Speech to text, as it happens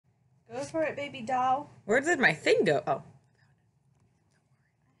Go for it, baby doll. Where did my thing go? Oh.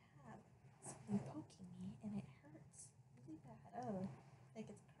 I have something poking me and it hurts really bad. Oh, like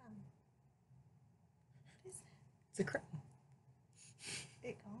it's a crumb. What is that? It's a crumb.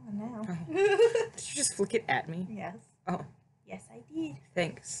 It's gone now. Oh. Did you just flick it at me? Yes. Oh. Yes, I did.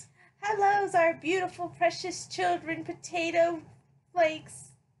 Thanks. Hello's our beautiful, precious children, potato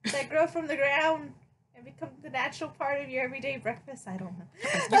flakes that grow from the ground and become the natural part of your everyday breakfast. I don't know. You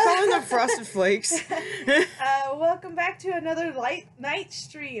call them Frosted Flakes? Welcome back to another night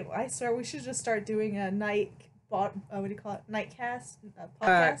stream. I swear we should just start doing a night, what do you call it? Nightcast?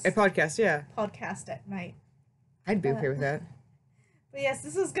 Podcast? A podcast, yeah. Podcast at night. I'd be okay with that. But yes,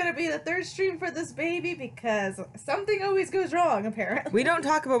 this is going to be the third stream for this baby because something always goes wrong, apparently. We don't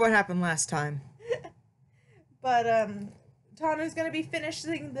talk about what happened last time. But, Tanu's going to be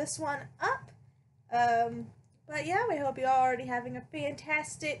finishing this one up. But yeah, we hope you all already having a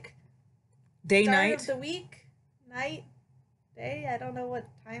fantastic Day, start night. of the week. Night, day, I don't know what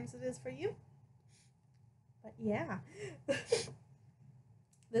times it is for you. But yeah.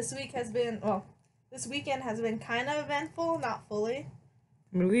 This weekend has been kind of eventful, not fully.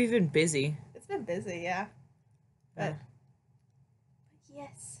 I mean, we've been busy. It's been busy, yeah. But, Yeah. but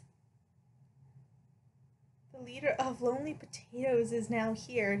yes. The leader of Lonely Potatoes is now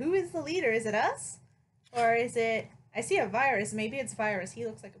here. Who is the leader? Is it us? Or is it... I see a virus. Maybe it's virus. He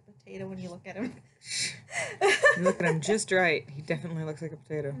looks like a potato when you look at him. You look at him just right. He definitely looks like a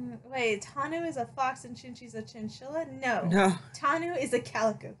potato. Wait, Tanu is a fox and Chinchi's a chinchilla? No. No. Tanu is a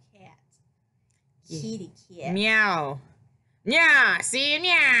calico cat. Yeah. Kitty cat. Meow. Yeah, see,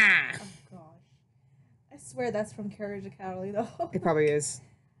 meow. Oh gosh. I swear that's from Courage the Cowardly, though. It probably is.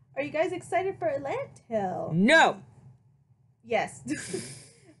 Are you guys excited for Atlanta? No. Yes.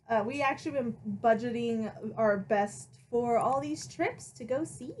 We actually been budgeting our best for all these trips to go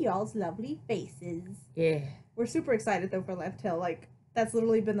see y'all's lovely faces. Yeah. We're super excited though for Atlanta. Like that's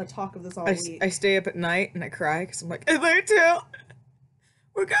literally been the talk of this all week. I stay up at night and I cry because I'm like, Atlanta,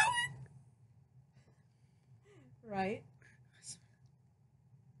 we're going. Right.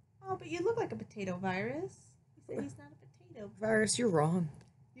 Oh, but you look like a potato virus. He said he's not a potato. Virus, you're wrong.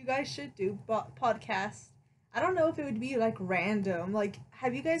 You guys should do podcasts. I don't know if it would be like random. Like,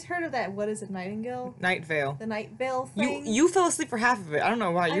 have you guys heard of that? What is it, Nightingale? Night Vale. The Night Vale thing. You fell asleep for half of it. I don't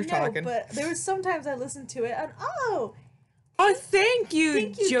know why you're talking. But there was sometimes I listened to it and oh, thank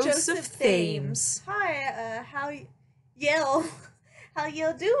you, Joseph Thames. Hi, how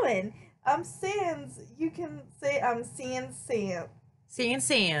y'all doing? I'm Sans. You can say I'm Sans.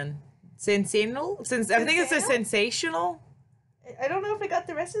 Sensational? I think it says sensational. I don't know if I got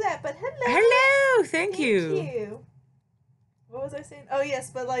the rest of that, but hello. Hello, thank you. What was I saying? Oh yes,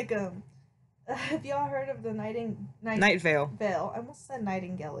 but like have y'all heard of the Night Vale? Vale. I almost said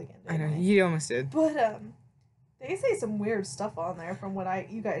Nightingale again. I know you almost did. But they say some weird stuff on there from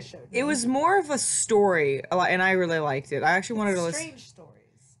what you guys showed me. It was more of a story, and I really liked it. I actually wanted to listen. Strange stories.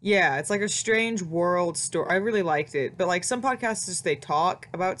 Yeah, it's like a strange world story. I really liked it, but like some podcasts, they talk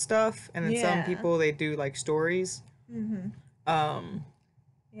about stuff, and then some people they do like stories. Mm-hmm.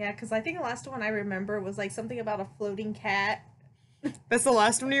 Yeah, because I think the last one I remember was like something about a floating cat. That's the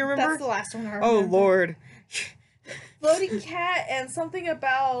last one you remember? That's the last one I remember. Oh, Lord. Floating cat and something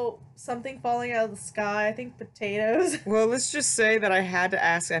about something falling out of the sky. I think potatoes. Well, let's just say that I had to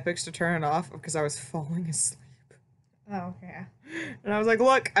ask Epix to turn it off because I was falling asleep. Oh, yeah. And I was like,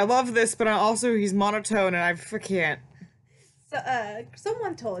 look, I love this, but he's monotone and I can't. So,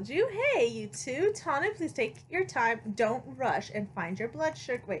 someone told you, hey, you two, Tanu, please take your time, don't rush, and find your blood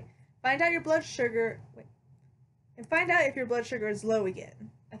sugar. Find out your blood sugar. And find out if your blood sugar is low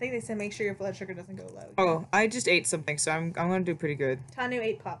again. I think they said make sure your blood sugar doesn't go low again. Oh, I just ate something, so I'm gonna do pretty good. Tanu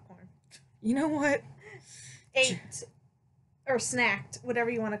ate popcorn. You know what? Ate. Or snacked, whatever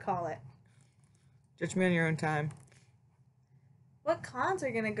you want to call it. Judge me on your own time. What cons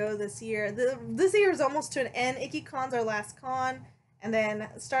are gonna go this year? This year is almost to an end. IkiCon's our last con, and then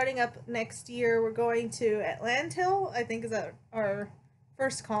starting up next year, we're going to Atlanta. I think is our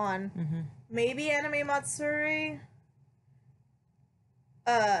first con. Mm-hmm. Maybe Anime Matsuri.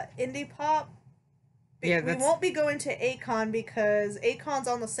 Indie Pop. Yeah, we won't be going to A-Con because A-Con's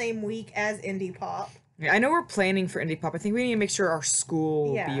on the same week as Indie Pop. Yeah, I know we're planning for Indie Pop. I think we need to make sure our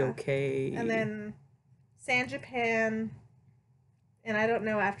school will be okay. And then San Japan. And I don't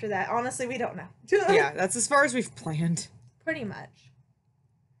know after that. Honestly, we don't know. Yeah, that's as far as we've planned. Pretty much.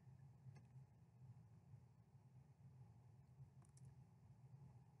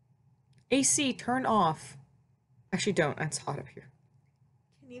 AC, turn off. Actually, don't. It's hot up here.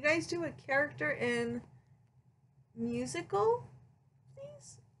 Can you guys do a character in musical,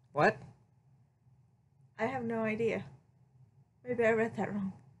 please? What? I have no idea. Maybe I read that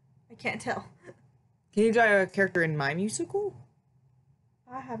wrong. I can't tell. Can you draw a character in my musical?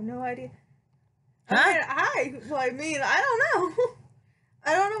 I have no idea. Huh? Hi. Well, I mean, I don't know.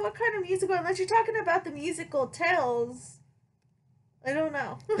 I don't know what kind of musical, unless you're talking about the musical Tales. I don't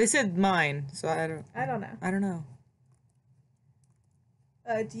know. They said mine, so I don't know. I don't know.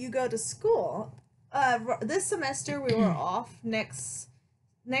 Do you go to school? This semester we were off. Next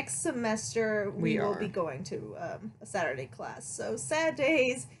semester we will be going to a Saturday class. So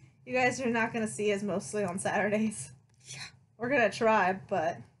Saturdays, you guys are not going to see us mostly on Saturdays. Yeah. We're going to try,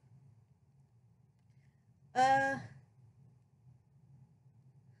 but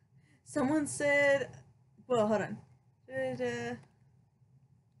someone said, well, hold on.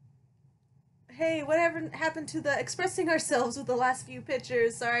 Hey, whatever happened to the expressing ourselves with the last few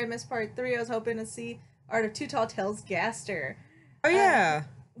pictures? Sorry I missed part 3. I was hoping to see Art of Two Tall Tales Gaster. Oh, yeah.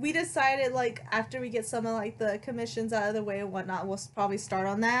 We decided, like, after we get some of, like, the commissions out of the way and whatnot, we'll probably start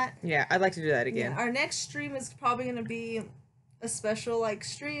on that. Yeah, I'd like to do that again. Yeah, our next stream is probably going to be a special, like,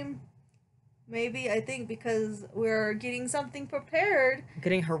 stream. Maybe, I think, because we're getting something prepared.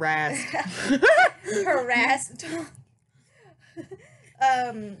 Getting harassed. Harassed.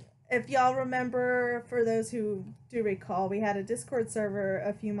 If y'all remember, for those who do recall, we had a Discord server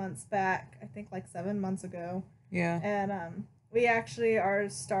a few months back, I think like 7 months ago. Yeah. And we actually are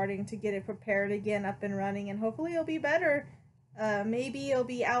starting to get it prepared again, up and running, and hopefully it'll be better. Maybe it'll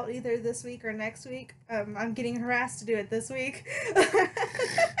be out either this week or next week. I'm getting harassed to do it this week.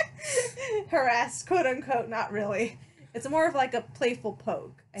 Harassed, quote unquote, not really. It's more of like a playful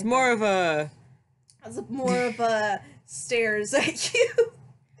poke. It's more of a stares at you.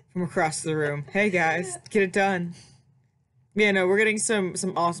 From across the room. Hey guys, get it done. Yeah, no, we're getting some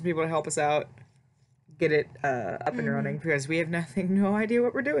awesome people to help us out. Get it up and running, because we have no idea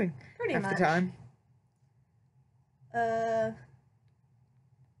what we're doing. Pretty half much. the time.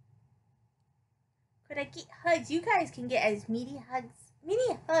 Could I get hugs? You guys can get as many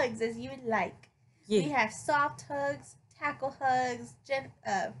hugs as you would like. Yeah. We have soft hugs, tackle hugs,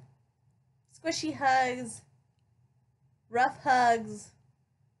 squishy hugs, rough hugs.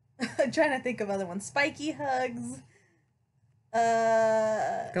 I'm trying to think of other ones. Spiky hugs.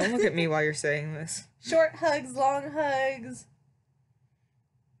 Don't look at me while you're saying this. Short hugs, long hugs.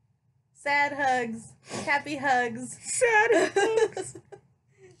 Sad hugs. Happy hugs. Sad hugs.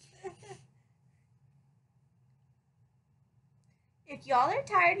 If y'all are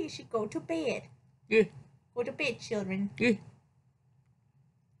tired, you should go to bed. Yeah. Go to bed, children. Yeah.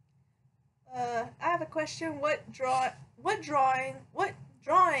 I have a question. What drawing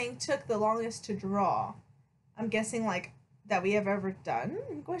took the longest to draw? I'm guessing like that we have ever done?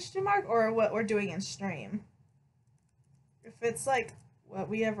 Question mark, or what we're doing in stream. If it's like what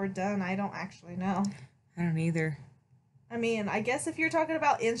we ever done, I don't actually know. I don't either. I mean, I guess if you're talking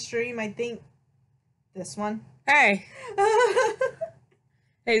about in stream, I think this one. Hey.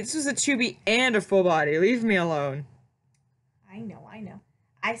 Hey, this was a Chibi and a Fullbody. Leave me alone. I know.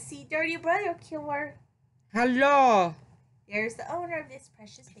 I see Dirty Brother Killer. Hello. There's the owner of this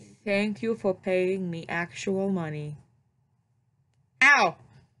precious baby. Thank you for paying me actual money. Ow!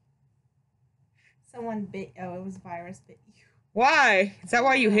 Someone bit. Oh, it was virus bit you. Why? Is that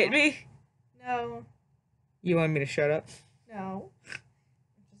why you hit me? No. You want me to shut up? No. I'm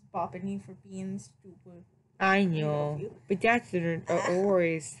just bopping you for being stupid. I know. But that's an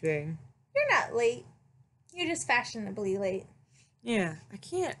always thing. You're not late. You're just fashionably late. Yeah, I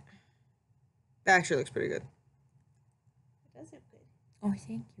can't. That actually looks pretty good. It does look good. Oh,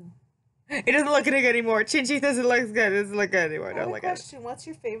 thank you. It doesn't look good anymore. Chinchi doesn't look good. It doesn't look good anymore. Don't look at it. Question: what's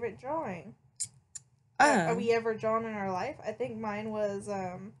your favorite drawing? Oh. Are we ever drawn in our life? I think mine was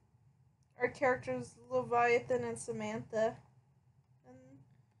our characters Leviathan and Samantha.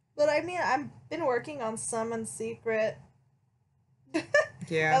 But I mean, I've been working on Summon Secret.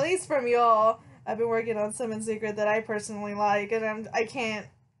 Yeah. At least from y'all, I've been working on Summon Secret that I personally like, and I can't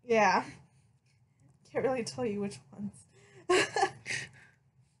really tell you which ones.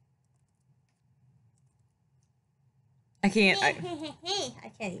 I can't. I can't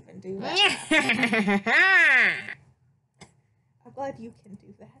even do that. I'm glad you can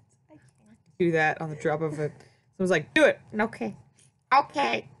do that. I can't do that on the drop of it. Someone's like, do it. Okay.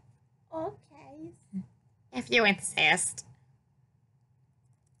 Okay. Okay. If you insist.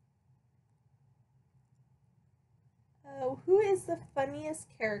 Who is the funniest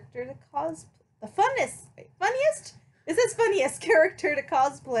character to cosplay? Funniest? Is this funniest character to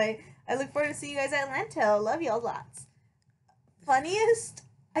cosplay? I look forward to see you guys at Atlanta. Love y'all lots. Funniest,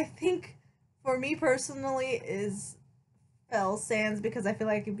 I think, for me personally, is Underfell Sans because I feel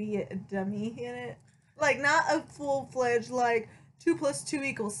like I could be a dummy in it. Like, not a full-fledged, like, 2 +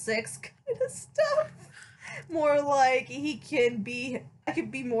 2 = 6 kind of stuff. More like I could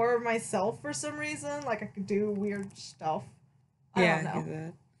be more of myself for some reason. Like, I could do weird stuff. I don't know. I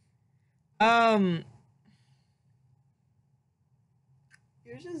get that.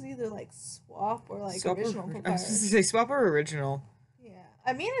 Yours is either, like, swap or, like, Swap original I was papyrus. just say swap or original. Yeah.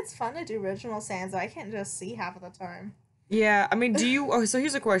 I mean, it's fun to do original Sans, but I can't just see half of the time. Yeah, I mean, do you... Oh, so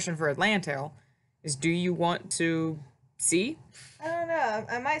here's a question for Atlantail. Do you want to see? I don't know.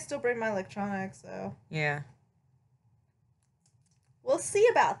 I might still bring my electronics, so... Yeah. We'll see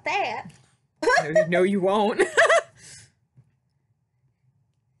about that. No, you won't.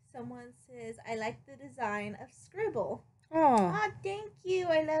 Someone says, I like the design of Scribble. Oh, Ah, thank you.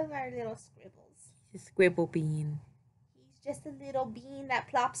 I love our little scribbles. a squibble bean. He's just a little bean that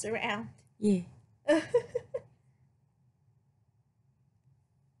plops around. Yeah.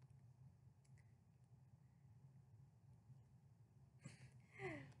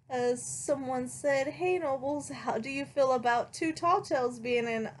 Someone said, hey Nobles, how do you feel about 2 Tall Tales being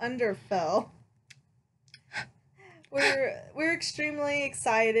in Underfell? We're extremely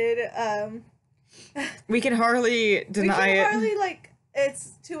excited. We can hardly deny it. Like,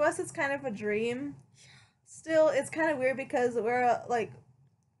 it's, to us, it's kind of a dream. Still, it's kind of weird because we're, like,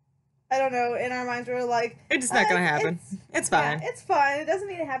 I don't know, in our minds we're like... It's just not gonna happen. It's fine. Yeah, it's fine. It doesn't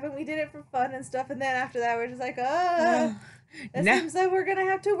need to happen. We did it for fun and stuff, and then after that we're just like, it seems like we're gonna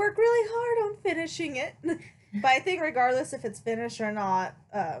have to work really hard on finishing it. But I think regardless if it's finished or not,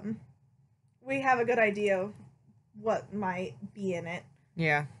 we have a good idea of what might be in it.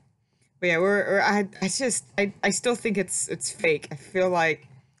 Yeah. But yeah, I still think it's fake. I feel like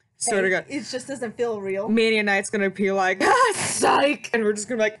It just doesn't feel real. Mania Night's gonna be like, psych, and we're just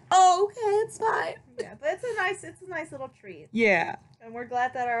gonna be like, oh, okay, it's fine. Yeah, but it's a nice little treat. Yeah. And we're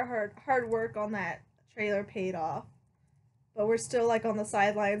glad that our hard work on that trailer paid off. But we're still, like, on the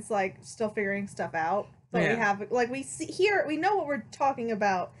sidelines, like, still figuring stuff out. But we have, like, we know what we're talking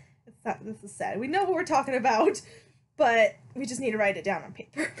about. This is sad. We know what we're talking about, but we just need to write it down on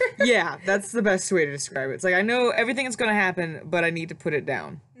paper. Yeah, that's the best way to describe it. It's like, I know everything is gonna happen, but I need to put it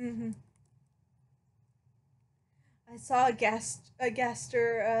down. Mm-hmm. I saw a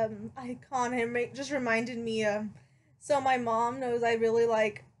Gaster icon, and it just reminded me, so my mom knows I really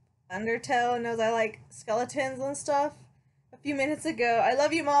like Undertale, and knows I like skeletons and stuff. A few minutes ago, I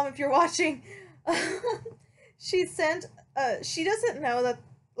love you, Mom, if you're watching. She sent, she doesn't know that,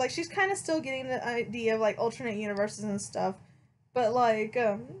 like, she's kind of still getting the idea of, like, alternate universes and stuff, but, like,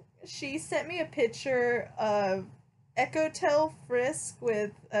 she sent me a picture of Echotel Frisk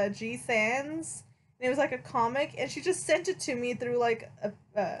with G Sans, and it was, like, a comic, and she just sent it to me through, like, a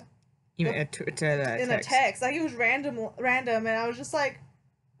text. Like, it was random, and I was just like,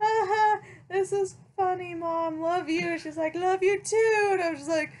 this is funny, Mom, love you. She's like, love you too, and I was just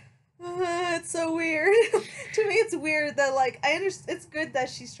like, it's so weird. To me, it's weird that, like, it's good that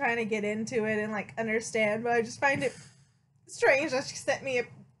she's trying to get into it and, like, understand, but I just find it strange that she sent me a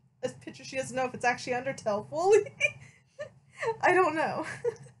picture. She doesn't know if it's actually Undertale fully. I don't know.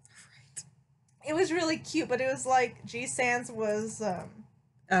 Right. It was really cute, but it was like G Sans was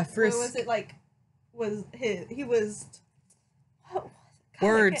Frisk. What was it like? He was what was it? God,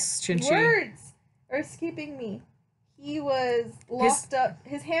 Words, Chinchi. Words are escaping me. He was locked up.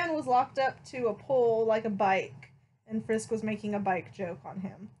 His hand was locked up to a pole like a bike, and Frisk was making a bike joke on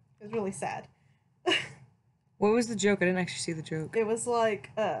him. It was really sad. What was the joke? I didn't actually see the joke. It was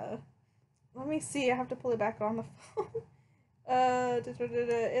like, let me see. I have to pull it back on the phone.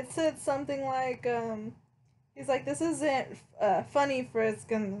 It said something like, he's like, this isn't funny,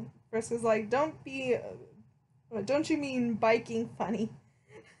 Frisk, and Frisk is like, don't you mean biking funny?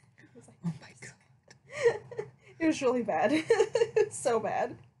 Like, oh my god. It was really bad. It's so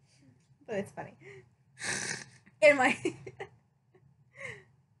bad. But it's funny. And my...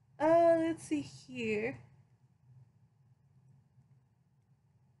 let's see here.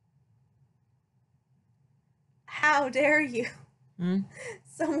 How dare you?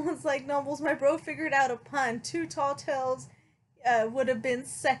 Someone's like, Nobles, my bro figured out a pun. 2 Tall Tales would have been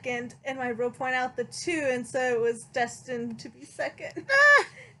second, and my bro pointed out the 2, and so it was destined to be second.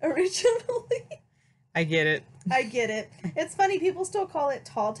 Originally. I get it. I get it. It's funny, people still call it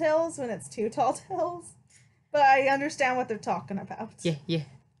Tall Tales when it's 2 Tall Tales, but I understand what they're talking about. Yeah, yeah.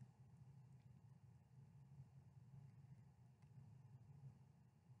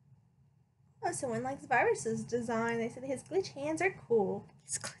 Oh, someone likes Virus's design. They said his glitch hands are cool.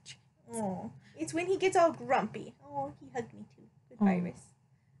 His glitch hands. Oh, it's when he gets all grumpy. Oh, he hugged me too. Good Virus.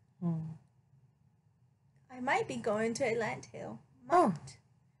 Oh. might be going to Atlanta. Oh.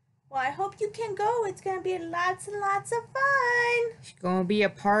 Well, I hope you can go. It's gonna be lots and lots of fun. It's gonna be a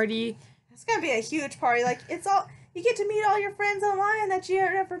party. It's gonna be a huge party. Like, it's all, you get to meet all your friends online that you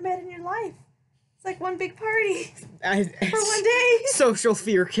ever met in your life. It's like one big party for one day. Social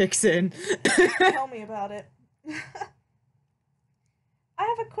fear kicks in. Tell me about it. I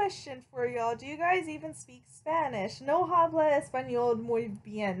have a question for y'all. Do you guys even speak Spanish? No habla español muy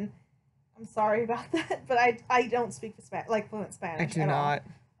bien. I'm sorry about that, but I don't speak fluent Spanish. I do not.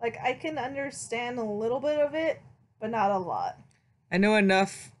 Like, I can understand a little bit of it, but not a lot. I know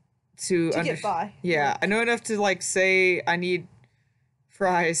enough to get by. Yeah, I know enough to like say I need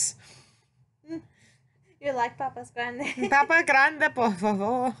fries. You're like Papas Grande. Papa Grande, por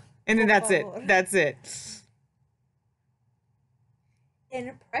favor. And then that's it. That's it.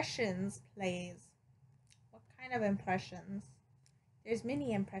 Impressions plays. What kind of impressions? There's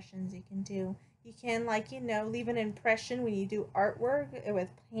many impressions you can do. You can, like, leave an impression when you do artwork with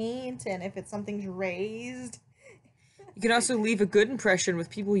paint, and if it's something's raised. You can also leave a good impression with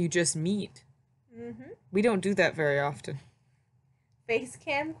people you just meet. Mm-hmm. We don't do that very often. Face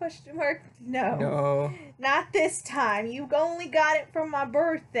cam, question mark? No. No. Not this time. You only got it for my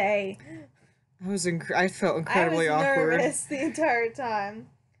birthday. I felt incredibly awkward. I was nervous the entire time.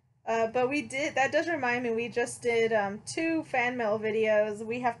 But we did, that does remind me, we just did 2 fan mail videos.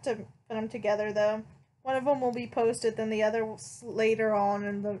 We have to put them together, though. One of them will be posted, then the other later on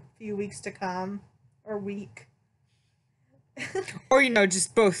in the few weeks to come. Or week. Or,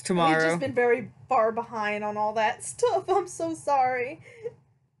 just both tomorrow. We've just been very far behind on all that stuff. I'm so sorry.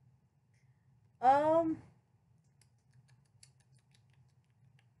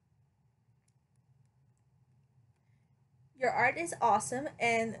 Your art is awesome,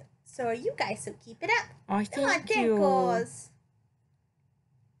 and so are you guys, so keep it up. Oh, thank you.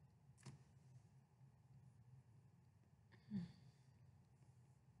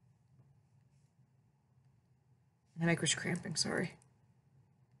 My neck was cramping, sorry.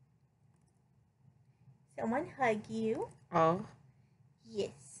 Someone hug you. Oh.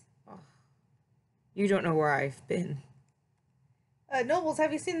 Yes. Oh. You don't know where I've been. Nobles,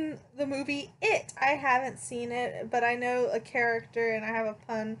 have you seen the movie It? I haven't seen it, but I know a character, and I have a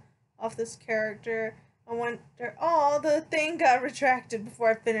pun off this character. I wonder, the thing got retracted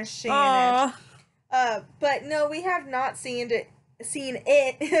before I finished seeing it. But no, we have not seen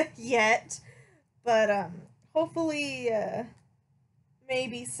it yet. But hopefully,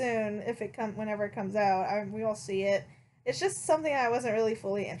 maybe soon, whenever it comes out, we will see it. It's just something I wasn't really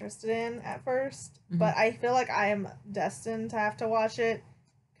fully interested in at first, but I feel like I am destined to have to watch it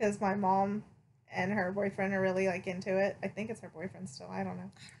because my mom and her boyfriend are really, like, into it. I think it's her boyfriend still, I don't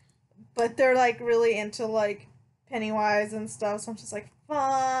know. But they're, like, really into, like, Pennywise and stuff, so I'm just like,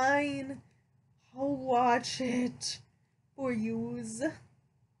 fine, I'll watch it for yous.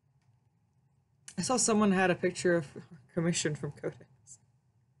 I saw someone had a picture of commission from Codex.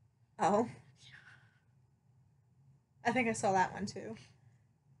 Oh. I think I saw that one too.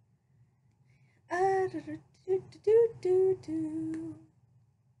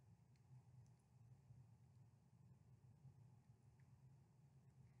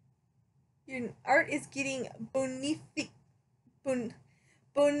 Your art is getting bonific.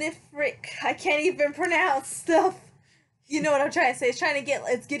 I can't even pronounce stuff. You know what I'm trying to say.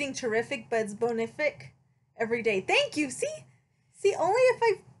 It's getting terrific, but it's bonific every day. Thank you. See, only if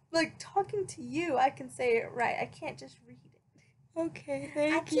I like talking to you, I can say it right. I can't just read it. Okay,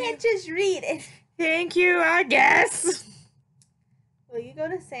 thank you. I can't just read it. Thank you, I guess. Will you go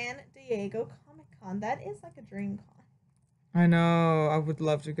to San Diego Comic-Con? That is like a dream con. I know. I would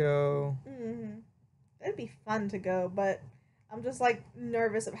love to go. Mm-hmm. It'd be fun to go, but I'm just like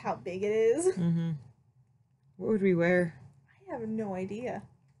nervous of how big it is. Mm-hmm. What would we wear? I have no idea.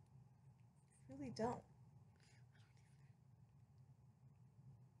 I really don't.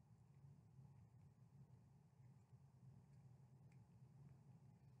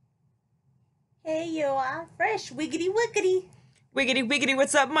 Hey, yo, I'm fresh. Wiggity wiggity. Wiggity wiggity,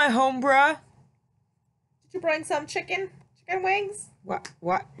 what's up, my home, bruh? Did you bring some chicken wings? What?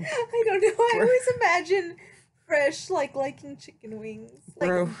 I don't know. I always imagine Fresh liking chicken wings.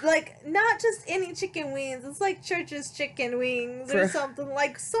 Like not just any chicken wings. It's like Church's chicken wings or something.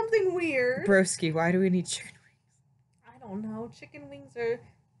 Like something weird. Broski, why do we need chicken wings? I don't know. Chicken wings are,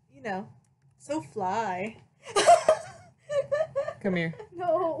 so fly. Come here.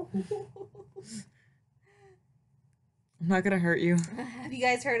 No. I'm not gonna hurt you. Have you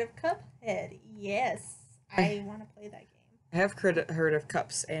guys heard of Cuphead? Yes. I want to play that game. I have heard of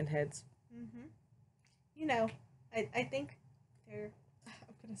cups and heads. Mm-hmm. I think they're...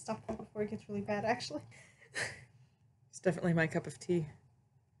 I'm going to stop that before it gets really bad, actually. It's definitely my cup of tea.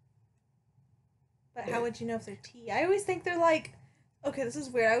 But how would you know if they're tea? I always think they're like, okay, this is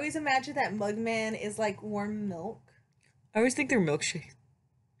weird. I always imagine that Mugman is like warm milk. I always think they're milkshake.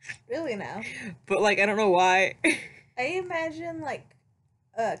 Really now? But like, I don't know why. I imagine like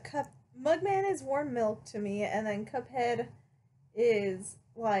Mugman is warm milk to me, and then Cuphead is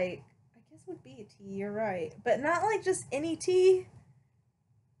like, I guess would be a tea. You're right, but not like just any tea.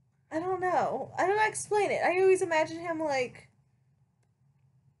 I don't know. I don't know how to explain it. I always imagine him like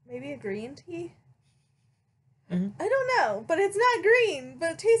maybe a green tea. Mm-hmm. I don't know, but it's not green,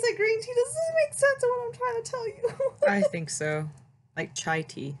 but it tastes like green tea. Does this make sense of what I'm trying to tell you? I think so. Like chai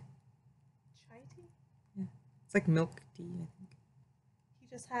tea. Chai tea? Yeah. It's like milk tea, I think. He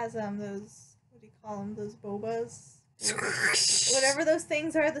just has those, what do you call them? Those bobas? Whatever those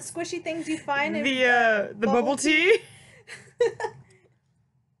things are, the squishy things you find in the bubble tea?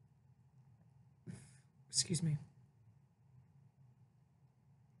 Excuse me.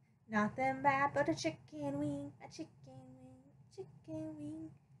 Nothing bad but a chicken wing, a chicken wing, a chicken wing.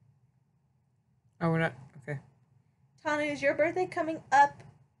 Oh, we're not. Okay. Tanu, is your birthday coming up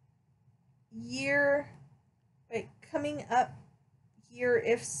coming up year?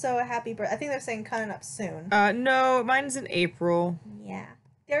 If so, a happy birthday. I think they're saying coming up soon. No, mine's in April. Yeah.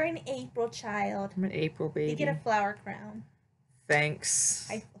 They're in April, child. I'm an April baby. They get a flower crown. Thanks.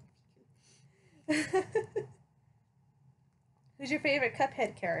 I love you. Who's your favorite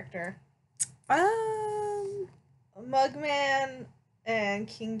Cuphead character? Mugman and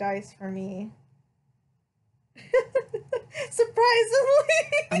King Dice for me.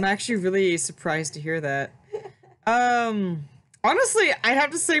 Surprisingly. I'm actually really surprised to hear that. Honestly, I'd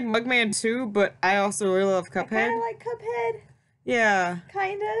have to say Mugman too, but I also really love Cuphead. I kinda like Cuphead. Yeah.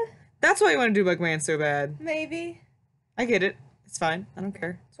 Kinda. That's why you want to do Mugman so bad. Maybe. I get it. It's fine. I don't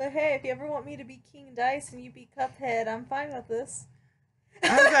care. But hey, if you ever want me to be King Dice and you be Cuphead, I'm fine with this.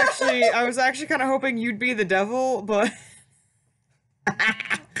 I was actually kind of hoping you'd be the devil, but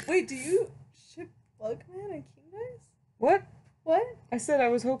Wait, do you ship Mugman and King Dice? What? What? I said I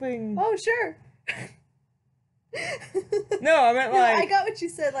was hoping. Oh, sure. No, I meant like. I got what you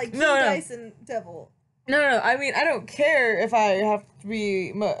said, like King Dice and Devil. No. I mean, I don't care if I have to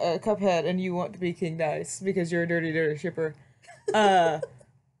be Cuphead and you want to be King Dice because you're a dirty, dirty shipper.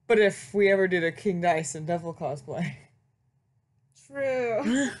 But if we ever did a King Dice and Devil cosplay.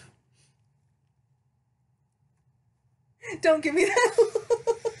 True. Don't give me that.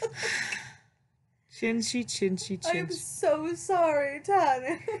 Chinchi. I'm so sorry,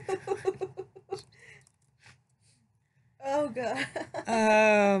 Tanu. Oh god.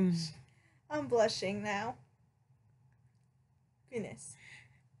 I'm blushing now. Goodness.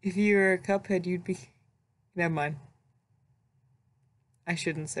 If you were a Cuphead, you'd be. Never mind. I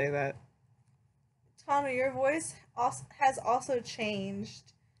shouldn't say that. Tanu, your voice has also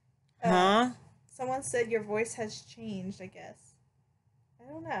changed. Huh? Someone said your voice has changed, I guess. I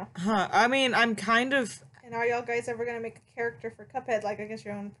don't know. Huh. I mean, I'm kind of... And are y'all guys ever gonna make a character for Cuphead, like, I guess,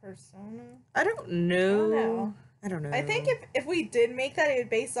 your own persona? I don't know. I don't know. I think if we did make that, it would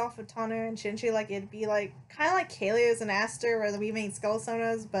be based off of Tanu and Chinchi, like, it'd be, like, kind of like Kalios and Aster, where we made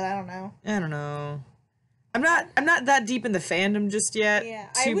Skeletons, but I don't know. I don't know. I'm not that deep in the fandom just yet,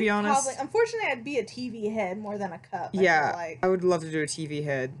 to be honest. Unfortunately, I'd be a TV head more than a Cup. I would love to do a TV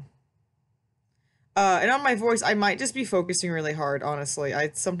head. And on my voice, I might just be focusing really hard, honestly.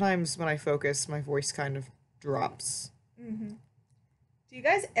 Sometimes when I focus, my voice kind of drops. Mm-hmm. Do you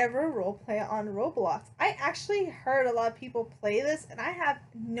guys ever roleplay on Roblox? I actually heard a lot of people play this, and I have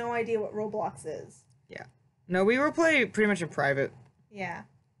no idea what Roblox is. Yeah. No, we roleplay pretty much in private. Yeah.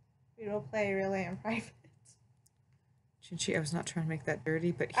 We roleplay really in private. Chinchi, I was not trying to make that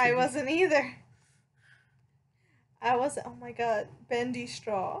dirty, but... I wasn't either. I wasn't... Oh my god. Bendy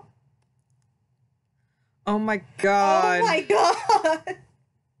straw. Oh my god. Oh my god.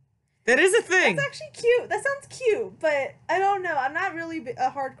 That is a thing. That's actually cute. That sounds cute, but I don't know. I'm not really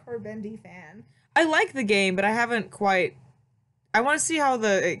a hardcore Bendy fan. I like the game, but I haven't quite... I want to see how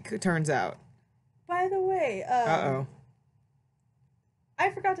it turns out. By the way, uh-oh.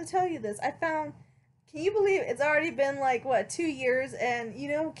 I forgot to tell you this. I found... Can you believe it's already been, like, what, 2 years, and, you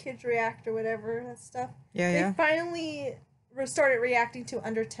know, Kids React or whatever, that stuff? They finally started reacting to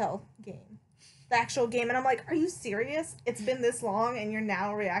Undertale game. The actual game, and I'm like, are you serious? It's been this long, and you're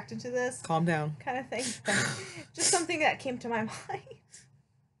now reacting to this? Calm down. Kind of thing. Just something that came to my mind.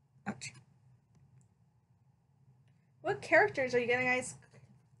 Ouch. What characters are you guys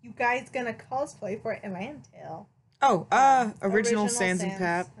gonna cosplay for Atlantail? Oh, original Sans and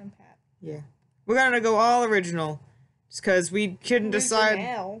Pat. Yeah. We're gonna go all original. Just because we couldn't decide.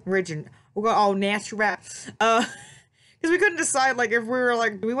 We'll go all natural. Because we couldn't decide, like, if we were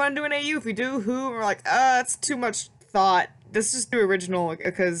like, do we want to do an AU? If we do, who? And we're like, it's too much thought. Let's just do original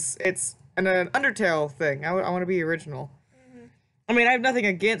because it's an Undertale thing. I want to be original. Mm-hmm. I mean, I have nothing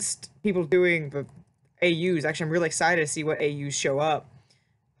against people doing the AUs. Actually, I'm really excited to see what AUs show up.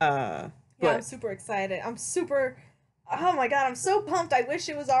 Yeah, I'm super excited. Oh my god, I'm so pumped. I wish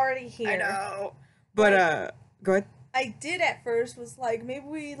it was already here. I know. But, go ahead. I did at first was like, maybe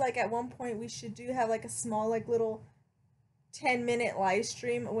we, like, at one point we should have, like, a small, like, little 10-minute live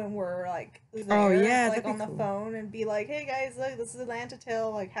stream when we're, like, there, oh, yeah, like, on the cool. phone and be like, hey guys, look, this is Atlanta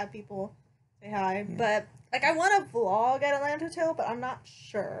Tale, like, have people say hi. Yeah. But, like, I want to vlog at Atlanta Tale, but I'm not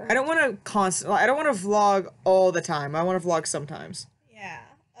sure. I don't want to I don't want to vlog all the time. I want to vlog sometimes. Yeah.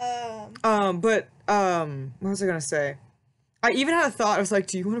 But, what was I gonna say? I even had a thought, I was like,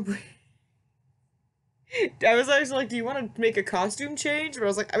 do you want to bring... I was actually like, do you want to make a costume change? But I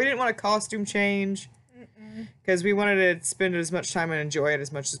was like, we didn't want a costume change. Because we wanted to spend as much time and enjoy it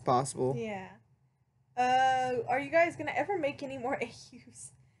as much as possible. Yeah. Are you guys gonna ever make any more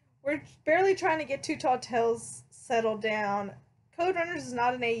AUs? We're barely trying to get Too Tall Tales settled down. Code Runners is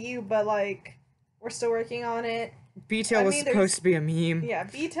not an AU, but, like, we're still working on it. B-Tail was supposed to be a meme. Yeah,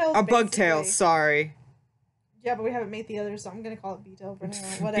 B-Tail's a Bugtail, sorry. Yeah, but we haven't made the others, so I'm gonna call it B-Tail for now.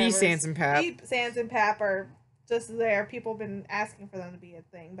 Whatever. B-Sans and Pap. B-Sans and Pap are just there. People have been asking for them to be a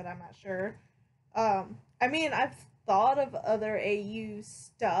thing, but I'm not sure. I mean, I've thought of other AU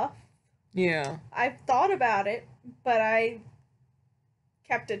stuff. Yeah. I've thought about it, but I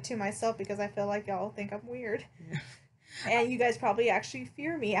kept it to myself because I feel like y'all think I'm weird. Yeah. And you guys probably actually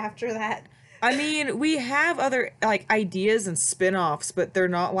fear me after that. I mean, we have other, like, ideas and spin-offs, but they're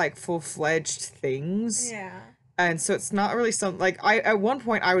not, like, full-fledged things. Yeah. And so it's not really something, like, at one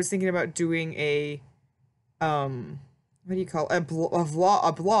point I was thinking about doing a, what do you call it?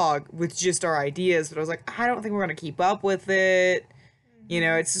 A blog with just our ideas, but I was like, I don't think we're gonna keep up with it. Mm-hmm. You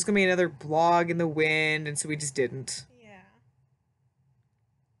know, it's just gonna be another blog in the wind, and so we just didn't. Yeah.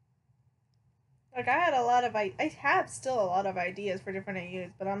 Like, I have still a lot of ideas for different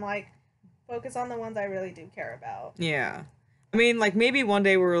AUs, but I'm like, focus on the ones I really do care about. Yeah. I mean, like, maybe one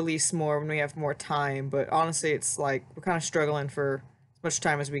day we'll release more when we have more time, but honestly, it's like, we're kind of struggling for as much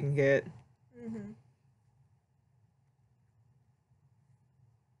time as we can get. Mm-hmm.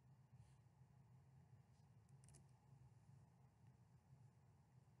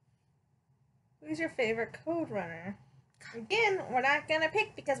 Who's your favorite Code Runner? Again, we're not gonna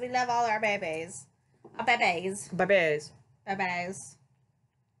pick because we love all our babies. Our babies. Babies. Babies.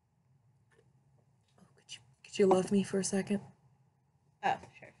 Could you love me for a second? Oh,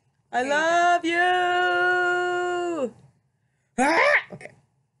 sure. I love you! Ah! Okay.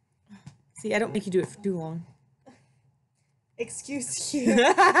 See, I don't make you do it for too long. Excuse you.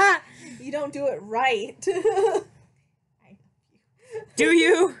 You don't do it right. I love you. Do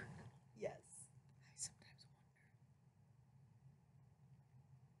you? Yes. I sometimes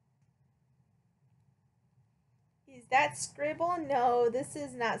wonder. Is that Scribble? No, this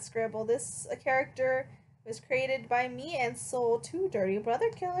is not Scribble. This character was created by me and sold to Dirty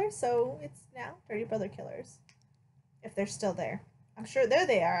Brother Killers, so it's now Dirty Brother Killers. If they're still there. I'm sure there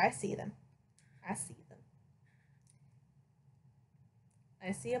they are. I see them. I see them.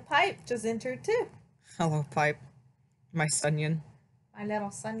 I see a Pipe just entered too. Hello, Pipe. My Sunyan. My little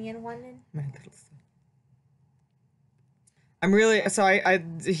Sunyan one. My little son. I'm really, so I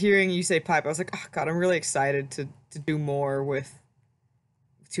hearing you say Pipe, I was like, oh god, I'm really excited to do more with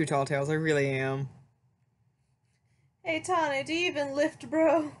Too Tall Tales. I really am. Hey, Tanu, do you even lift,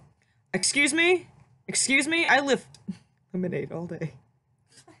 bro? Excuse me? Excuse me? I lift lemonade all day.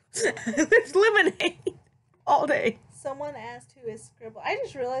 I lift lemonade all day. Someone asked who is Scribble. I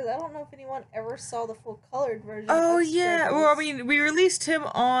just realized I don't know if anyone ever saw the full colored version. Oh, of yeah. Scribbles. Well, I mean, we released him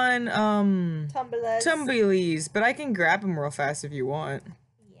on, Tumblies, but I can grab him real fast if you want.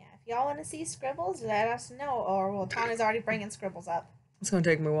 Yeah, if y'all want to see Scribbles, let us know. Or, well, Tanu's already bringing Scribbles up. It's gonna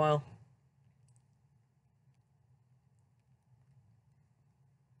take me a while.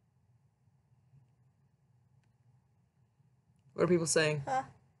 What are people saying? Huh.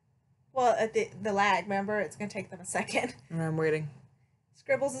 Well, at the lag, remember? It's going to take them a second. I'm waiting.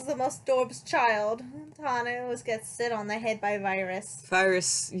 Scribbles is the most Dorb's child. Tanu always gets sit on the head by Virus.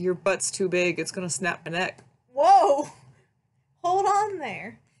 Virus, your butt's too big. It's gonna snap my neck. Whoa! Hold on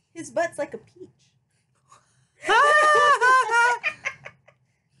there. His butt's like a peach.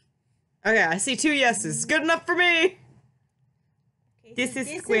 Okay, I see 2 yeses. Good enough for me. Okay, This so is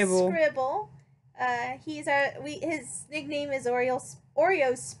this Scribble. Is Scribble. His nickname is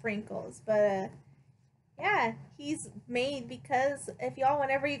Oreo Sprinkles, but yeah, he's made because if y'all,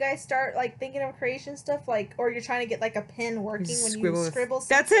 whenever you guys start like thinking of creation stuff, like, or you're trying to get like a pen working when you scribble something.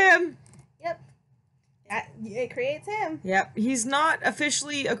 That's him. Yep. It creates him. Yep. He's not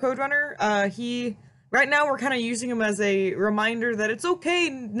officially a code runner. Right now we're kind of using him as a reminder that it's okay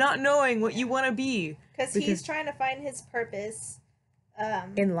not knowing what you want to be. Because he's trying to find his purpose.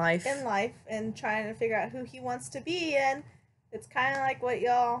 In life. And trying to figure out who he wants to be, and it's kind of like what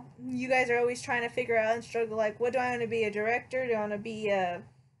you guys are always trying to figure out and struggle, like, what do I want to be, a director? Do I want to be a,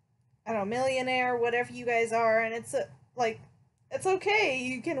 I don't know, millionaire, whatever you guys are, and it's it's okay,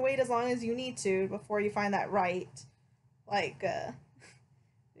 you can wait as long as you need to before you find that right, like,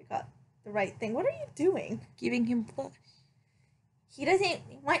 we got the right thing. What are you doing? Giving him blush. He doesn't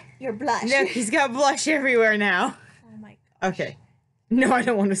want your blush. Look, he's got blush everywhere now. Oh my gosh. Okay. No, I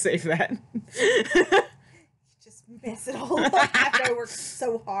don't want to save that. Just mess it all up after I worked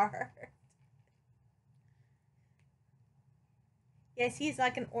so hard. Yes, he's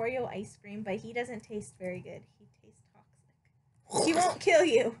like an Oreo ice cream, but he doesn't taste very good. He tastes toxic. He won't kill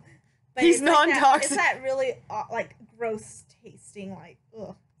you. But He's non-toxic. It's that really, like, gross tasting, like,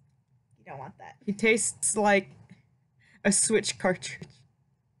 ugh. You don't want that. He tastes like a Switch cartridge.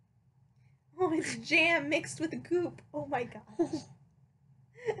 Oh, it's jam mixed with goop. Oh my gosh.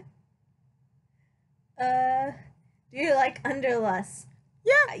 Do you like Underlust?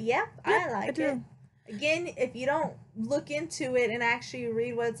 Yeah. Yeah, I like I do. it. Again, if you don't look into it and actually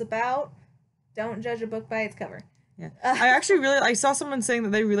read what it's about, don't judge a book by its cover. Yeah. I saw someone saying that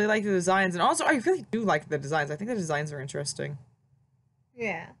they really like the designs, and also I really do like the designs. I think the designs are interesting.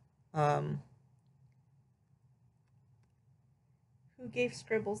 Yeah. Who gave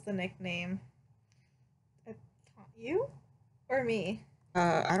Scribbles the nickname? You? Or me?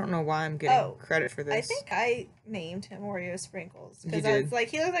 I don't know why I'm getting credit for this. I think I named him Oreo Sprinkles. You Because I was like,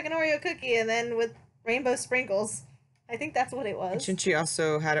 he looks like an Oreo cookie, and then with rainbow sprinkles. I think that's what it was. And Chinchi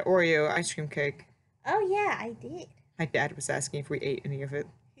also had an Oreo ice cream cake. Oh, yeah, I did. My dad was asking if we ate any of it.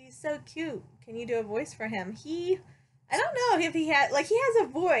 He's so cute. Can you do a voice for him? I don't know if he had, like, he has a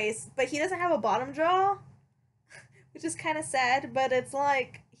voice, but he doesn't have a bottom jaw, which is kind of sad, but it's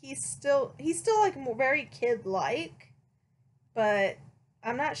like, he's still like, very kid-like, but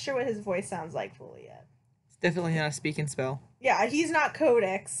I'm not sure what his voice sounds like fully yet. It's definitely not a speak and spell. Yeah, he's not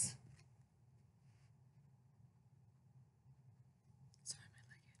Codex. Sorry, my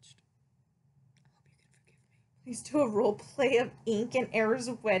leg itched. I hope you can forgive me. Please do a role play of Ink and Era's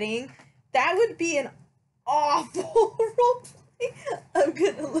wedding. That would be an awful role play. I'm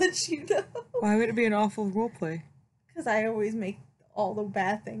gonna let you know. Why would it be an awful roleplay? Because I always make all the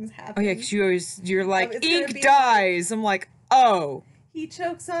bad things happen. Oh yeah, because you're like, Ink Ink dies! I'm like, oh. He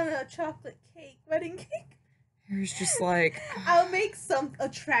chokes on a chocolate cake, wedding cake. He's just like... I'll make a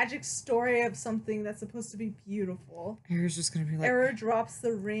tragic story of something that's supposed to be beautiful. Era's just gonna be like... Era drops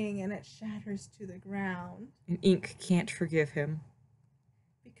the ring and it shatters to the ground. And Ink can't forgive him.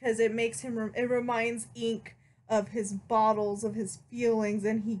 Because it makes him... It reminds Ink of his bottles, of his feelings,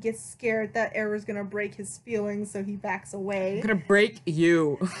 and he gets scared that Era's gonna break his feelings, so he backs away. I'm gonna break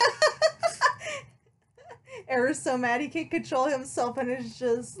you. Era's so mad he can't control himself and it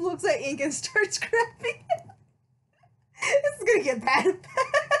just looks at Ink and starts grabbing him. This is gonna get bad.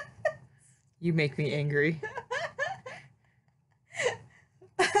 You make me angry.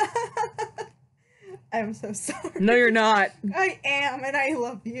 I'm so sorry. No, you're not. I am, and I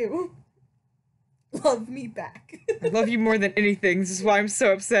love you. Love me back. I love you more than anything. This is why I'm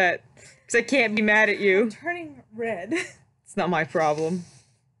so upset. Because I can't be mad at you. I'm turning red. It's not my problem.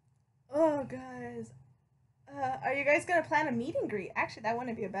 Oh, guys. Are you guys gonna plan a meet and greet? Actually, that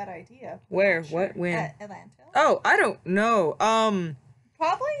wouldn't be a bad idea. Where? Sure. What? When? At Atlanta. Oh, I don't know.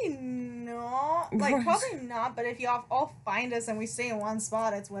 Probably not. Like, probably not, but if y'all all find us and we stay in one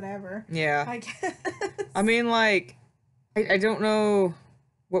spot, it's whatever. Yeah. I guess. I mean, like, I don't know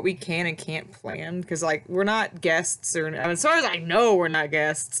what we can and can't plan, because, like, we're not guests, or, I mean, as far as I know, we're not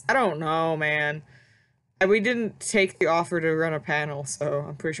guests. I don't know, man. We didn't take the offer to run a panel, so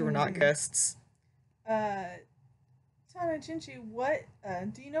I'm pretty sure we're not guests. Tanu and Chinchi, what,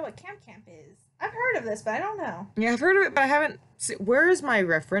 do you know what Camp is? I've heard of this, but I don't know. Yeah, I've heard of it, but I haven't where is my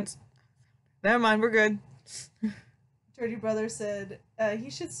reference? Never mind, we're good. Dirty Brother said, he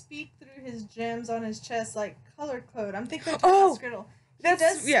should speak through his gems on his chest like color code. I'm thinking of Skriddle.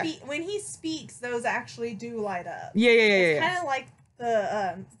 When he speaks, those actually do light up. Yeah. It's kind of like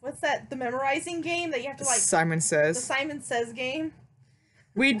the, what's that, the memorizing game that you have to, like... Simon Says. The Simon Says game.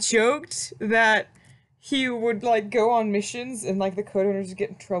 We joked that he would, like, go on missions and, like, the code owners would get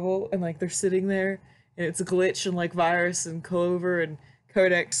in trouble and, like, they're sitting there and it's a glitch and, like, Virus and Clover and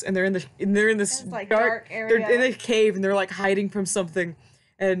codex, and they're in this It's, like, dark area. They're in a cave, and they're like hiding from something,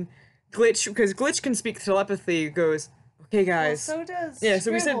 and Glitch, because Glitch can speak telepathy, goes, "Okay, guys." Well, so does yeah.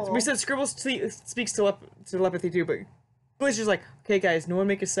 So Scribble. we said Scribble speaks telepathy too, but Glitch is like, "Okay, guys, no one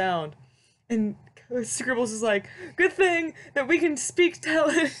make a sound," and Scribbles is like, "Good thing that we can speak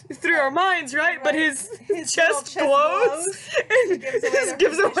through our minds, right?" But his chest glows and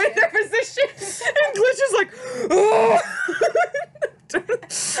gives away their position. And Glitch is like, "Oh!"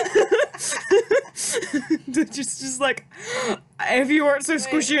 just like, if you weren't so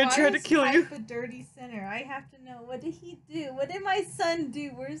squishy, I'd try to kill you. A dirty sinner. I have to know, what did he do? What did my son do?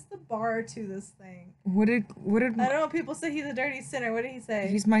 Where's the bar to this thing? What did I don't know. People say he's a dirty sinner. What did he say?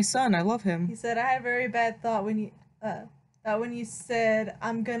 He's my son. I love him. He said, "I had a very bad thought when you said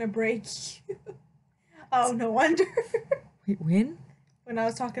I'm gonna break you." Oh, no wonder. Wait, when? When I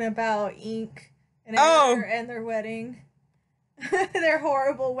was talking about Ink and their wedding. Their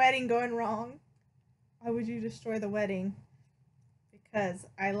horrible wedding going wrong. Why would you destroy the wedding? Because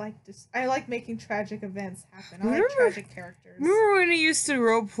I like making tragic events happen. I like tragic characters. Remember when he used to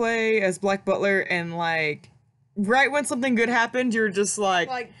roleplay as Black Butler and like, right when something good happened, you're just like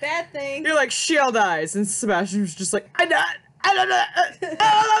bad thing. You're like, "She all dies," and Sebastian was just like, I don't know.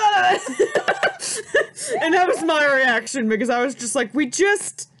 And that was my reaction, because I was just like,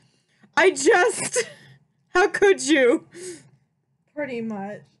 how could you? Pretty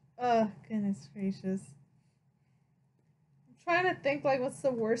much. Oh, goodness gracious. I'm trying to think, like, what's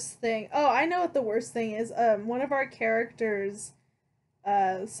the worst thing? Oh, I know what the worst thing is. One of our characters,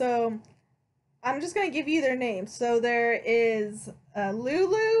 so I'm just gonna give you their names. So there is,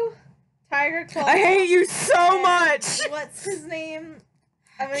 Lulu, Tiger Claw. I hate you so much! What's his name?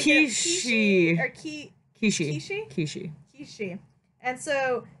 Kishi. Kishi. And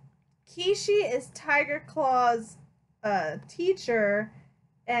so, Kishi is Tiger Claw's teacher,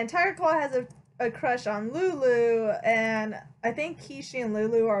 and Tiger Claw has a crush on Lulu, and I think Kishi and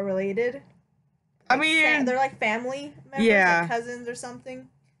Lulu are related. I mean, they're like family members, like cousins or something.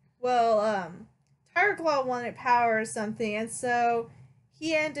 Well, Tiger Claw wanted power or something, and so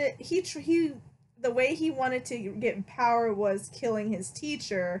the way he wanted to get power was killing his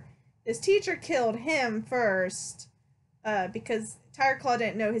teacher. His teacher killed him first, because Tiger Claw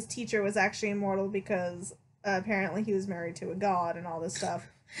didn't know his teacher was actually immortal, because apparently he was married to a god and all this stuff.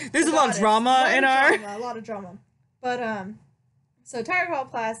 There's a lot of drama in our... A lot of drama. But, so Tiger Claw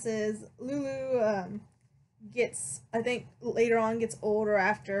passes. Lulu, gets, I think, later on gets older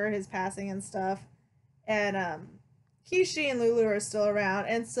after his passing and stuff. And, Kishi and Lulu are still around.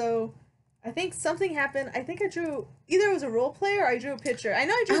 And so, I think something happened. I think I drew... Either it was a role play or I drew a picture. I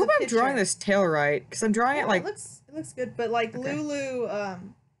know I drew a picture. I hope I'm drawing this tail right, because I'm drawing it like... It looks good, but, like, okay. Lulu,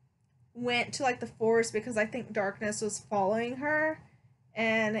 went to, like, the forest because I think darkness was following her,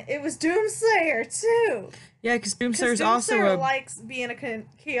 and it was Doomslayer too. Yeah, because Doomslayer's also likes being a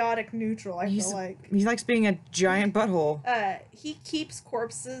chaotic neutral. I feel like he likes being a giant butthole. He keeps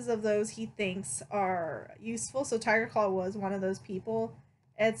corpses of those he thinks are useful. So Tiger Claw was one of those people,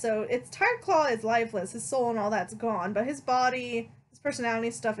 and so Tiger Claw is lifeless. His soul and all that's gone, but his body, his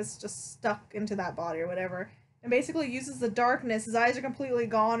personality stuff is just stuck into that body or whatever. And basically uses the darkness. His eyes are completely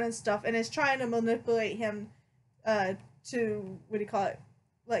gone and stuff, and is trying to manipulate him to, what do you call it?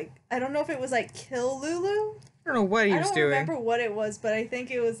 Like, I don't know if it was like kill Lulu. I don't know what he was doing. I don't remember what it was, but I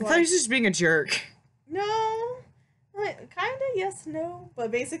think it was I thought he was just being a jerk. No. Kinda, yes, no. But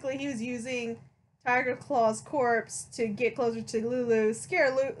basically he was using Tiger Claw's corpse to get closer to Lulu,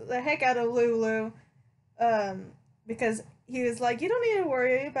 scare the heck out of Lulu, because he was like, "You don't need to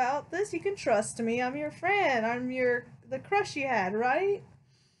worry about this. You can trust me. I'm your friend. I'm the crush you had, right?"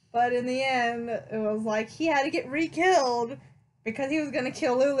 But in the end, it was like he had to get re-killed because he was gonna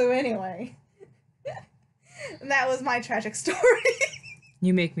kill Lulu anyway. And that was my tragic story.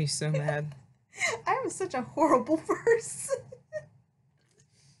 You make me so mad. I am such a horrible person.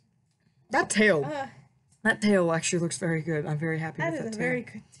 That tail actually looks very good. I'm very happy with that tail. That is a very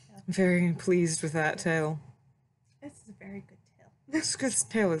good tail. I'm very pleased with that tail. This is a very good tail. This good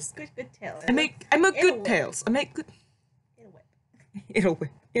tail is good tail. I make good tails. I make good. It'll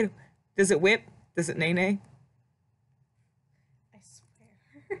whip. Does it whip? Does it nay? I swear.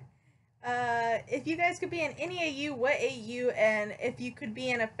 If you guys could be in any AU, what AU? And if you could be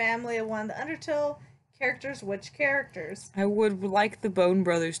in a family of one of the Undertale characters, which characters? I would like the Bone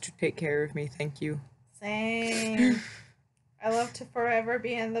Brothers to take care of me, thank you. Same. I love to forever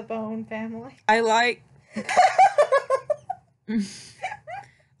be in the Bone family. I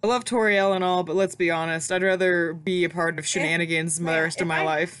love Toriel and all, but let's be honest, I'd rather be a part of shenanigans the rest of my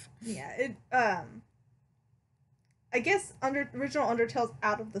life. Yeah, I guess original Undertale's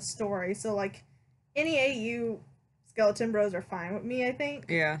out of the story, so like any AU skeleton bros are fine with me. I think.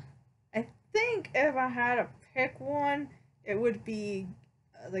 Yeah. I think if I had to pick one, it would be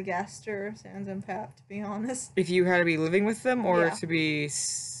the Gaster, Sans, and Pap. To be honest. If you had to be living with them, or Yeah. to be,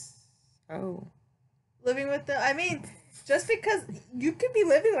 Living with them. I mean, just because you could be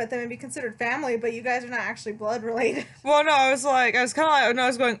living with them and be considered family, but you guys are not actually blood related. Well, no, I was kind of like, no, I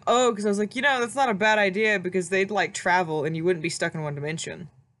was going, oh, because I was like, you know, that's not a bad idea because they'd like travel and you wouldn't be stuck in one dimension.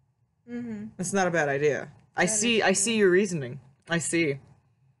 Mm-hmm. That's not a bad idea. I see your reasoning. I see.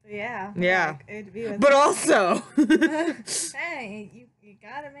 Yeah. Yeah. Like, it'd be with But also, hey, you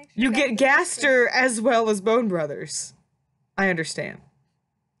gotta make sure you get Gaster as well as Bone Brothers. I understand.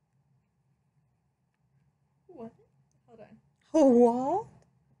 What? Hold on. Oh, what?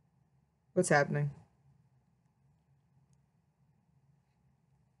 What's happening?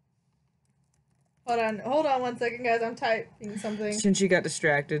 Hold on 1 second, guys. I'm typing something. Chinchi got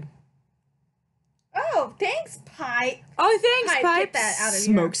distracted. Oh, thanks, Pipe. Oh, thanks, Pipe. Get that out of here.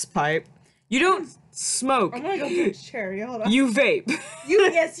 Smokes Pipe. You don't smoke. I'm gonna go get Cherry. Hold on. You vape.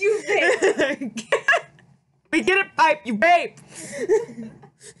 Yes, you vape. We get it, Pipe. You vape.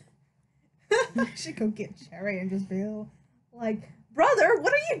 I should go get Cherry and just be like, brother,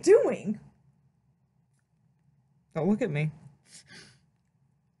 what are you doing? Don't look at me.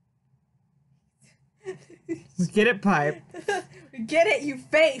 We get it, Pipe. Get it, you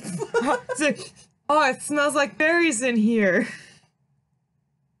vape. Oh, it smells like berries in here.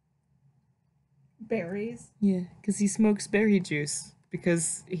 Berries? Yeah, because he smokes berry juice.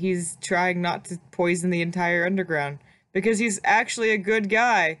 Because he's trying not to poison the entire underground. Because he's actually a good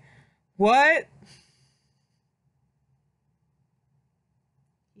guy. What?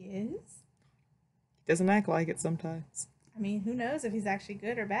 He is? He doesn't act like it sometimes. I mean, who knows if he's actually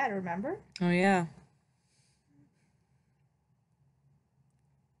good or bad, remember? Oh, yeah.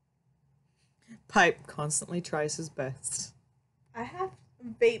 Pipe constantly tries his best. I have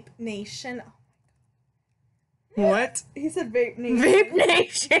Vape Nation. What? He said Vape Nation. Vape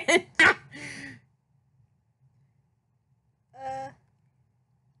Nation!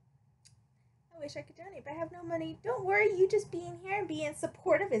 I wish I could donate, but I have no money. Don't worry, you just being here and being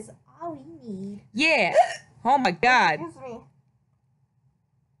supportive is all we need. Yeah. Oh my god. Excuse me.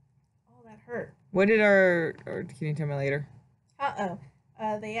 Oh, that hurt. What did or can you tell me later?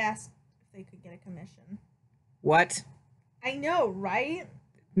 They asked if they could get a commission. What? I know, right?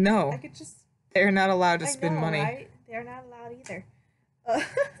 No. I could just... They're not allowed to I spend know, money. Right? They're not allowed either. Did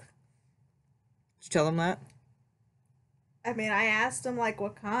you tell them that? I mean, I asked them, like,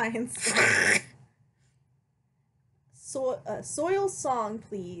 what kinds. Soil song,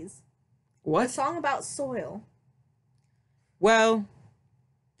 please. What? A song about soil. Well,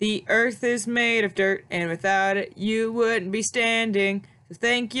 the earth is made of dirt, and without it, you wouldn't be standing. So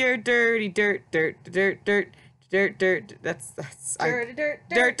thank your dirty dirt, dirt, dirt, dirt, dirt, dirt. That's Dirty dirt,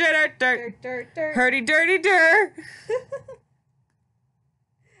 dirt, dirt, dirt, dirt, dirt, dirt. Hurdy, dirty, dirt.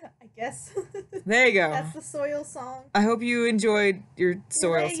 I guess. There you go. That's the soil song. I hope you enjoyed your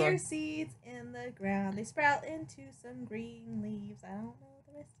soil Lay song. your seeds in the ground. They sprout into some green leaves. I don't know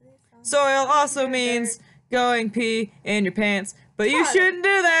the rest of this song. Soil also Dirt, means dirt. going pee in your pants, but you What? shouldn't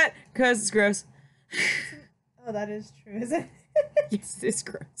do that because it's gross. Oh, that is true, is it? Yes, it's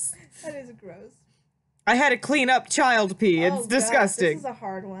gross. That is gross. I had to clean up child pee. Oh, It's God, disgusting. this is a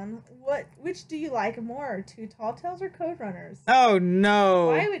hard one. Which do you like more, Two Tall Tales or Code Runners? Oh no.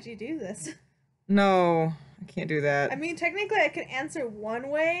 Why would you do this? No, I can't do that. I mean, technically I could answer one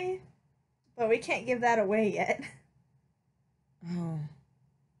way, but we can't give that away yet. Oh.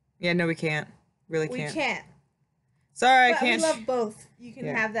 Yeah, no, we can't. Really We can't. can't. Sorry, But I can't. we love both. You can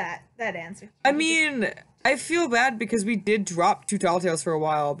Yeah. have that answer. I mean, I feel bad because we did drop Two Tall Tales for a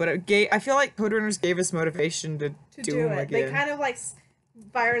while, but I feel like Code Runners gave us motivation to do them it. again. They kind of like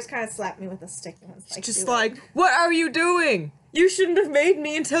Virus kind of slapped me with a stick and was like, Just "Do like, it." what are you doing? You shouldn't have made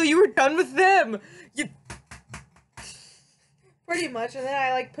me until you were done with them. You. Pretty much, and then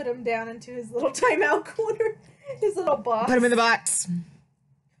I like put him down into his little timeout corner, his little box. Put him in the box.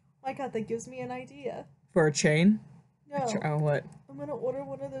 My God, that gives me an idea. For a chain? No, Oh, what? I'm gonna order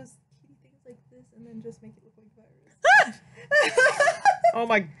one of those kitty things like this, and then just make it look like Virus. Oh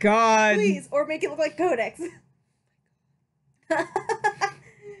my god. Please, or make it look like Codex.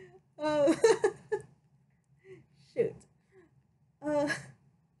 Oh. Shoot.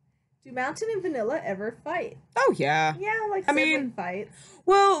 Do Mountain and Vanilla ever fight? Oh, yeah. Yeah, like I sibling mean, fights.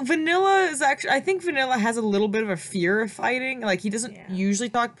 Well, Vanilla is actually, I think Vanilla has a little bit of a fear of fighting. Like, he doesn't Yeah. usually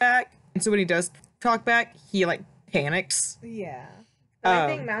talk back. And so when he does talk back, he, like, panics. Yeah. But I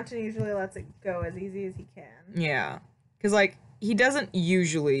think Mountain usually lets it go as easy as he can. Yeah. Because, like, he doesn't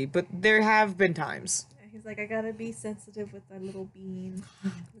usually, but there have been times. Yeah, he's like, I gotta be sensitive with my little bean.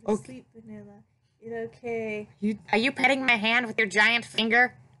 Okay. Sleep, Vanilla. It's okay. Are you petting my hand with your giant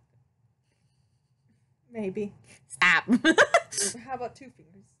finger? Maybe. Stop. How about 2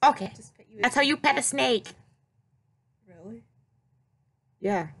 fingers? Okay. Just pet you. That's how you pet a snake. Really?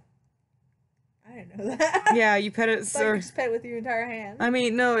 Yeah. I didn't know that. Yeah, you pet it, So you just pet it with your entire hand. I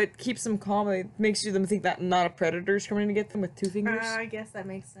mean, no, it keeps them calm. It makes them think that not a predator's coming to get them with 2 fingers. I guess that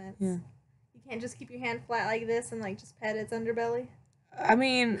makes sense. Yeah. You can't just keep your hand flat like this and like just pet its underbelly. I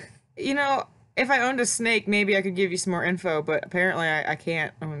mean, you know, if I owned a snake, maybe I could give you some more info, but apparently I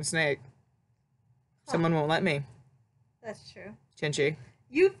can't own a snake. Someone won't let me. That's true. Chinchi.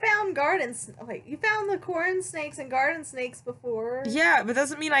 You found you found the corn snakes and garden snakes before. Yeah, but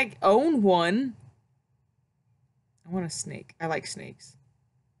doesn't mean I own one. I want a snake. I like snakes.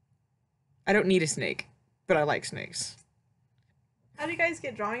 I don't need a snake, but I like snakes. How do you guys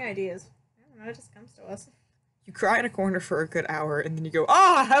get drawing ideas? I don't know, it just comes to us. You cry in a corner for a good hour, and then you go,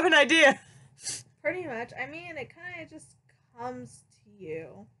 oh, I have an idea! Pretty much. I mean, it kind of just comes to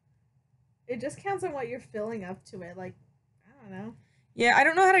you. It just counts on what you're filling up to it. Like, I don't know. Yeah, I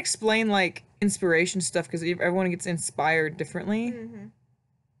don't know how to explain, like, inspiration stuff, because everyone gets inspired differently. Mm-hmm.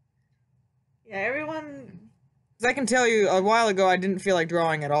 Yeah, everyone... Because I can tell you, a while ago, I didn't feel like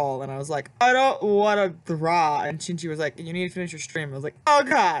drawing at all, and I was like, I don't want to draw. And Chinchi was like, you need to finish your stream. I was like, oh,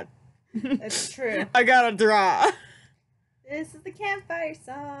 God. That's true. I gotta draw. This is the campfire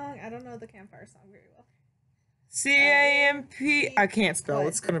song. I don't know the campfire song very well. C-A-M-P... I can't spell.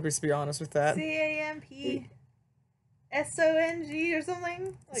 Let's be honest with that. C-A-M-P... SONG or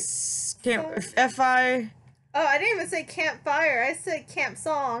something? Like F-I... Oh, I didn't even say campfire. I said camp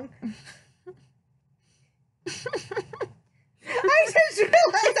song. I just realized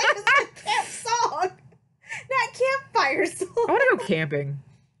I just said camp song, not campfire song. I want to go camping.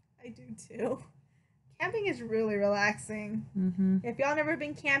 I do too. Camping is really relaxing. Mm-hmm. If y'all never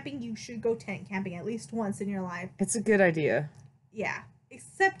been camping, you should go tent camping at least once in your life. It's a good idea. Yeah.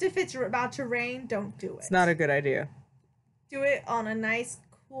 Except if it's about to rain, don't do it. It's not a good idea. Do it on a nice,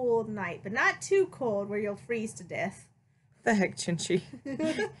 cool night, but not too cold where you'll freeze to death. The heck, Chinchi?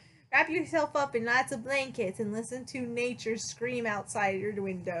 Wrap yourself up in lots of blankets and listen to nature scream outside your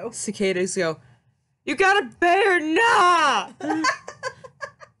window. Cicadas go, you got a bear, nah!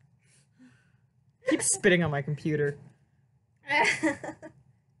 Keep spitting on my computer.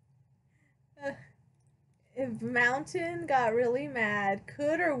 If Mountain got really mad,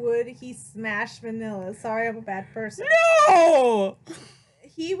 could or would he smash Vanilla? Sorry, I'm a bad person. No!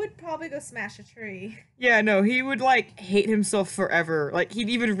 He would probably go smash a tree. Yeah, no, he would, like, hate himself forever. Like, he'd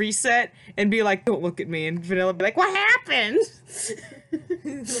even reset and be like, don't look at me. And Vanilla would be like, what happened?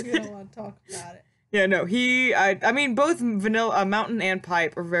 We don't want to talk about it. Yeah, no, I mean, both Vanilla, Mountain and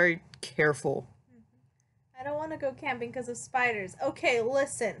Pipe are very careful. I don't want to go camping because of spiders. Okay,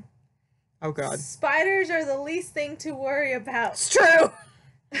 listen. Oh, God. Spiders are the least thing to worry about. It's true!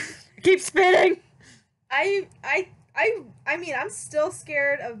 Keep spitting! I mean, I'm still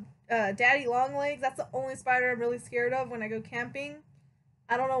scared of daddy longlegs. That's the only spider I'm really scared of when I go camping.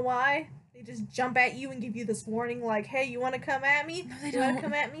 I don't know why. They just jump at you and give you this warning like, hey, you want to come at me? No, they You want don't. to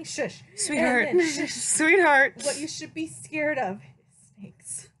come at me? Shush. Sweetheart. And then, shush. Sweetheart. What you should be scared of is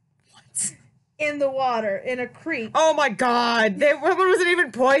snakes. What? In the water, in a creek. Oh my God! One wasn't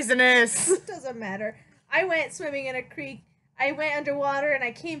even poisonous! It doesn't matter. I went swimming in a creek. I went underwater and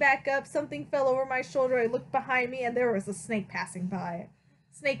I came back up. Something fell over my shoulder. I looked behind me and there was a snake passing by.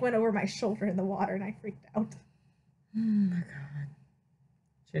 Snake went over my shoulder in the water and I freaked out. Oh my God.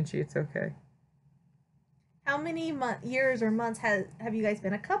 Chinchi, it's okay. How many years or months have you guys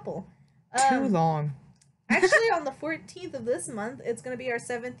been a couple? Too long. Actually, on the 14th of this month, it's going to be our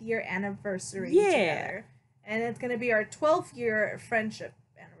 7th year anniversary together. And it's going to be our 12th year friendship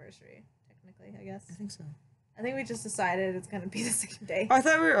anniversary, technically, I guess. I think so. I think we just decided it's going to be the same day. Oh, I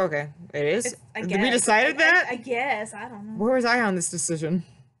thought we were... Okay. It is? I Did we decided that? I guess. I don't know. Where was I on this decision?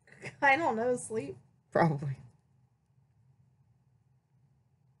 I don't know. Sleep. Probably.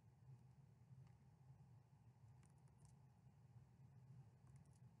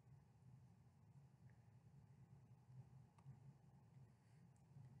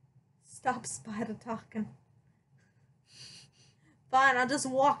 Stop spider talking. Fine, I'll just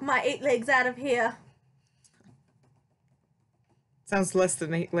walk my 8 legs out of here. Sounds less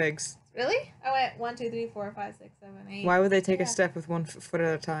than 8 legs. Really? I went 1, 2, 3, 4, 5, 6, 7, 8. Why would they take a step with 1 foot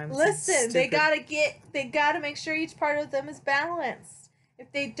at a time? Listen, they gotta make sure each part of them is balanced.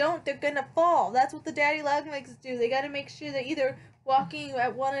 If they don't, they're gonna fall. That's what the daddy long legs do. They gotta make sure that either walking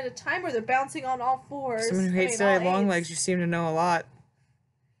at one at a time, or they're bouncing on all fours. Someone who hates daddy long legs, you seem to know a lot.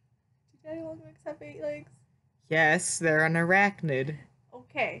 Do daddy long legs have 8 legs? Yes, they're an arachnid.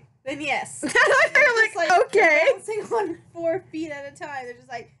 Okay, then yes. They're like, okay. They're bouncing on 4 feet at a time. They're just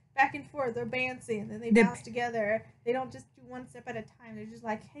like back and forth. They're bouncing, and then they bounce together. They don't just do one step at a time. They're just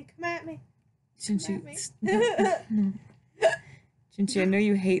like, hey, come at me. Chinchi, Chinchi, I know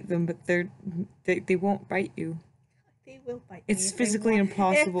you hate them, but they won't bite you. They will bite me. It's physically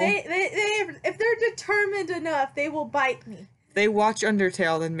impossible. If they're determined enough, they will bite me. If they watch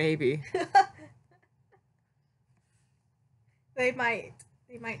Undertale, then maybe. They might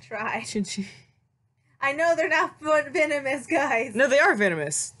try. Chinchi. I know they're not venomous, guys. No, they are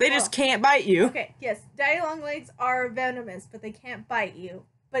venomous. They just can't bite you. Okay, yes, daddy long legs are venomous, but they can't bite you.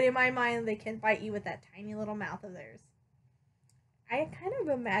 But in my mind, they can bite you with that tiny little mouth of theirs. I kind of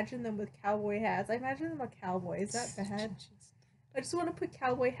imagine them with cowboy hats. I imagine them a cowboy. Is that bad? I just want to put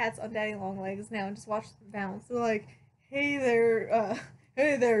cowboy hats on daddy long legs now and just watch them bounce. They're like, hey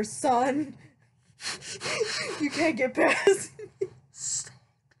there, son. You can't get past me.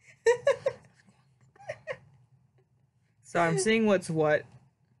 So I'm seeing what's what.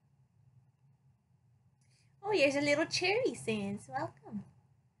 Oh, here's a little cherry sands. Welcome.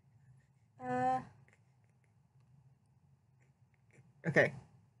 Okay,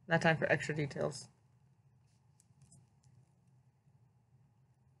 not time for extra details.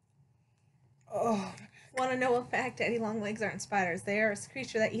 Oh. Want to know a fact? Daddy long legs aren't spiders. They are a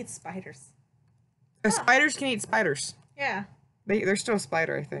creature that eats spiders. Spiders can eat spiders. Yeah. They're still a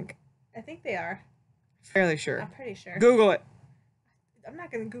spider, I think. I think they are. Fairly sure. I'm pretty sure. Google it. I'm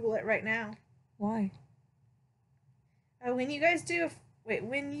not going to Google it right now. Why? When you guys did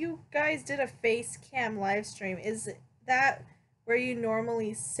a face cam live stream, is that where you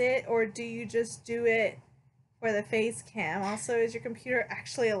normally sit, or do you just do it for the face cam? Also, is your computer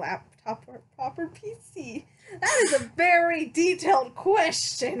actually a laptop or a proper PC? That is a very detailed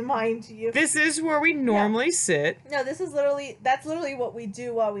question, mind you. This is where we normally sit. No, that's literally what we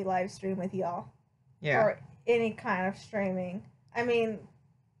do while we live stream with y'all. Yeah. Or any kind of streaming. I mean...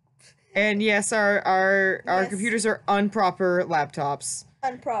 And yes, our Yes. computers are unproper laptops.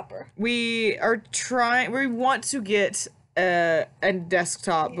 Unproper. We want to get a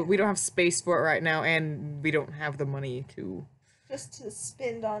desktop, but we don't have space for it right now, and we don't have the money to... Just to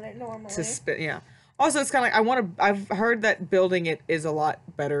spend on it normally. Yeah. Also, it's kind of like, I've heard that building it is a lot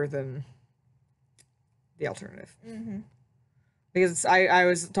better than the alternative. Mm-hmm. Because I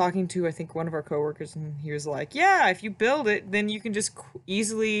was talking to, I think, one of our coworkers, and he was like, yeah, if you build it, then you can just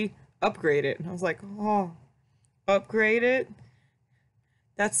easily upgrade it. And I was like, oh, upgrade it?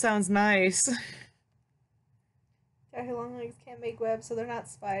 That sounds nice. Daddy long legs can't make webs, so they're not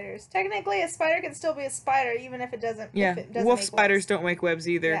spiders. Technically, a spider can still be a spider, even if it doesn't. Yeah, if it doesn't wolf make spiders webs. don't make webs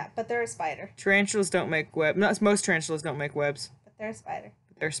either. Yeah, but they're a spider. Tarantulas don't make webs. No, most tarantulas don't make webs. But they're a spider.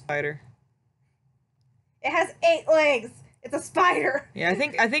 But they're a spider. It has 8 legs. It's a spider. Yeah, I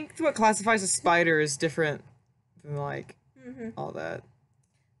think what classifies a spider is different than like all that.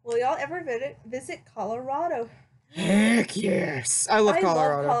 Will y'all ever visit Colorado? Heck yes! I love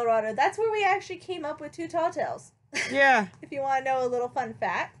Colorado. I love Colorado. That's where we actually came up with 2 tall tales. Yeah. If you want to know a little fun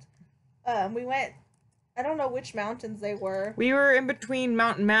fact, we went. I don't know which mountains they were. We were in between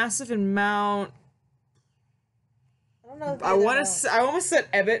Mount Massive and Mount. I don't know. I almost said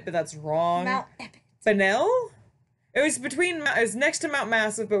Ebbet, but that's wrong. Mount Ebbet. Fennel? It was next to Mount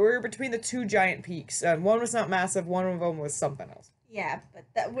Massive, but we were between the 2 giant peaks. One was Mount Massive, one of them was something else. Yeah,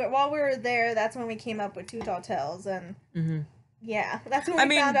 but while we were there, that's when we came up with 2 tall tales, and yeah, that's when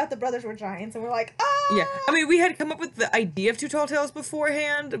we found out the brothers were giants, and we're like, oh! Yeah, I mean, we had come up with the idea of 2 tall tales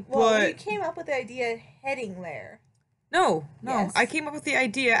beforehand, well, but... we came up with the idea heading there. No, Yes. I came up with the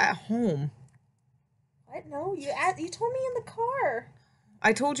idea at home. What? No, you told me in the car.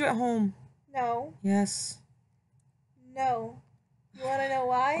 I told you at home. No. Yes. No. You want to know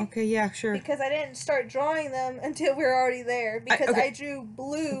why? Okay, yeah, sure. Because I didn't start drawing them until we were already there. Because I drew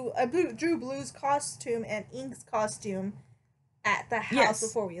Blue's costume and Ink's costume at the house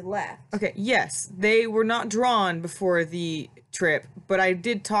before we left. Okay, yes. They were not drawn before the trip, but I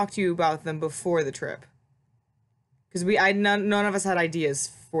did talk to you about them before the trip. Because none of us had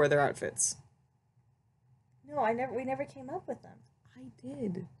ideas for their outfits. No, we never came up with them. I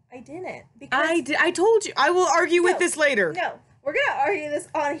did. I didn't. Because I told you. I will argue with this later. No, we're going to argue this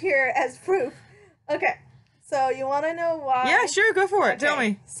on here as proof. Okay, so you want to know why? Yeah, sure, go for it. Okay. Tell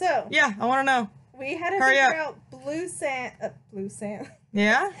me. So. Yeah, I want to know. We had to figure out blue sand.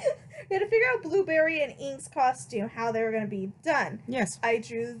 Yeah? We had to figure out Blueberry and Ink's costume, how they were going to be done. Yes. I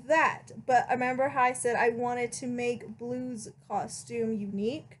drew that. But I remember how I said I wanted to make Blue's costume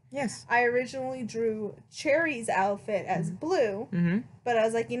unique. Yes. I originally drew Cherry's outfit as blue. Mm-hmm. But I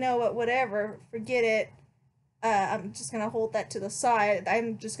was like, you know what, whatever, forget it. I'm just going to hold that to the side.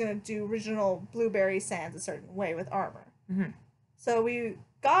 I'm just going to do original Blueberry Sans a certain way with armor. Mm-hmm. So we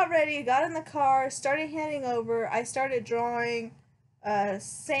got ready, got in the car, started handing over. I started drawing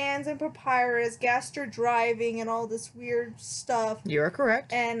Sans and Papyrus, Gaster driving, and all this weird stuff. You are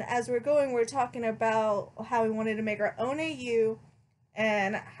correct. And as we're going, we're talking about how we wanted to make our own AU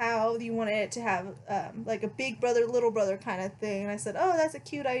and how you wanted it to have like a big brother, little brother kind of thing. And I said, oh, that's a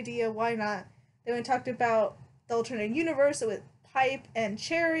cute idea. Why not? Then we talked about the alternate universe with Pipe and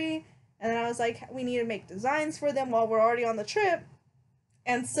Cherry. And then I was like, we need to make designs for them while we're already on the trip.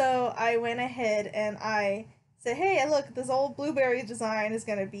 And so I went ahead and I said, hey, look, this old Blueberry design is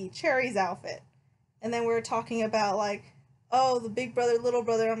going to be Cherry's outfit. And then we were talking about, like, oh, the big brother, little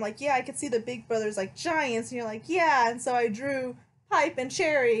brother. I'm like, yeah, I could see the big brothers like giants. And you're like, yeah. And so I drew Pipe and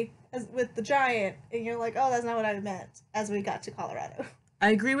Cherry with the giant. And you're like, oh, that's not what I meant as we got to Colorado. I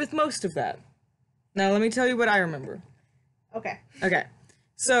agree with most of that. Now, let me tell you what I remember. Okay. Okay.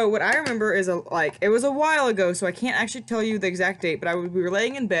 So, what I remember is, it was a while ago, so I can't actually tell you the exact date, but we were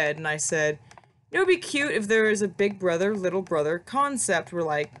laying in bed, and I said, it would be cute if there was a big brother, little brother concept where,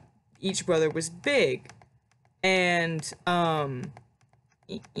 like, each brother was big. And, oh,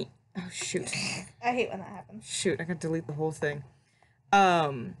 shoot. I hate when that happens. Shoot, I gotta delete the whole thing.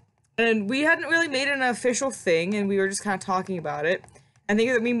 And we hadn't really made it an official thing, and we were just kind of talking about it. I think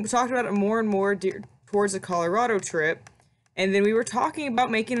that we talked about it more and more towards the Colorado trip, and then we were talking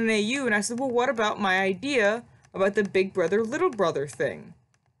about making an AU, and I said, well, what about my idea about the big brother, little brother thing?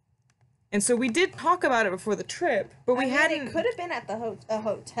 And so we did talk about it before the trip, but we hadn't... It could have been at the a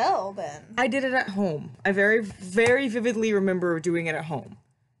hotel, then. I did it at home. I very, very vividly remember doing it at home.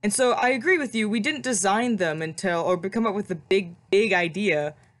 And so I agree with you, we didn't design them or come up with the big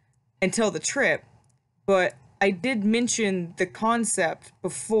idea until the trip, but I did mention the concept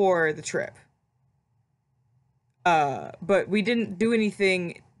before the trip. But we didn't do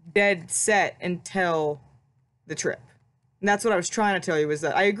anything dead set until the trip. And that's what I was trying to tell you, is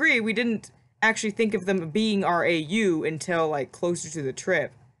that I agree, we didn't actually think of them being our AU until, like, closer to the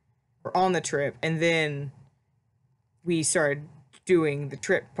trip, or on the trip, and then we started doing the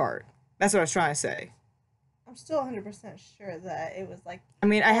trip part. That's what I was trying to say. I'm still 100% sure that it was, like, I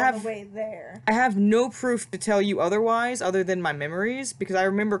mean, on the way there. I have no proof to tell you otherwise, other than my memories, because I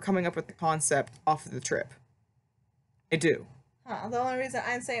remember coming up with the concept off of the trip. I do. Huh. The only reason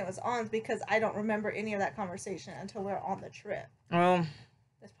I'm saying it was on is because I don't remember any of that conversation until we were on the trip. Well,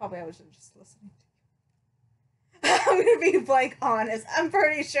 that's probably I was just listening to you. I'm gonna be, like, honest. I'm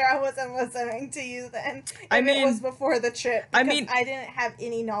pretty sure I wasn't listening to you then. It was before the trip. I didn't have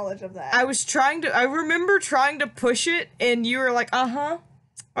any knowledge of that. I remember trying to push it, and you were like,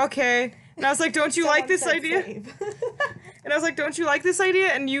 okay. And I was like, don't you like this idea? And I was like, don't you like this idea?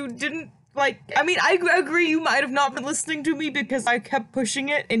 And you didn't. Like, I mean, I agree you might have not been listening to me because I kept pushing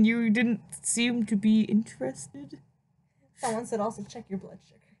it and you didn't seem to be interested. Someone said also check your blood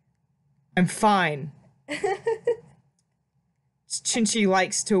sugar. I'm fine. Chinchi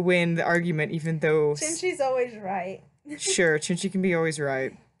likes to win the argument even though... Chinchi's always right. Sure, Chinchi can be always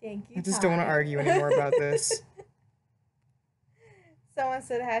right. Thank you, I just don't want to argue anymore about this. Someone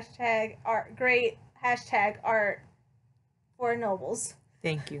said hashtag art, great hashtag art for Nobles.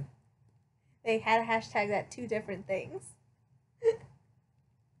 Thank you. They had a hashtag that 2 different things.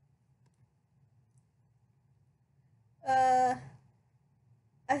 I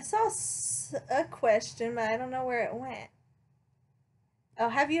saw a question, but I don't know where it went. Oh,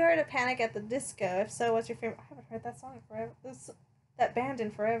 have you heard of Panic at the Disco? If so, what's your favorite? I haven't heard that song in forever. That band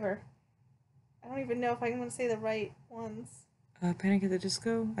in forever. I don't even know if I'm going to say the right ones. Panic at the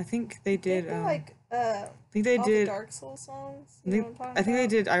Disco? I think they did. I think they did the Dark Souls songs. I think they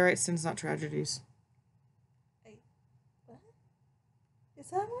did I Write Sins Not Tragedies. Wait, what? Is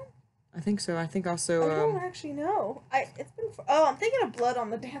that one? I think so. I think also. I don't actually know. I'm thinking of Blood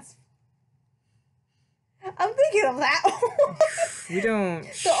on the Dance. I'm thinking of that one. We don't.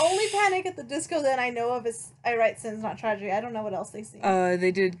 The only Panic at the Disco that I know of is I Write Sins Not Tragedy. I don't know what else they sing.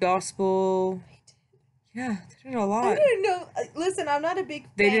 They did gospel. Yeah, they did a lot. I didn't know. Listen, I'm not a big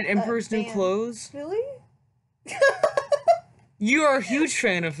fan. They did Emperor's New Clothes. Really? You are a huge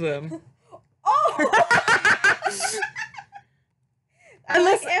fan of them. Oh! I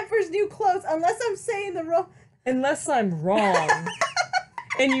like Emperor's New Clothes, unless I'm saying the wrong... Unless I'm wrong.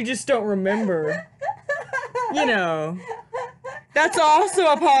 And you just don't remember. You know. That's also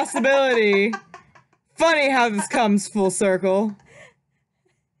a possibility. Funny how this comes full circle.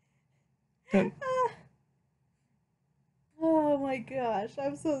 Oh my gosh,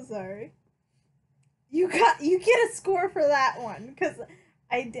 I'm so sorry. You get a score for that one because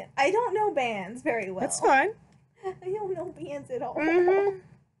I don't know bands very well. That's fine. I don't know bands at all. Mm-hmm.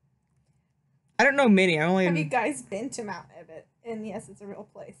 I don't know many. Have you guys been to Mount Everest? And yes, it's a real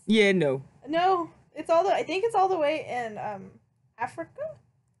place. Yeah, no. No, I think it's all the way in Africa,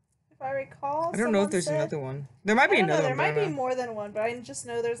 if I recall. I don't know if there's another one. There might be another one. There might be more than one, but I just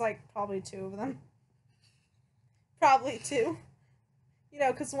know there's like probably 2 of them. Probably 2. You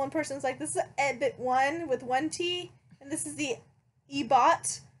know, because one person's like, this is Ebit 1 with 1 T, and this is the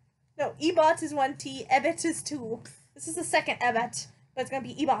Ebot. No, Ebot is 1 T, Ebit is 2. This is the second Ebit, but it's gonna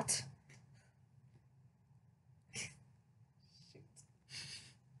be Ebot.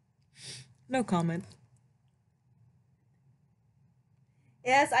 No comment.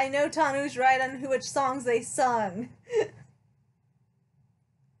 Yes, I know Tanu's right on which songs they sung.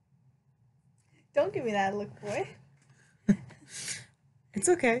 Don't give me that look, boy. It's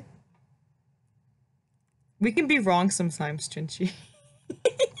okay. We can be wrong sometimes, Chinchi.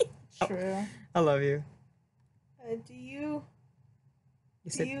 True. I love you. Do you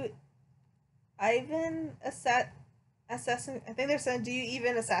Ivan Assassin? I think they're saying, do you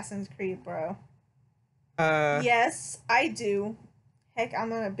even Assassin's Creed, bro? Yes, I do. Heck,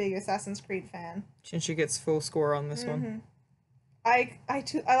 I'm a big Assassin's Creed fan. Chinchi gets full score on this one. I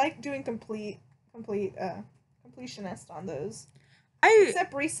like doing completionist on those.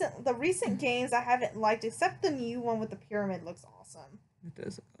 Except the recent games I haven't liked, except the new one with the pyramid looks awesome. It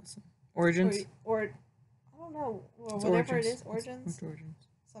does look awesome. Origins? Or I don't know. Or it's whatever Origins. it is. Origins? It's Origins.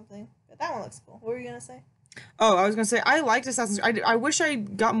 Something. But that one looks cool. What were you gonna say? Oh, I was gonna say, I liked Assassin's Creed. I wish I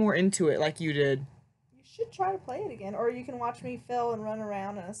got more into it like you did. You should try to play it again. Or you can watch me fail and run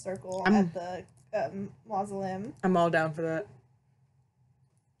around in a circle at the mausoleum. I'm all down for that.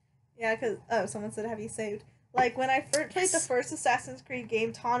 Yeah, because... Oh, someone said, have you saved? Like, when I first played the first Assassin's Creed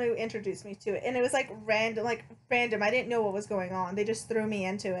game, Tanu introduced me to it. And it was, like, random. I didn't know what was going on. They just threw me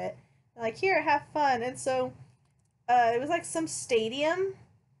into it. They're like, here, have fun. And so, it was, like, some stadium.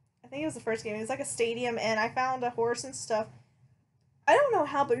 I think it was the first game. It was, like, a stadium, and I found a horse and stuff. I don't know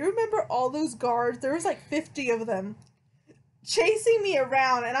how, but you remember all those guards? There was, like, 50 of them chasing me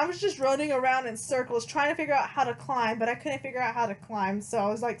around, and I was just running around in circles trying to figure out how to climb, but I couldn't figure out how to climb, so I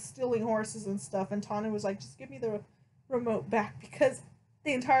was like stealing horses and stuff, and Tanu was like, just give me the remote back, because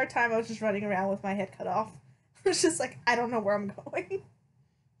the entire time I was just running around with my head cut off. I was just like, I don't know where I'm going.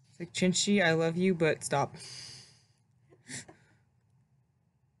 It's like, Chinchi, I love you, but stop.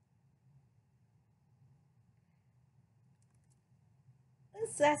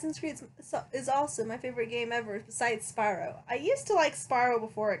 Assassin's Creed is also my favorite game ever, besides Spyro. I used to like Spyro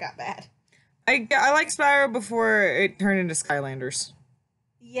before it got bad. I like Spyro before it turned into Skylanders.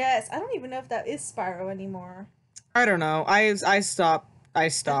 Yes, I don't even know if that is Spyro anymore. I don't know. I stopped. I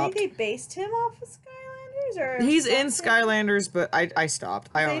think they based him off of Skylanders, or he's something. in Skylanders, but I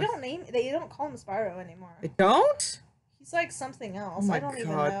stopped. They don't call him Spyro anymore. They don't? He's like something else. Oh my I don't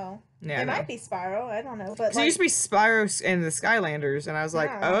even God. know. Yeah, it might be Spyro. I don't know. But it used to be Spyro and the Skylanders, and I was like,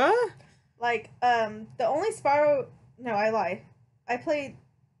 Yeah. The only Spyro. No, I lie. I played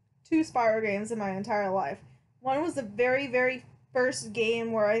 2 Spyro games in my entire life. One was the very, very first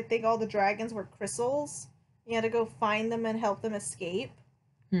game where I think all the dragons were crystals. You had to go find them and help them escape.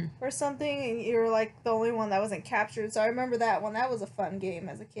 Or something, and you were like the only one that wasn't captured. So I remember that one. That was a fun game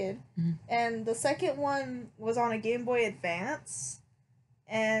as a kid. And the second one was on a Game Boy Advance,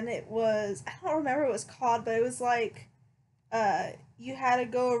 and it was, I don't remember what it was called, but it was like you had to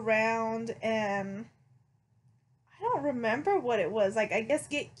go around, and I don't remember what it was. Like, I guess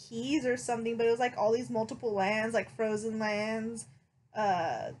get keys or something, but it was like all these multiple lands, like frozen lands.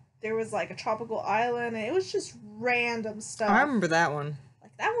 There was like a tropical island, and it was just random stuff. I remember that one.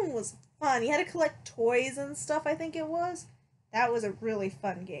 That one was fun. You had to collect toys and stuff, I think it was. That was a really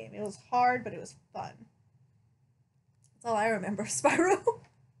fun game. It was hard, but it was fun. That's all I remember, Spyro.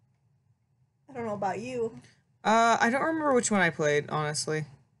 I don't know about you. I don't remember which one I played, honestly.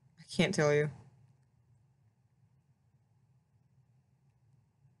 I can't tell you.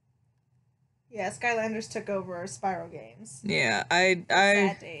 Yeah, Skylanders took over Spyro games. Yeah,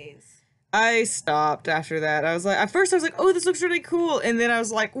 Sad days. I stopped after that. I was like, at first I was like, oh, this looks really cool. And then I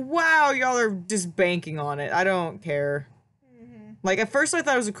was like, wow, y'all are just banking on it. I don't care. Like, at first I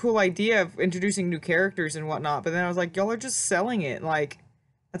thought it was a cool idea of introducing new characters and whatnot. But then I was like, y'all are just selling it. Like,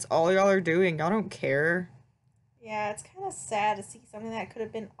 that's all y'all are doing. Y'all don't care. Yeah, it's kind of sad to see something that could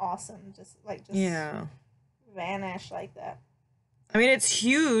have been awesome. Just yeah. vanish like that. I mean, it's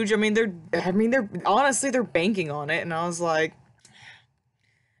huge. I mean, they're honestly, they're banking on it. And I was like,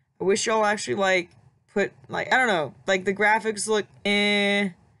 I wish y'all actually, like, put, like, I don't know, like, the graphics look eh.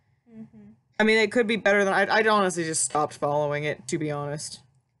 I mean, it could be better than, I honestly just stopped following it, to be honest.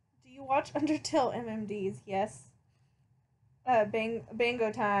 Do you watch Undertale MMDs? Yes.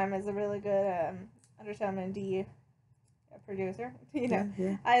 Bango Time is a really good Undertale MMD producer. You know,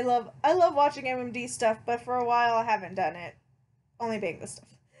 Yeah. I love watching MMD stuff, but for a while I haven't done it. Only Bango stuff.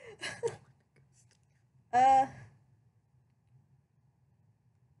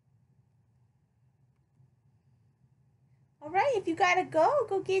 Alright, if you gotta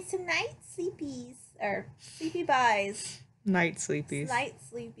go get some night sleepies. Or sleepy buys. Night sleepies. Night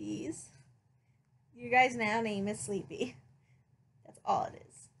sleepies. You guys' now name is Sleepy. That's all it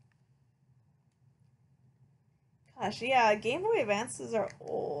is. Gosh, yeah, Game Boy Advances are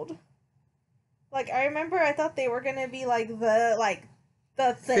old. Like, I remember I thought they were gonna be like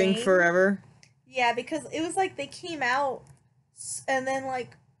the thing forever. Yeah, because it was like they came out, and then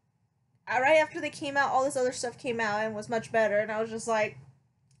like right after they came out, all this other stuff came out and was much better, and I was just like,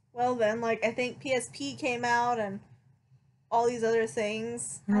 well then, like I think PSP came out and all these other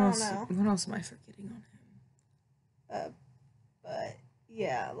things. I don't know. What else am I forgetting on him? But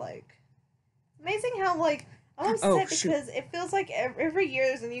yeah, like amazing how like I'm Oh, upset because it feels like every year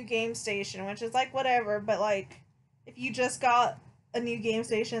there's a new game station, which is like whatever, but like if you just got a new game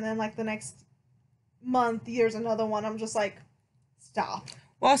station, then like the next month there's another one, I'm just like, stop.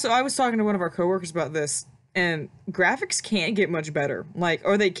 Well, also, I was talking to one of our coworkers about this, and graphics can't get much better. Like,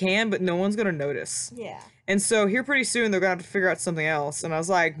 or they can, but no one's gonna notice. Yeah. And so here pretty soon they're gonna have to figure out something else. And I was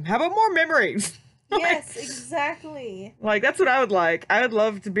like, how about more memory? Yes, exactly. Like, that's what I would like. I would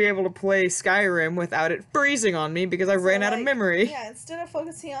love to be able to play Skyrim without it freezing on me because I ran out of memory. Yeah, instead of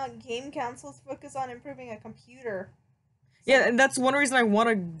focusing on game consoles, focus on improving a computer. So, yeah, and that's one reason I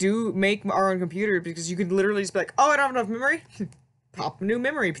want to make our own computer, because you could literally just be like, oh, I don't have enough memory? Pop a new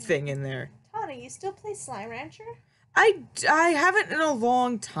memory thing in there. Tanu, you still play Slime Rancher? I haven't in a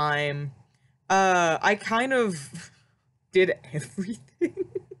long time. I kind of did everything.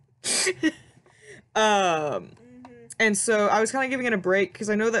 And so I was kind of giving it a break because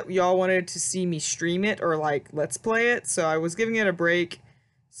I know that y'all wanted to see me stream it or like let's play it, so I was giving it a break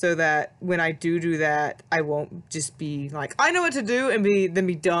so that when I do that, I won't just be like, I know what to do, and then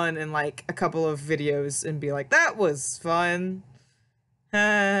be done in like a couple of videos and be like, that was fun. Super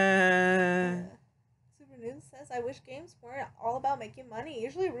News says, I wish games weren't all about making money. It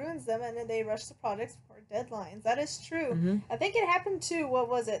usually ruins them, and then they rush the projects before deadlines. That is true. I think it happened to, what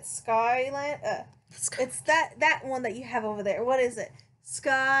was it, Skyland? It's that one that you have over there. What is it?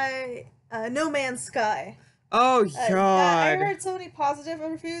 No Man's Sky. Oh, God. I heard so many positive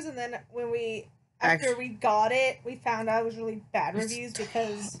reviews, and then when after we got it, we found out it was really bad reviews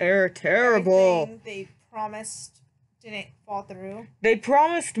because they're terrible. Everything they promised didn't fall through. They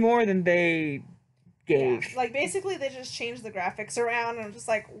promised more than they gave. Yeah, like basically they just changed the graphics around, and I'm just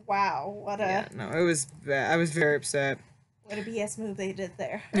like, wow, what a... Yeah, no, it was bad. I was very upset. What a BS move they did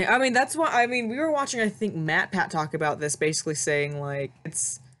there. Yeah, I mean, that's why, we were watching, I think, Pat talk about this, basically saying, like,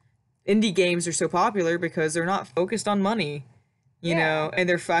 indie games are so popular because they're not focused on money, you know, and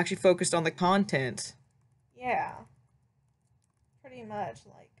they're actually focused on the content. Yeah. Pretty much,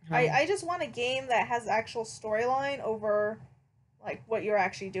 like, I just want a game that has actual storyline over, like, what you're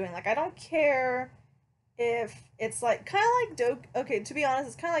actually doing. Like, I don't care if it's, like, kind of like okay, to be honest,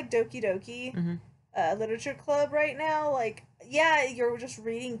 it's kind of like Doki Doki. Literature club right now, like, yeah, you're just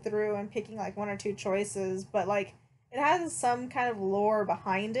reading through and picking like one or two choices, but like it has some kind of lore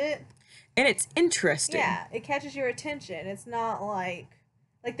behind it, and it's interesting. Yeah, it catches your attention. It's not like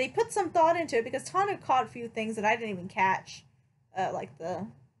they put some thought into it, because Tanu caught a few things that I didn't even catch, like the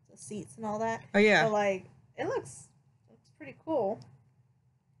seats and all that. Oh yeah, but like it looks pretty cool.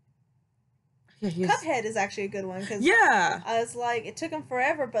 Yeah, Cuphead is actually a good one, because I was like, it took him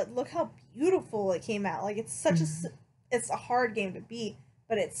forever, but look how beautiful it came out. Like, it's such it's a hard game to beat,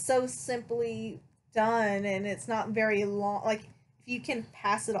 but it's so simply done, and it's not very long. Like, if you can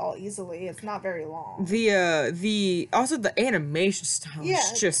pass it all easily, it's not very long. Also the animation style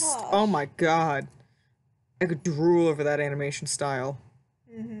is just, oh my god, I could drool over that animation style.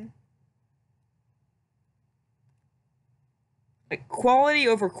 Like, quality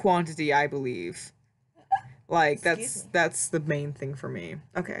over quantity, I believe. Like, that's the main thing for me.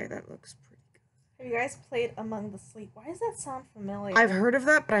 Okay, that looks pretty good. Have you guys played Among the Sleep? Why does that sound familiar? I've heard of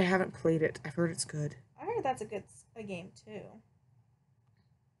that, but I haven't played it. I've heard it's good. I heard that's a game, too.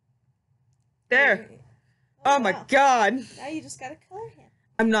 There! Oh my god! Now you just gotta color him.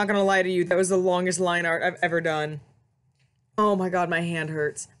 I'm not gonna lie to you, that was the longest line art I've ever done. Oh my god, my hand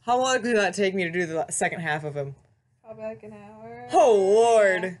hurts. How long did that take me to do the second half of him? Probably like an hour. Oh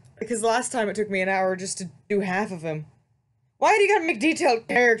lord! Yeah. Because last time it took me an hour just to do half of him. Why do you gotta make detailed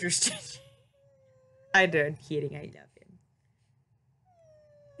characters? I'm kidding, I love him.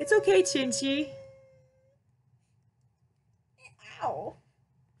 It's okay, Chinchi. Ow.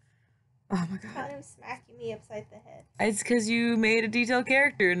 Oh my god. Kind of smacking me upside the head. It's because you made a detailed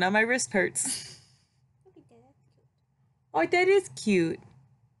character and now my wrist hurts. Look at that. Oh, that is cute.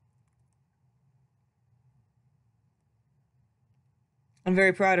 I'm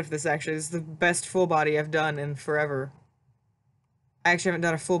very proud of this, actually. This is the best full body I've done in forever. I actually haven't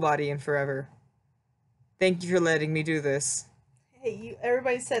done a full body in forever. Thank you for letting me do this. Hey,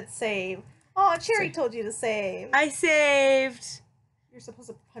 everybody said save. Oh, Cherry told you to save. I saved! You're supposed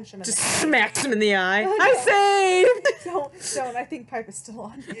to punch him in Just the eye. smacked him in the eye. Oh, I no. saved! Don't. I think Pipe is still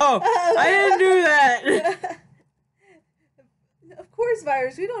on. Oh, I didn't do that! Of course,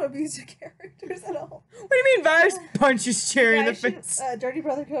 Virus. We don't abuse your characters at all. What do you mean Virus punches Cherry in the face? Dirty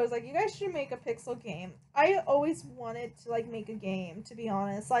Brother Co. is like, you guys should make a pixel game. I always wanted to, like, make a game, to be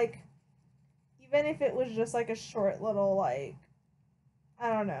honest. Like, even if it was just, like, a short little, like, I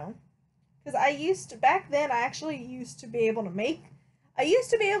don't know. Because back then, I actually used to be able to make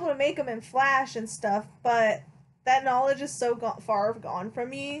them in Flash and stuff, but that knowledge is so far gone from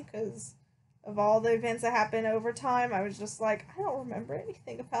me, because of all the events that happened over time. I was just like, I don't remember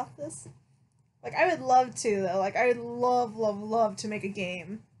anything about this. Like, I would love to, though. Like, I would love to make a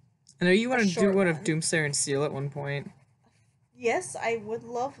game. I know you want to do short one of one. Doomsayer and Seal at one point. Yes, I would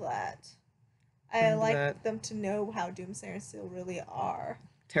love that. I Love like that. them to know how Doomsayer and Seal really are.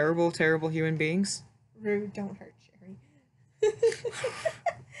 Terrible, terrible human beings. Rude, don't hurt Jerry.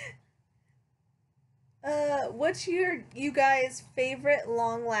 What's you guys' favorite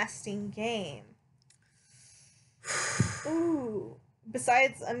long-lasting game? Ooh,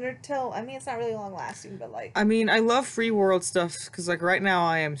 besides Undertale, I mean, it's not really long-lasting, but like... I mean, I love free world stuff, because, like, right now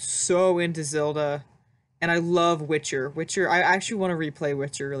I am so into Zelda, and I love Witcher. I actually want to replay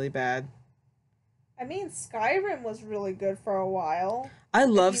Witcher really bad. I mean, Skyrim was really good for a while. I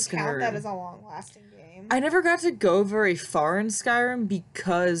love If you count that Skyrim. as a long-lasting game. I never got to go very far in Skyrim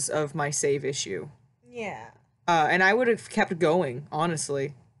because of my save issue. Yeah. And I would have kept going,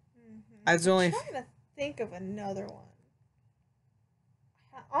 honestly. I was only... I'm trying to think of another one.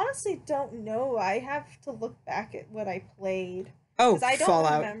 I honestly don't know. I have to look back at what I played. Oh, Because I don't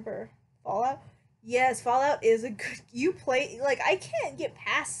Fallout. remember. Fallout? Yes, Fallout is a good... You play... Like, I can't get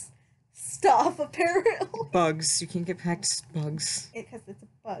past stuff, apparently. Bugs. You can't get past bugs. Because it's a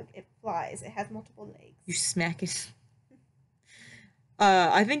bug. It flies. It has multiple legs. You smack it.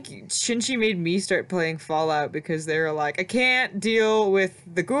 I think Chinchi made me start playing Fallout because they were like, I can't deal with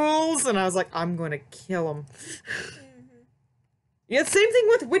the ghouls, and I was like, I'm gonna kill them. Yeah, same thing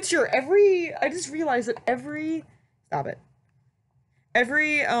with Witcher. I just realized that stop it.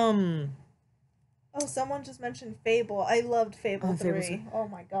 Oh, someone just mentioned Fable. I loved Fable 3. Fable's- Oh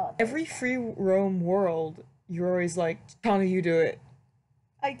my god. Every free roam world, you're always like, Tanu, you do it.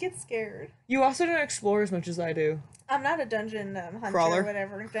 I get scared. You also don't explore as much as I do. I'm not a dungeon hunter Crawler? or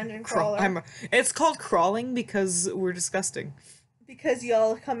whatever. Dungeon crawler. It's called crawling because we're disgusting. Because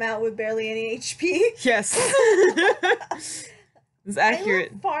y'all come out with barely any HP. Yes. It's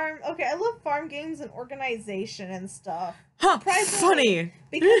accurate. I love farm games and organization and stuff. Huh, Surprisingly, funny.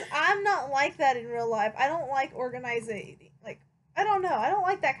 Because I'm not like that in real life. I don't like organizing. Like, I don't know. I don't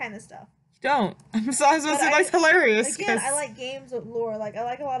like that kind of stuff. Don't. I'm so I was But say that's hilarious. Again, 'cause- I like games with lore. Like, I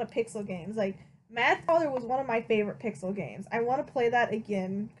like a lot of pixel games. Like, Mad Father was one of my favorite pixel games. I want to play that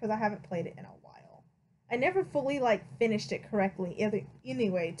again because I haven't played it in a while. I never fully, like, finished it correctly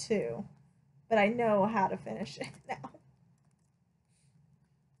anyway, too. But I know how to finish it now.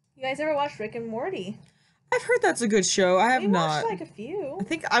 You guys ever watch Rick and Morty? I've heard that's a good show. I have We not. watched, like, a few.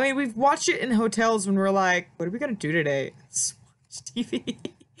 I mean, we've watched it in hotels when we're like, what are we gonna do today? Let's watch TV.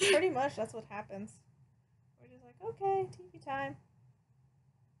 Pretty much, that's what happens. We're just like, okay, TV time.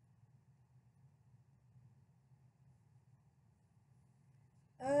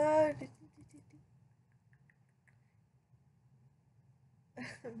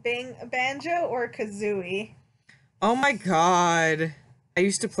 Banjo or Kazooie? Oh my god. I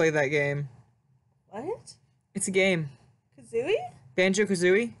used to play that game. What? It's a game. Kazooie?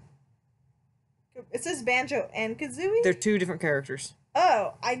 Banjo-Kazooie? It says Banjo and Kazooie? They're two different characters.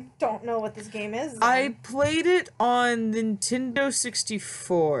 Oh, I don't know what this game is. I played it on Nintendo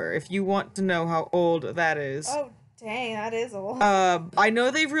 64, if you want to know how old that is. Oh, dang, that is old. I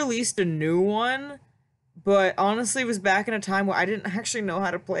know they've released a new one, but honestly it was back in a time where I didn't actually know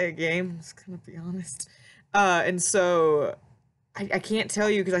how to play a game, I'm just gonna be honest. And so I can't tell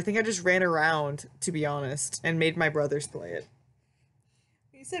you because I think I just ran around, to be honest, and made my brothers play it.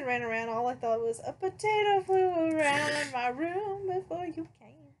 You said ran around, all I thought was a potato flew around in my room before you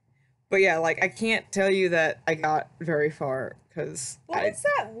came. But yeah, like, I can't tell you that I got very far, because What was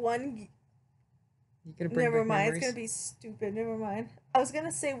that one... You gonna bring Never back mind, memories? it's gonna be stupid, never mind. I was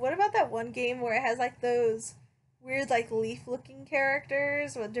gonna say, what about that one game where it has, like, those weird, like, leaf-looking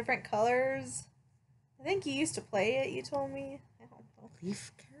characters with different colors? I think you used to play it, you told me. I don't know.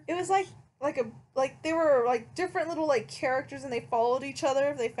 Leaf character? It was like they were like different little like characters and they followed each other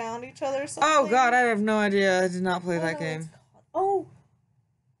if they found each other or something. Oh god, I have no idea. I did not play I don't that know what game. it's called.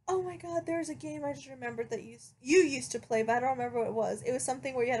 Oh my god, there's a game I just remembered that you used to play, but I don't remember what it was. It was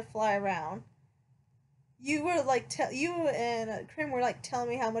something where you had to fly around. You were like you and Krim were like telling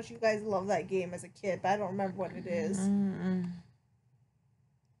me how much you guys loved that game as a kid, but I don't remember what it is.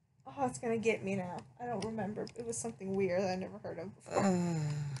 Oh, it's gonna get me now. I don't remember. It was something weird that I never heard of before.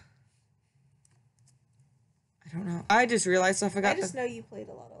 I don't know. I just realized I forgot. I just know you played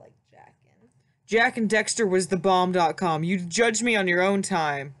a lot of like Jack and Dexter was the bomb.com. You judge me on your own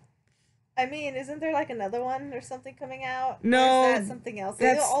time. I mean, isn't there like another one or something coming out? No, or is that something else?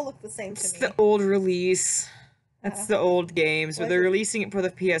 They all look the same to me. It's the old release. That's the old game. So they're releasing it for the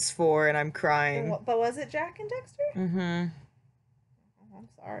PS4, and I'm crying. But was it Jack and Dexter? Mm-hmm. Oh, I'm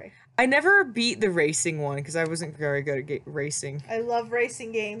sorry. I never beat the racing one because I wasn't very good at racing. I love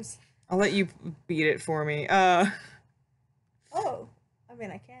racing games. I'll let you beat it for me. Oh, I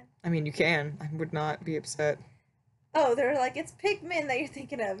mean, I can. I mean, you can. I would not be upset. Oh, they're like, it's Pikmin that you're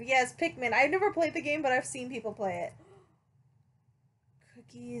thinking of. Yes, Pikmin. I've never played the game, but I've seen people play it.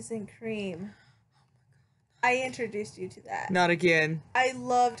 Cookies and cream. I introduced you to that. Not again. I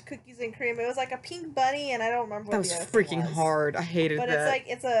loved Cookies and Cream. It was like a pink bunny, and I don't remember what that was freaking hard. I hated that. But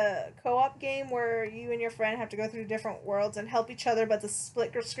it's a co-op game where you and your friend have to go through different worlds and help each other, but it's a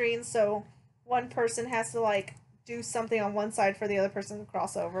split screen, so one person has to like do something on one side for the other person to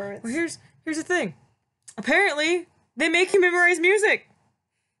cross over. Well, here's the thing. Apparently, they make you memorize music.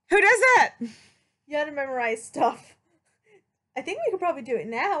 Who does that? You had to memorize stuff. I think we could probably do it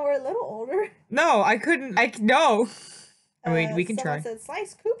now. We're a little older. No, I couldn't. No. I mean, we can try. Someone said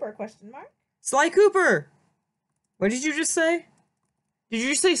Slice Cooper, question mark. Sly Cooper. What did you just say? Did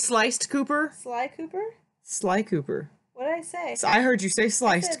you just say Sliced Cooper? Sly Cooper? Sly Cooper. What did I say? So I heard you say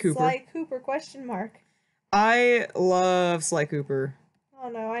Sliced Cooper. Sly Cooper, question mark. I love Sly Cooper. Oh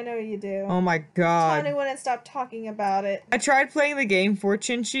no, I know you do. Oh my god. Tanu wouldn't stop talking about it. I tried playing the game for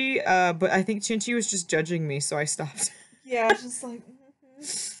Chinchi, but I think Chinchi was just judging me, so I stopped. Yeah, just like,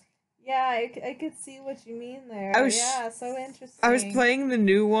 yeah, I could see what you mean there. Yeah, so interesting. I was playing the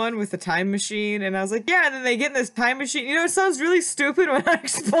new one with the time machine, and I was like, yeah, and then they get in this time machine. You know, it sounds really stupid when I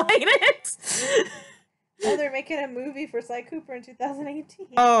explain it. Oh, they're making a movie for Sly Cooper in 2018.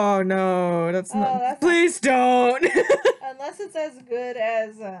 Oh, no, that's not... Please don't! Unless it's as good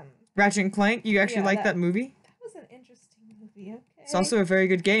as, Ratchet and Clank? You actually like that movie? That was an interesting movie, okay. It's also a very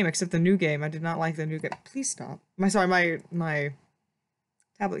good game, except the new game. I did not like the new game. Please stop. My tablet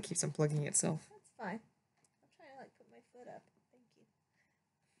keeps unplugging itself. That's fine. I'm trying to, like, put my foot up. Thank you.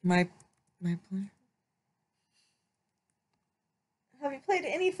 My pleasure. Have you played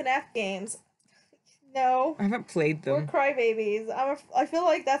any FNAF games? No. I haven't played them. We're crybabies. I feel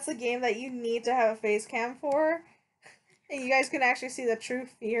like that's a game that you need to have a face cam for. And you guys can actually see the true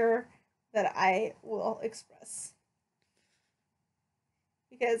fear that I will express.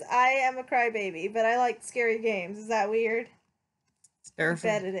 Because I am a crybaby, but I like scary games. Is that weird? It's terrible. I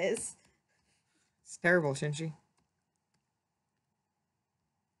bet it is. It's terrible, Shinji.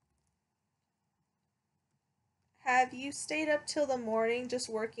 Have you stayed up till the morning just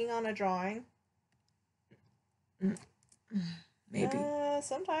working on a drawing? Maybe.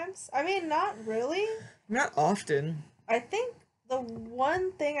 Sometimes. I mean, not really. Not often. I think the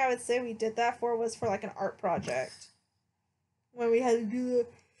one thing I would say we did that for was for like an art project. When we had to do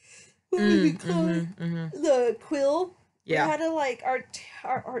the quill. Yeah. We had to like our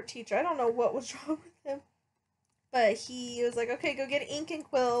art teacher. I don't know what was wrong with him, but he was like, "Okay, go get ink and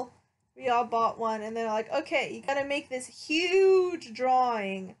quill." We all bought one, and they're like, "Okay, you gotta make this huge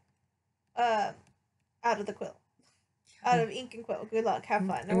drawing, out of the quill, out of ink and quill. Good luck, have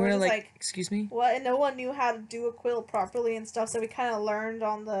fun." And we're just like, "Excuse me?" What? And no one knew how to do a quill properly and stuff, so we kind of learned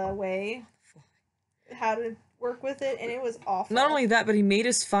on the way how to work with it, and it was awful. Not only that, but he made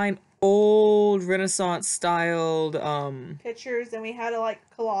us find old Renaissance styled pictures, and we had to like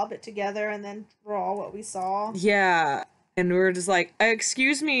collab it together and then draw what we saw. Yeah, and we were just like,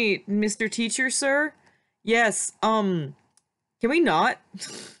 "Excuse me, Mr. Teacher, sir? Yes, can we not?"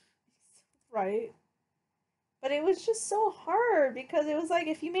 Right. But it was just so hard because it was like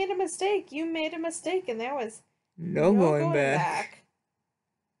if you made a mistake, you made a mistake, and there was No going back.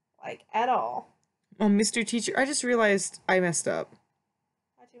 like at all. Oh, Mr. Teacher, I just realized I messed up.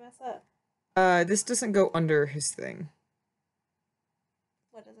 How'd you mess up? This doesn't go under his thing.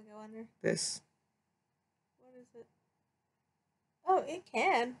 What does it go under? This. What is it? Oh, it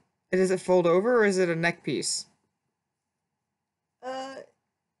can. Does it fold over or is it a neck piece?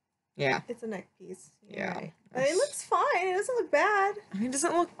 Yeah. It's a neck piece. You're Yeah. right. But it looks fine. It doesn't look bad. I mean, it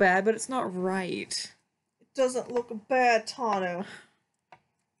doesn't look bad, but it's not right. It doesn't look bad, Tanu.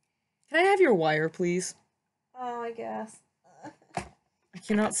 Can I have your wire, please? Oh, I guess. I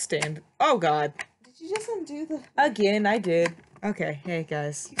cannot stand. Oh, God. Did you just undo the... Again, I did. Okay, hey,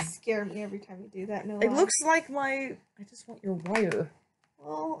 guys. You scare me every time you do that. No It lie. looks like my... I just want your wire.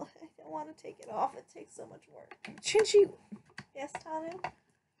 Well, I don't want to take it off. It takes so much work. Chinchi, Yes, Tanu?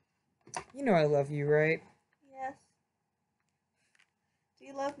 you know I love you, right? Yes. Do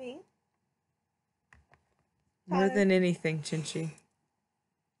you love me? More Tanu? than anything, Chinchi.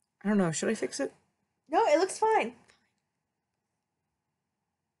 I don't know, should I fix it? No, it looks fine.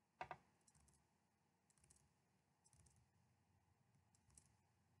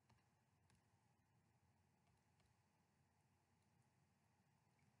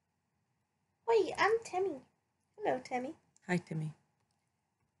 Wait, I'm Timmy. Hello, Timmy. Hi, Timmy.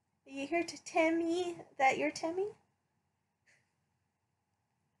 Are you here to tell me that you're Timmy?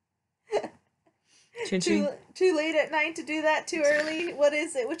 Chinchi? Too late at night to do that too early? What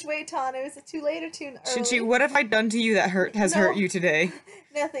is it? Which way, Tanu? Is it too late or too early? Chinchi, what have I done to you that has hurt you today?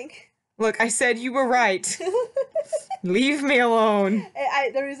 Nothing. Look, I said you were right. Leave me alone.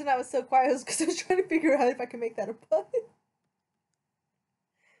 The reason I was so quiet was because I was trying to figure out if I could make that a button.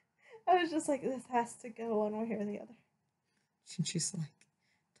 I was just like, this has to go one way or the other. Chinchi's like,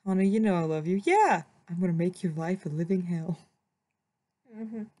 Tana, you know I love you. Yeah, I'm gonna make your life a living hell.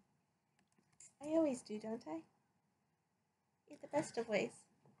 Mm-hmm. I always do, don't I? In the best of ways.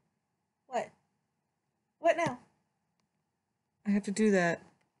 What? What now? I have to do that.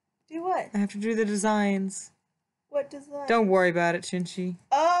 Do what? I have to do the designs. What design? Don't worry about it, Chinchi.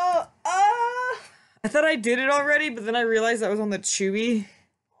 Oh! I thought I did it already, but then I realized that was on the Chibi.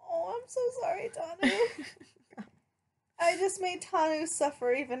 Oh, I'm so sorry, Tanu. I just made Tanu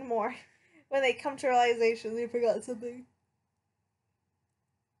suffer even more when they come to realization they forgot something.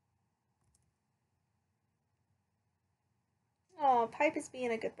 Oh, Pipe is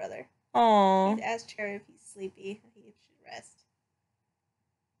being a good brother. Aww. He'd ask Cherry if he's sleepy. He should rest.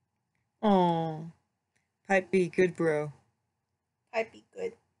 Aww. Pipe be good, bro. Pipe be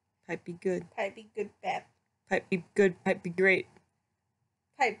good. Pipe be good. Pipe be good, Bap. Pipe be good. Pipe be great.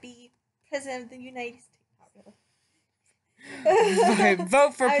 Pipe be President of the United States. Not really.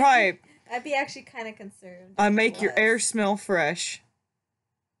 Vote for Pipe. I'd be actually kind of concerned. I make your air smell fresh.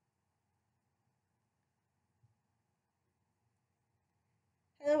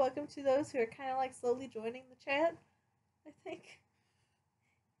 Hello, welcome to those who are kind of like slowly joining the chat, I think.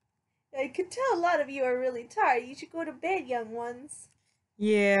 I can tell a lot of you are really tired. You should go to bed, young ones.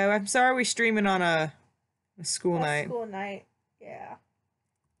 Yeah, I'm sorry we're streaming on a school night. School night, yeah.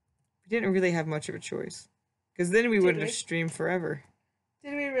 We didn't really have much of a choice. Because then we wouldn't have streamed forever.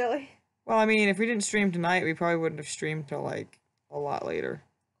 Did we really? Well, I mean, if we didn't stream tonight, we probably wouldn't have streamed till, like, a lot later.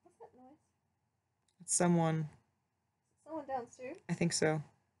 What's that noise? It's someone. Someone downstairs? I think so.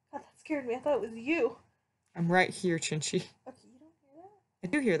 God, that scared me. I thought it was you. I'm right here, Chinchi. Okay, you don't hear that? I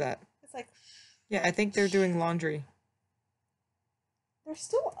do hear that. It's like... Yeah, I think they're doing laundry. They're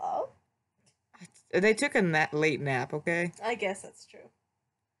still up? They took a late nap, okay? I guess that's true.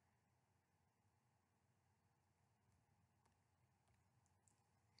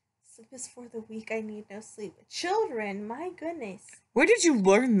 Sleep is for the weak. I need no sleep. Children, my goodness. Where did you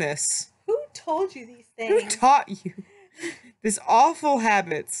learn this? Who told you these things? Who taught you these awful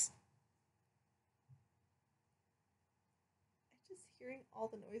habits? I'm just hearing all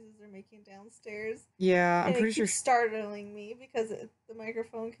the noises they're making downstairs. Yeah, I'm and pretty it sure keeps startling me because the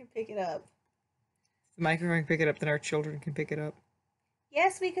microphone can pick it up. the microphone can pick it up, then our children can pick it up.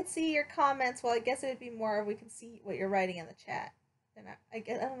 Yes, we could see your comments. Well, I guess it would be more if we could see what you're writing in the chat. Then I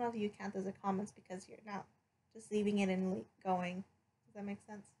don't know if you count those as comments because you're not just leaving it and going. Does that make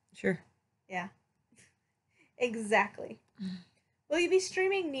sense? Sure. Yeah. Exactly. Will you be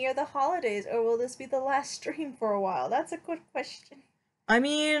streaming near the holidays, or will this be the last stream for a while? That's a good question. I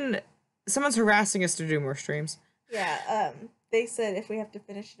mean, someone's harassing us to do more streams. Yeah, they said if we have to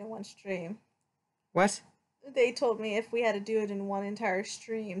finish it in one stream. What? They told me if we had to do it in one entire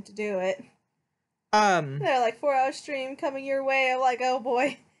stream to do it. They're They're like 4-hour stream coming your way. I'm like, oh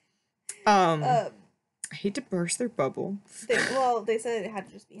boy. I hate to burst their bubble. They said it had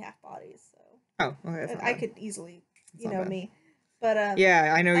to just be half bodies, so. Oh, okay. That's not I bad. could easily, That's you not know bad. me. But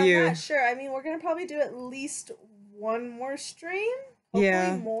yeah, I know I'm you. not sure. I mean, we're gonna probably do at least one more stream. Hopefully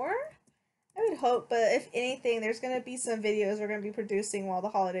Yeah. more. I would hope, but if anything, there's gonna be some videos we're gonna be producing while the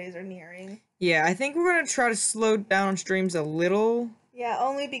holidays are nearing. Yeah, I think we're gonna try to slow down on streams a little. Yeah,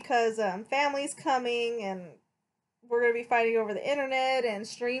 only because family's coming and we're gonna be fighting over the internet and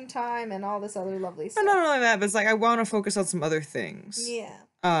stream time and all this other lovely stuff. Not only that, but it's like I want to focus on some other things. Yeah.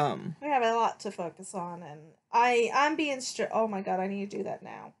 We have a lot to focus on, and I'm being oh my god, I need to do that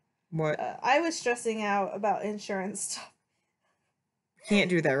now. What? I was stressing out about insurance stuff.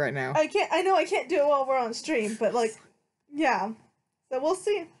 Can't do that right now. I know I can't do it while we're on stream, but like, yeah. So we'll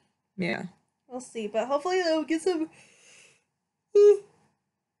see. Yeah. We'll see, but hopefully they'll get some.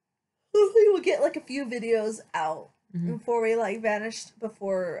 Hopefully we'll get like a few videos out before we like vanish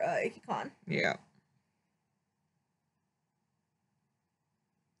before IkiCon. Yeah.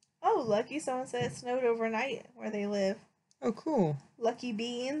 Oh, lucky someone said it snowed overnight where they live. Oh, cool. Lucky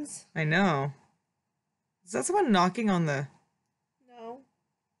beans. I know. Is that someone knocking on the... No.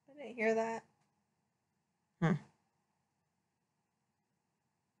 I didn't hear that. Huh.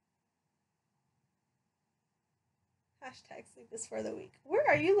 Hashtag sleep is for the week. Where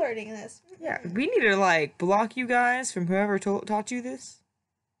are you learning this? Yeah, we need to, like, block you guys from whoever taught you this.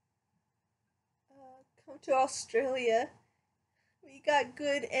 Come to Australia. We got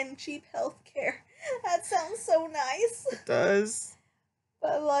good and cheap healthcare. That sounds so nice. It does.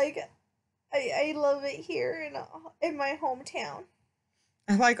 But, like, I love it here in my hometown.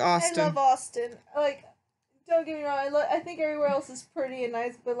 I like Austin. I love Austin. Like, don't get me wrong, I think everywhere else is pretty and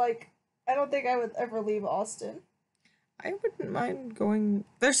nice, but, like, I don't think I would ever leave Austin. I wouldn't mind going...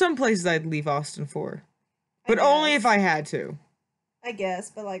 There's some places I'd leave Austin for. But only if I had to. I guess,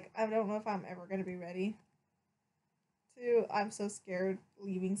 but, like, I don't know if I'm ever going to be ready to. I'm so scared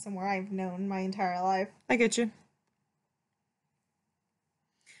leaving somewhere I've known my entire life. I get you.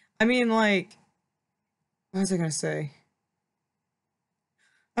 I mean, like... What was I going to say?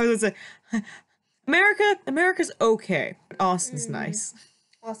 I was going to say... America's okay. But Austin's nice.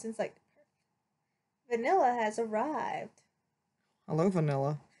 Austin's like... Vanilla has arrived. Hello,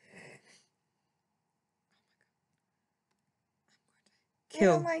 Vanilla. I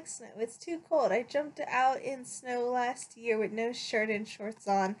don't like snow. It's too cold. I jumped out in snow last year with no shirt and shorts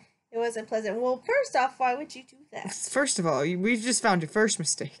on. It wasn't pleasant. Well, first off, why would you do that? First of all, we just found your first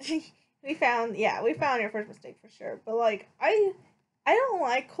mistake. we found your first mistake for sure. But like, I don't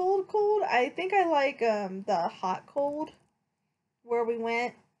like cold. I think I like the hot cold where we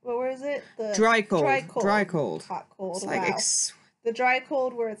went. What was it? The dry cold. Hot cold. It's like wow. The dry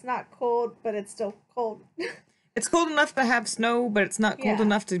cold where it's not cold, but it's still cold. It's cold enough to have snow, but it's not cold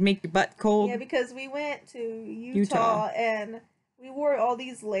enough to make your butt cold. Yeah, because we went to Utah and we wore all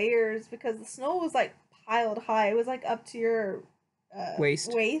these layers because the snow was like piled high. It was like up to your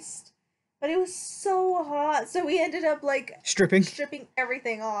waist. But it was so hot. So we ended up like stripping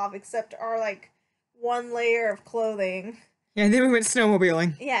everything off except our like one layer of clothing. Yeah, and then we went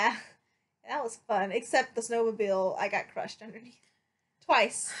snowmobiling. Yeah. That was fun. Except the snowmobile, I got crushed underneath.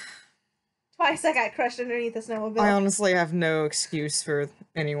 Twice I got crushed underneath the snowmobile. I honestly have no excuse for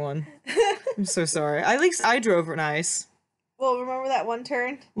anyone. I'm so sorry. At least I drove nice. Well, remember that one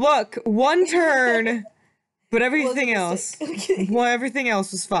turn? Look, one turn, but everything else, okay. Well, everything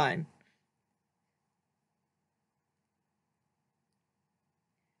else was fine.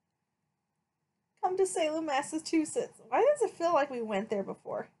 Come to Salem, Massachusetts. Why does it feel like we went there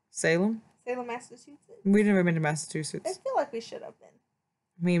before? Salem, Massachusetts? We've never been to Massachusetts. I feel like we should have been.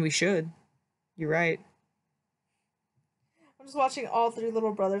 I mean, we should. You're right. I'm just watching all three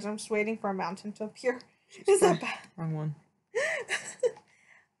little brothers. I'm just waiting for a mountain to appear. Is that bad? Wrong one.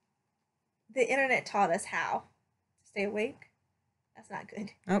 The internet taught us how to stay awake. That's not good.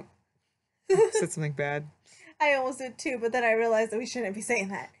 Oh. Said something bad. I almost did too, but then I realized that we shouldn't be saying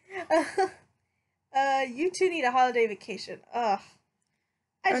that. You two need a holiday vacation. Ugh.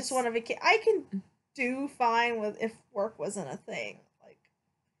 I just want to vacation. I can do fine with if work wasn't a thing. Like,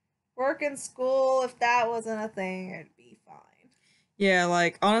 work and school, if that wasn't a thing, it'd be fine. Yeah,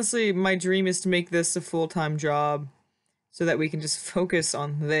 like, honestly, my dream is to make this a full-time job so that we can just focus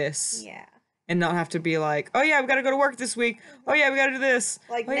on this. Yeah. And not have to be like, oh yeah, we gotta go to work this week. Oh yeah, we gotta do this.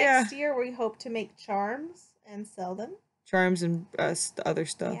 Like, next year, we hope to make charms and sell them. Charms and other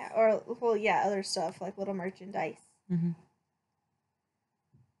stuff. Yeah, or, well, yeah, other stuff, like little merchandise. Mm-hmm.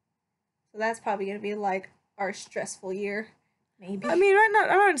 So that's probably going to be, like, our stressful year, maybe. I mean, I'm not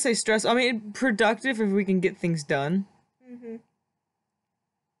going to say stress. I mean, productive if we can get things done. Mm-hmm.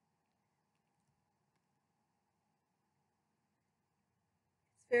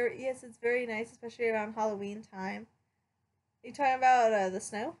 it's very nice, especially around Halloween time. You talking about the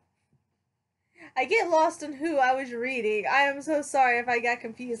snow? I get lost on who I was reading. I am so sorry if I got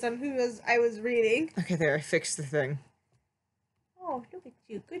confused on I was reading. Okay, there, I fixed the thing. Oh, look at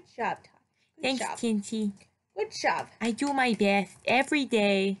you. Good job, Tom. Good Thanks, job. Chinchi. Good job. I do my best every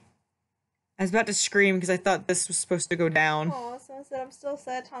day. I was about to scream because I thought this was supposed to go down. Oh, someone said I'm still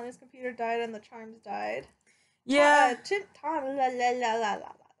sad Tanu's computer died and the charms died. Yeah.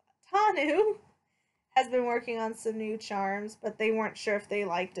 Tanu has been working on some new charms, but they weren't sure if they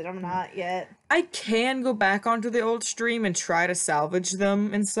liked it or not yet. I can go back onto the old stream and try to salvage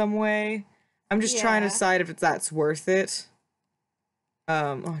them in some way. I'm just trying to decide if that's worth it.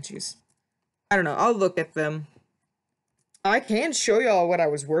 Oh jeez. I don't know. I'll look at them. I can show y'all what I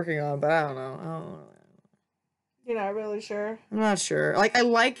was working on, but I don't know. You're not really sure. I'm not sure. Like, I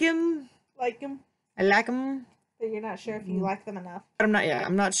like him. Like him? I like him. But you're not sure if you like them enough. But I'm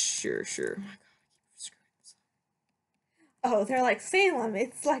not sure. Oh my god, I keep screwing this up. Oh, they're like, Salem,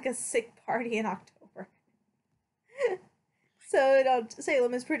 it's like a sick party in October. So,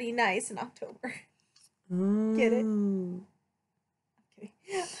 Salem is pretty nice in October. Get it? Okay.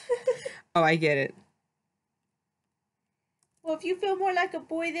 Oh, I get it. Well, if you feel more like a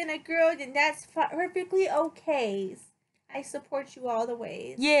boy than a girl, then that's perfectly okay. I support you all the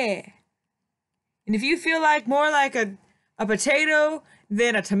ways. Yeah. And if you feel like more like a potato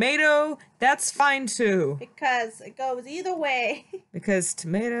than a tomato, that's fine too. Because it goes either way. Because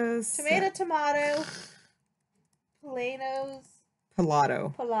tomatoes... Tomato.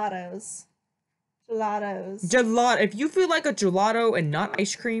 Palatos. Gelatos. Gelato. If you feel like a gelato and not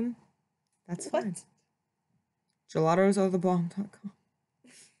ice cream, that's fine. Gelatos are the bomb.com.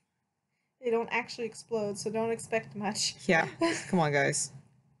 They don't actually explode, so don't expect much. Yeah. Come on, guys.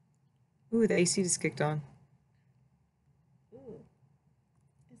 Ooh, the AC just kicked on. Ooh.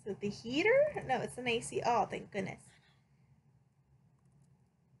 Is it the heater? No, it's an AC. Oh, thank goodness.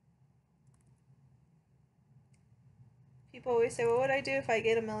 People always say, what would I do if I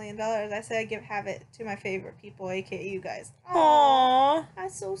get $1 million? I say I have it to my favorite people, aka you guys. Aww.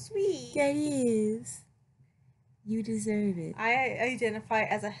 That's so sweet. That is. You deserve it. I identify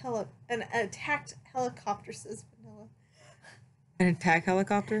as an attacked helicopter, says Vanilla. An attack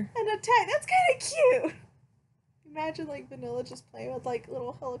helicopter? An attack. That's kind of cute. Imagine like Vanilla just playing with like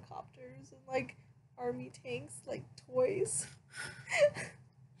little helicopters and like army tanks, like toys.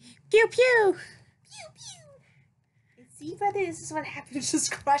 Pew pew. Pew pew. And see, brother, this is what happens.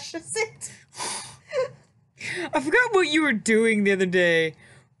 Just crushes it. I forgot what you were doing the other day.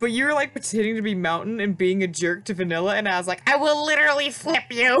 But you were like pretending to be Mountain and being a jerk to Vanilla, and I was like, I will literally flip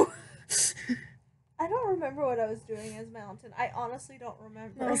you. I don't remember what I was doing as Mountain. I honestly don't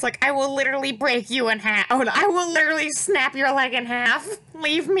remember. I was like, I will literally break you in half. Oh, I will literally snap your leg in half.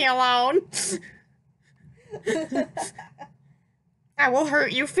 Leave me alone. I will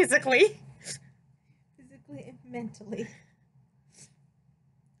hurt you physically. Physically and mentally.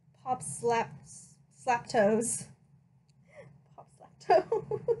 Pop slap toes. What?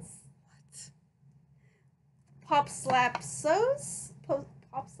 Pop slapsos? Pop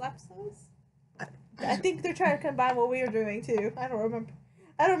slapsos? I think they're trying to combine what we were doing too. I don't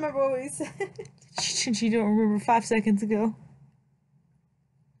remember what we said. She don't remember 5 seconds ago.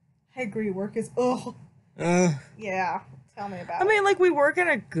 I agree. Work is ugh. Yeah. Tell me about it. I mean, like, we work in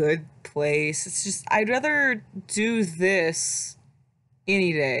a good place. It's just I'd rather do this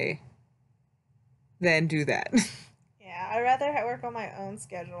any day than do that. Yeah, I'd rather work on my own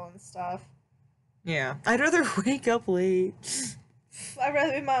schedule and stuff. Yeah. I'd rather wake up late. I'd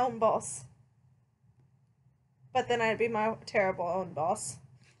rather be my own boss. But then I'd be my terrible own boss.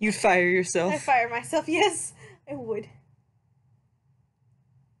 You'd fire yourself. I'd fire myself, yes, I would.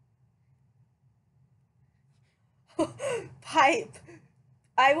 Pipe,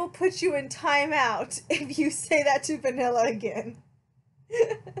 I will put you in timeout if you say that to Vanilla again.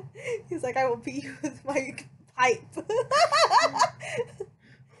 He's like, I will beat you with my pipe.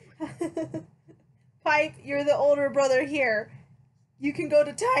 Pipe, you're the older brother here. You can go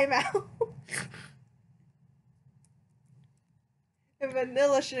to timeout. And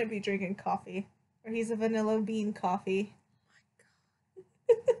Vanilla shouldn't be drinking coffee. Or he's a vanilla bean coffee.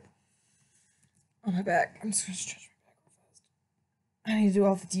 On my back. I'm just gonna stretch my back real fast. I need to do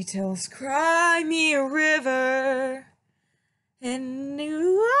all the details. Cry me a river. And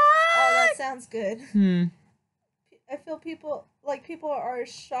Oh, that sounds good. I feel people are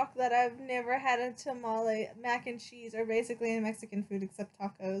shocked that I've never had a tamale, mac and cheese, or basically any Mexican food except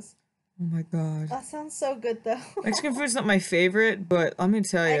tacos. Oh my god. That sounds so good though. Mexican food's not my favorite, but let me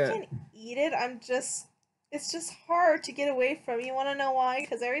tell you. I can eat it. I'm just It's just hard to get away from. You want to know why?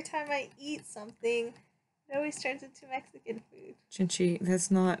 Because every time I eat something, it always turns into Mexican food. Chinchi,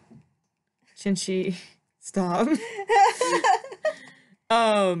 that's not... Chinchi, stop. Maybe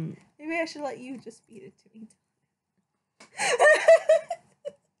I should let you just feed it to me.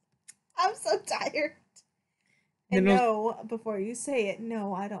 I'm so tired. And no, before you say it,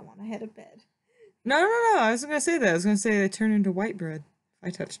 no, I don't want to head to bed. No, I wasn't gonna say that. I was gonna say they turn into white bread if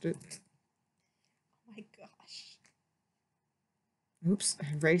I touched it. Oh my gosh. Oops,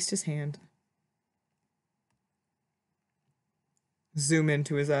 I raised his hand. Zoom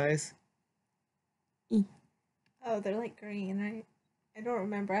into his eyes. Oh, they're like green, right? I don't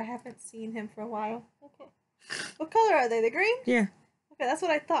remember. I haven't seen him for a while. Okay. What color are they? The green? Yeah. Okay, that's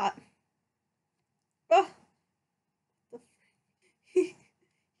what I thought. Oh.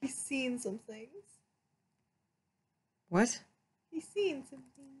 He's seen some things. What? He's seen some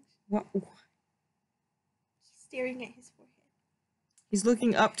things. What? He's staring at his forehead. He's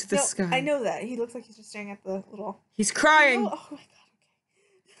looking up to the sky. I know that. He looks like he's just staring at the little... He's crying! Oh my god, okay.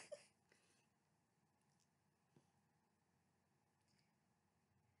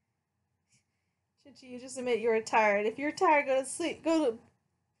 Chinchi, you just admit you were tired. If you're tired, go to sleep.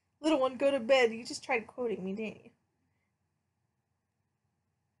 Little one, go to bed. You just tried quoting me, didn't you?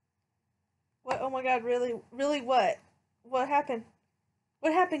 What? Oh my god, really? Really what? What happened?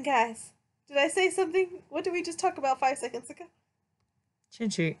 What happened, guys? Did I say something? What did we just talk about 5 seconds ago?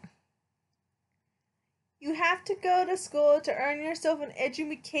 Chinchi. You have to go to school to earn yourself an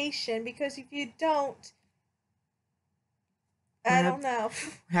education, because if you don't... I don't know.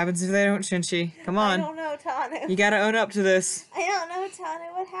 What happens if they don't, Chinchi? Come on. I don't know, Tanu. You gotta own up to this. I don't know,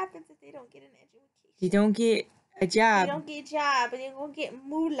 Tanu. What happens if they don't get an education? You don't get a job. You don't get a job, and you're gonna get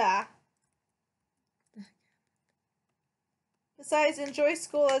moolah. Besides, enjoy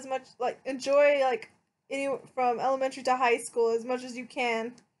school as much, from elementary to high school as much as you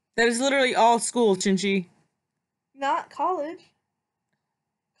can. That is literally all school, Chinchi. Not college.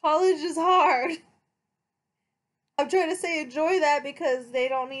 College is hard. I'm trying to say enjoy that because they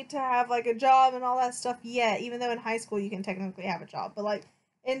don't need to have, like, a job and all that stuff yet, even though in high school you can technically have a job. But, like,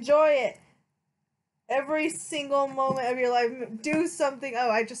 enjoy it. Every single moment of your life. Do something.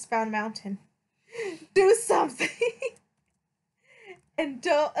 Oh, I just found a mountain. Do something. And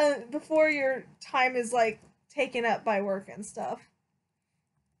don't, before your time is, like, taken up by work and stuff.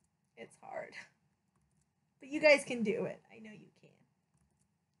 It's hard. But you guys can do it. I know you can.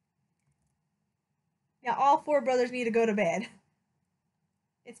 Now, all 4 brothers need to go to bed.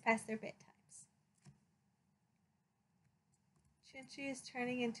 It's past their bedtimes. Chinchi is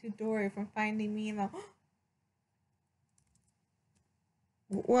turning into Dory from Finding Nemo.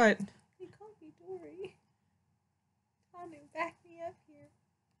 What? He called me Dory. Tanu, back me up here.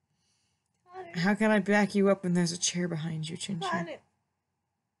 Tanu. How can I back you up when there's a chair behind you, Chinchi? Tanu.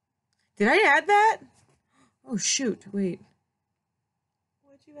 Did I add that? Oh, shoot. Wait.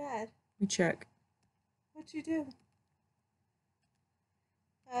 What'd you add? Let me check. What'd you do?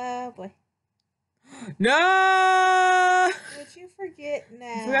 Oh, boy. No! What'd you forget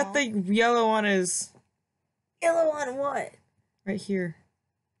now? I forgot the yellow on his... Yellow on what? Right here.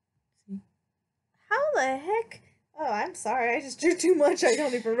 See? How the heck? Oh, I'm sorry. I just drew too much. I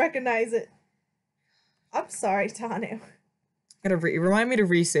don't even recognize it. I'm sorry, Tanu. Gotta remind me to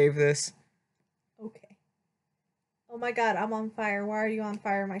resave this. Okay. Oh my god, I'm on fire. Why are you on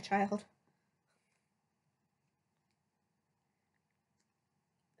fire, my child?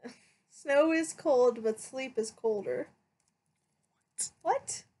 Snow is cold, but sleep is colder.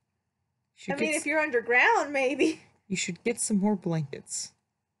 What? I mean, if you're underground, maybe. You should get some more blankets.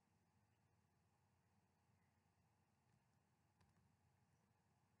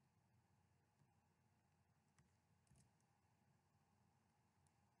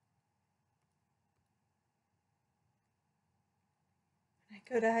 When I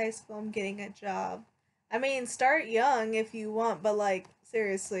go to high school, I'm getting a job. I mean, start young if you want, but, like,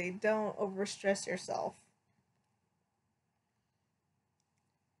 seriously, don't overstress yourself.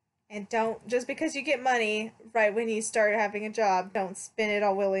 And don't, just because you get money right when you start having a job, don't spend it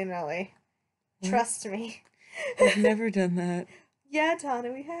all willy-nilly. Trust me. I've never done that. Yeah,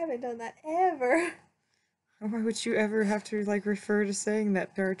 Tanu, we haven't done that ever. Why would you ever have to, like, refer to saying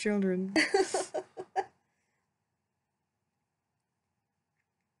that to our children?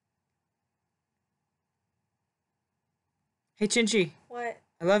 Hey, Chinchi. What?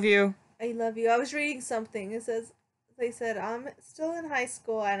 I love you. I love you. I was reading something. It says, they said, I'm still in high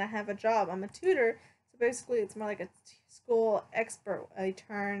school and I have a job. I'm a tutor. So basically, it's more like a school expert. I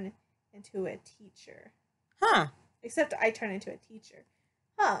turn into a teacher. Huh. Except I turn into a teacher.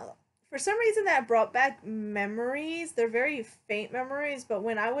 Huh. For some reason that brought back memories. They're very faint memories, but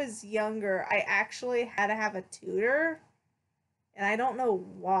when I was younger, I actually had to have a tutor, and I don't know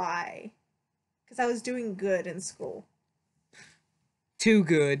why, because I was doing good in school. Too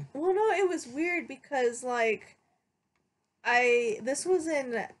good. Well, no, it was weird because like this was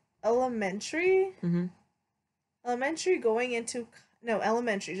in elementary. Mm-hmm. Elementary going into no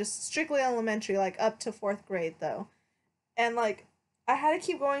elementary, just strictly elementary, like up to fourth grade though, and like I had to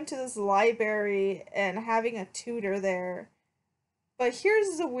keep going to this library and having a tutor there. But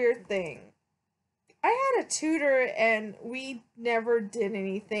here's the weird thing: I had a tutor, and we never did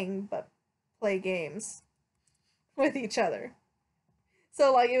anything but play games with each other.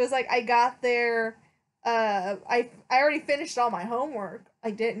 So like it was like I got there, I already finished all my homework.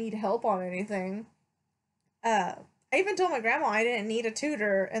 I didn't need help on anything. I even told my grandma I didn't need a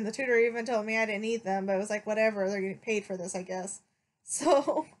tutor, and the tutor even told me I didn't need them, but it was like, whatever, they're getting paid for this, I guess.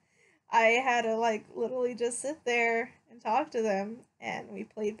 So I had to, like, literally just sit there and talk to them, and we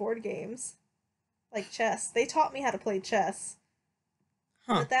played board games. Like chess. They taught me how to play chess.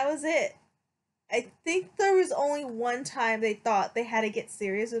 Huh. But that was it. I think there was only one time they thought they had to get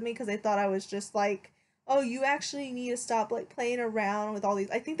serious with me because they thought I was just like, oh, you actually need to stop like playing around with all these.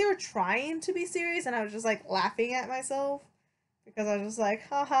 I think they were trying to be serious, and I was just like laughing at myself because I was just like,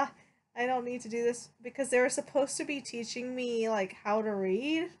 haha, I don't need to do this, because they were supposed to be teaching me like how to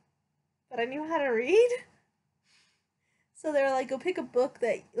read, but I knew how to read. So they were like, go pick a book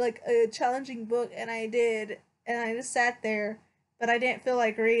that, like, a challenging book, and I did, and I just sat there, but I didn't feel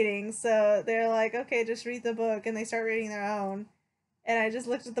like reading, so they're like, okay, just read the book, and they start reading their own. And I just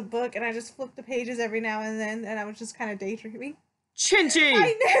looked at the book, and I just flipped the pages every now and then, and I was just kind of daydreaming. Chinchi!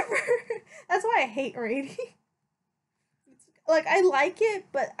 I never! That's why I hate reading. Like, I like it,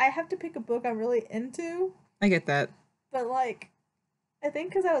 but I have to pick a book I'm really into. I get that. But, like, I think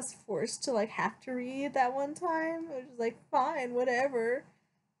because I was forced to, like, have to read that one time, I was just like, fine, whatever.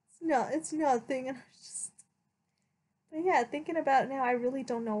 It's nothing, and I was just... But yeah, thinking about it now, I really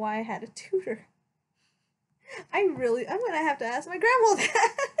don't know why I had a tutor. I'm gonna have to ask my grandma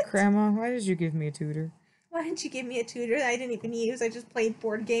that. Grandma, why did you give me a tutor? Why didn't you give me a tutor that I didn't even use? I just played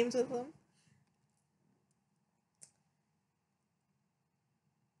board games with them.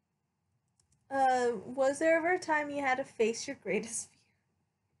 Was there ever a time you had to face your greatest fear?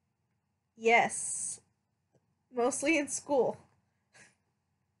 Yes. Mostly in school.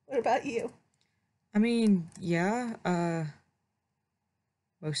 What about you? I mean, yeah,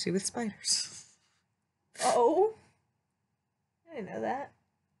 mostly with spiders. Oh. I didn't know that.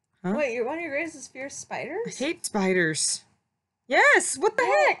 Huh? Wait, one of your greatest fears is I spiders? hate spiders. Yes, what the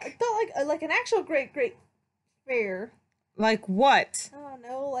I heck? thought like an actual great fear. Like what? I don't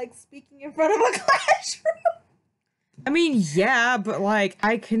know, like speaking in front of a classroom. I mean, yeah, but like,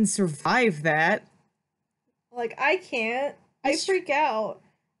 I can survive that. Like, I can't. I freak out.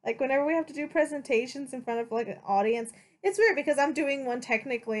 Like, whenever we have to do presentations in front of, like, an audience, it's weird because I'm doing one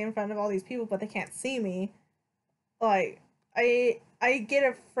technically in front of all these people, but they can't see me. Like, I get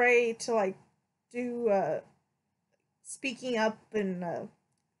afraid to, like, do, speaking up and, look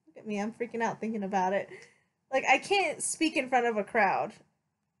at me, I'm freaking out thinking about it. Like, I can't speak in front of a crowd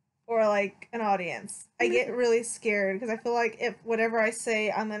or, like, an audience. I get really scared because I feel like if whatever I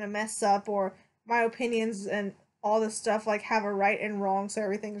say, I'm gonna mess up, or my opinions and all this stuff like have a right and wrong, so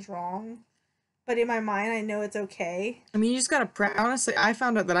everything's wrong. But in my mind, I know it's okay. I mean, you just gotta honestly, I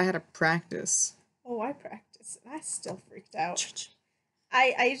found out that I had to practice. Oh, I practice, and I still freaked out.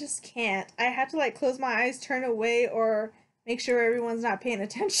 I just can't. I have to like close my eyes, turn away, or make sure everyone's not paying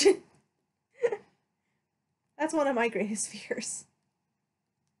attention. That's one of my greatest fears.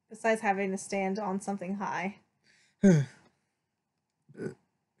 Besides having to stand on something high. Excuse me.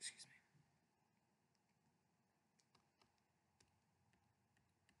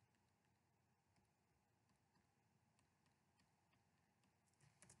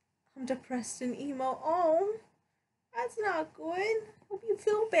 I'm depressed and emo. Oh, that's not good. Hope you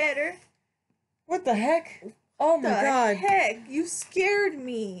feel better. What the heck? Oh my god. Heck, you scared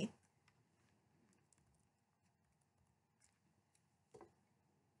me.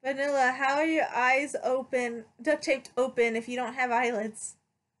 Vanilla, how are your eyes open, duct taped open, if you don't have eyelids?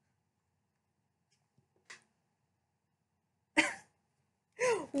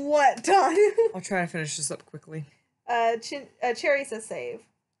 What, Tanu? I'll try to finish this up quickly. Cherry says save.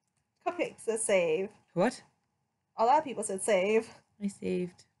 Cupcake says save. What? A lot of people said save. I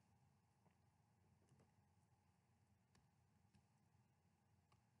saved.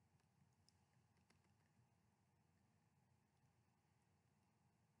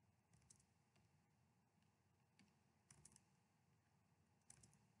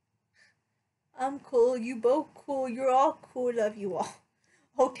 I'm cool. You both cool. You're all cool. Love you all.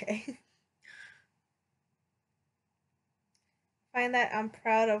 Okay. Find that I'm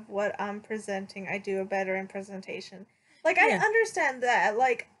proud of what I'm presenting. I do a better in presentation. Like, I understand that.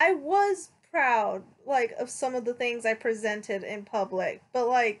 Like, I was proud, like, of some of the things I presented in public. But,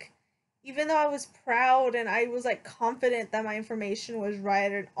 like, even though I was proud and I was, like, confident that my information was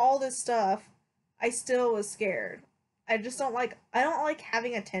right and all this stuff, I still was scared. I just don't like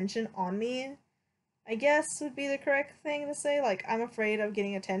having attention on me, I guess would be the correct thing to say. Like, I'm afraid of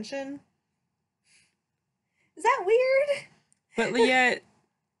getting attention. Is that weird? But yet,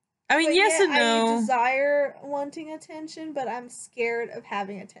 I mean, yes and no. I desire wanting attention, but I'm scared of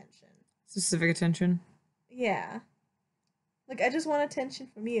having attention. Specific attention? Yeah. Like, I just want attention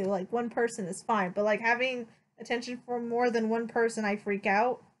from you. Like, one person is fine, but, like, having attention from more than one person, I freak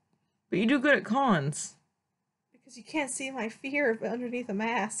out. But you do good at cons. Because you can't see my fear underneath a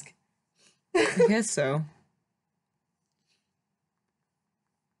mask. I guess so.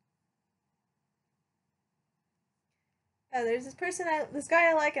 There's this guy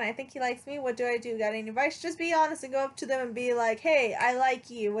I like, and I think he likes me. What do I do? Got any advice? Just be honest and go up to them and be like, hey, I like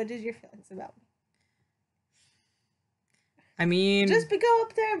you. What is your feelings about me? I mean... Just go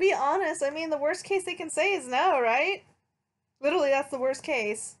up there and be honest. I mean, the worst case they can say is no, right? Literally, that's the worst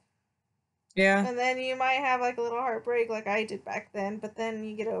case. Yeah. And then you might have, like, a little heartbreak like I did back then, but then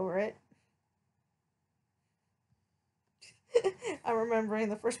you get over it. I'm remembering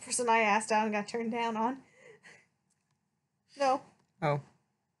the first person I asked out and got turned down on. No. Oh.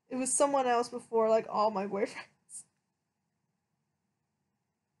 It was someone else before, like, all my boyfriends.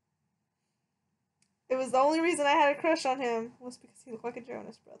 It was the only reason I had a crush on him was because he looked like a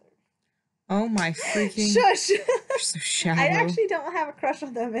Jonas brother. Oh my freaking... Shush! You're so shallow. I actually don't have a crush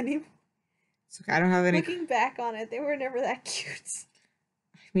on them anymore. It's okay, I don't have any... Looking back on it, they were never that cute.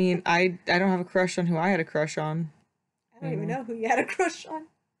 I mean, I don't have a crush on who I had a crush on. I don't even know who you had a crush on.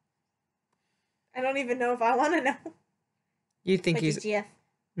 I don't even know if I want to know. You think like he's... Jeff.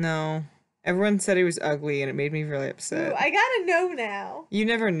 No. Everyone said he was ugly, and it made me really upset. Ooh, I gotta know now. You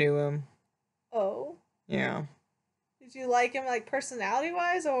never knew him. Oh. Yeah. Did you like him, like,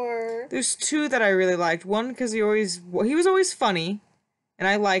 personality-wise, or...? There's two that I really liked. One, because he was always funny, and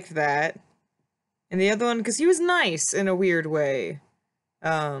I liked that. And the other one, because he was nice in a weird way.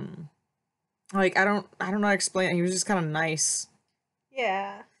 Like, I don't know how to explain it. He was just kind of nice.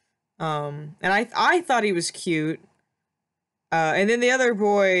 Yeah. And I thought he was cute. And then the other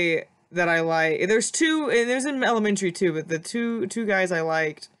boy that I like, there's two, and there's in elementary too, but the two guys I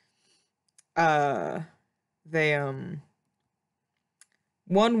liked, one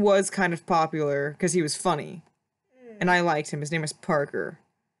was kind of popular because he was funny, and I liked him. His name was Parker.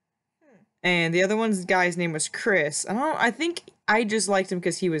 And the other guy's name was Chris. I think I just liked him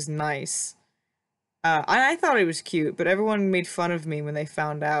because he was nice. I thought he was cute, but everyone made fun of me when they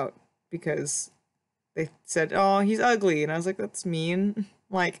found out because they said, oh, he's ugly. And I was like, that's mean.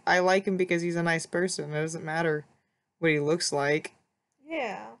 Like, I like him because he's a nice person. It doesn't matter what he looks like.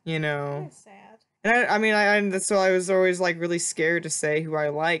 Yeah. You know? That's sad. And so I was always, like, really scared to say who I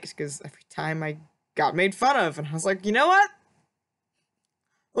liked because every time I got made fun of. And I was like, you know what?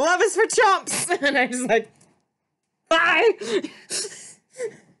 Love is for chumps! And I was like, bye!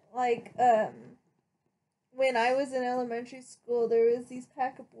 Like, when I was in elementary school, there was these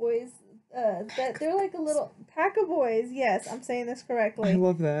pack of boys, that they're like a little pack of boys. Yes, I'm saying this correctly. I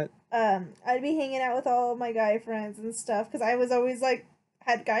love that. I'd be hanging out with all of my guy friends and stuff because I was always like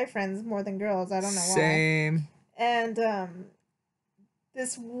had guy friends more than girls. I don't know why. Same. And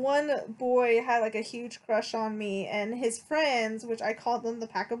this one boy had like a huge crush on me, and his friends, which I called them the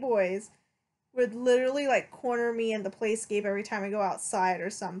pack of boys, would literally like corner me in the playscape every time I go outside or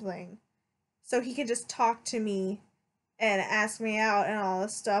something. So he can just talk to me and ask me out and all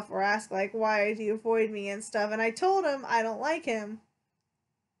this stuff, or ask, like, why do you avoid me and stuff. And I told him I don't like him.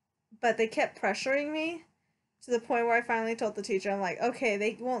 But they kept pressuring me to the point where I finally told the teacher, I'm like, okay,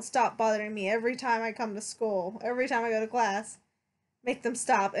 they won't stop bothering me every time I come to school, every time I go to class. Make them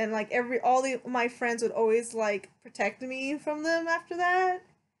stop. And, like, my friends would always, like, protect me from them after that.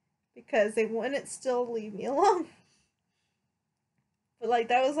 Because they wouldn't still leave me alone. But, like,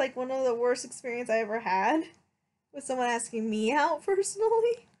 that was, like, one of the worst experiences I ever had with someone asking me out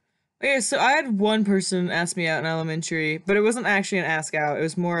personally. Okay, so I had one person ask me out in elementary, but it wasn't actually an ask out. It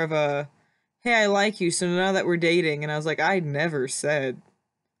was more of a, hey, I like you, so now that we're dating. And I was like, I never said.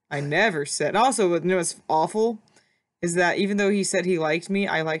 And also, you know what's awful? Is that even though he said he liked me,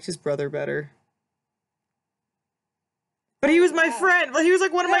 I liked his brother better. But he was my friend. Well, he was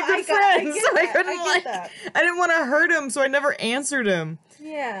like one of my good friends. So I couldn't I didn't want to hurt him, so I never answered him.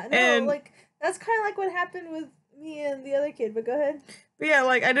 Yeah, no, and like That's kind of like what happened with me and the other kid. But go ahead. But yeah,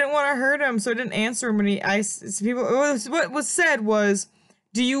 like I didn't want to hurt him, so I didn't answer him. And what was said was,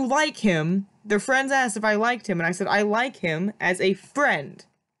 "Do you like him?" Their friends asked if I liked him, and I said I like him as a friend.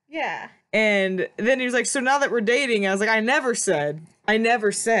 Yeah. And then he was like, "So now that we're dating," I was like, I never said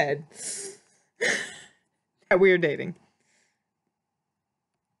that we're dating.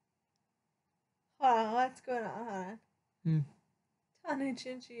 Hold on, what's going on? Hold on. Hmm. Tanu and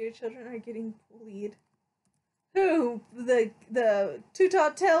Chinchi, your children are getting bullied. Who? The two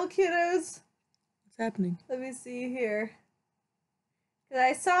top tail kiddos? What's happening? Let me see here. 'Cause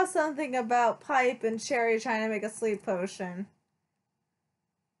I saw something about Pipe and Cherry trying to make a sleep potion.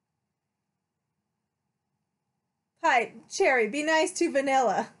 Pipe, Cherry, be nice to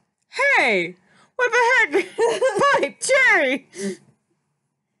Vanilla. Hey! What the heck? Pipe, Cherry!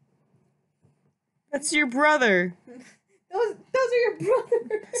 That's your brother. Those are your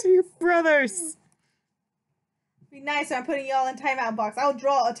brothers. Those are your brothers. Be nice, or I'm putting y'all in timeout box. I'll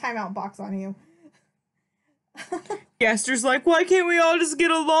draw a timeout box on you. Gaster's like, why can't we all just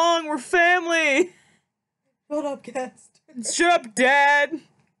get along? We're family. Shut up, guest. Shut up, Dad.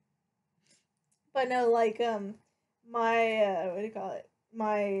 But no, like, my, what do you call it?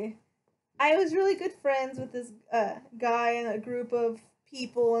 I was really good friends with this, guy and a group of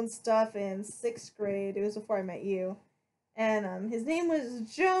people and stuff in 6th grade. It was before I met you. And, his name was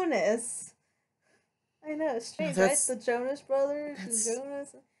Jonas. I know, it's strange, right? The Jonas Brothers and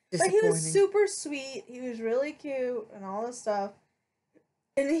Jonas. But he was super sweet. He was really cute and all this stuff.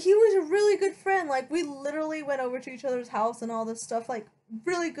 And he was a really good friend. Like, we literally went over to each other's house and all this stuff. Like,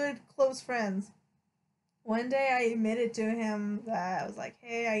 really good, close friends. One day I admitted to him that I was like,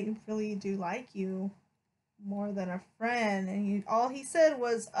 hey, I really do like you more than a friend. And all he said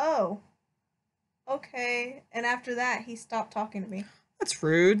was, oh, okay. And after that, he stopped talking to me. That's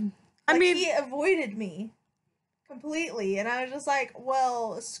rude. Like, I mean, he avoided me completely. And I was just like,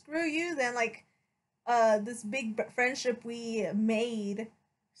 well, screw you then. Like, this big friendship we made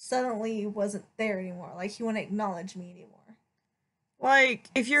suddenly wasn't there anymore. Like, he wouldn't acknowledge me anymore. Like,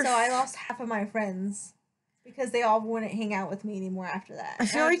 if you're... So I lost half of my friends because they all wouldn't hang out with me anymore after that. I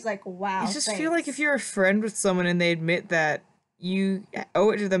feel like, wow, I just feel like if you're a friend with someone and they admit that, you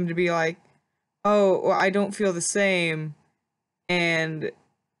owe it to them to be like, oh, well, I don't feel the same, and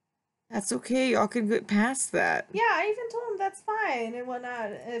that's okay, y'all can get past that. Yeah, I even told him that's fine and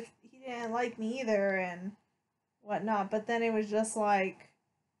whatnot if he didn't like me either and whatnot. But then it was just like,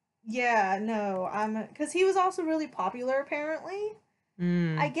 yeah, no, because he was also really popular apparently,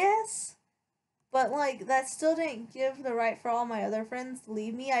 I guess. But like that still didn't give the right for all my other friends to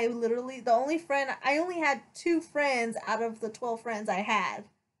leave me. I only had 2 friends out of the 12 friends I had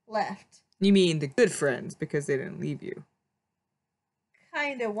left. You mean the good friends because they didn't leave you?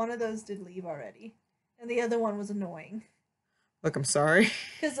 Kinda. One of those did leave already. And the other one was annoying. Look, I'm sorry.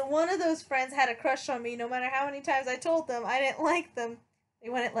 Because one of those friends had a crush on me no matter how many times I told them I didn't like them. They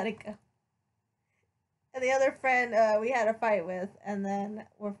wouldn't let it go. And the other friend we had a fight with, and then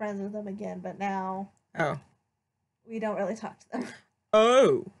we're friends with them again, but now we don't really talk to them.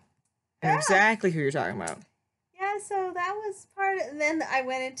 Oh. Yeah. Exactly who you're talking about. Yeah, so that was part of, and then I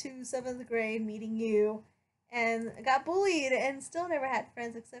went into 7th grade meeting you and got bullied and still never had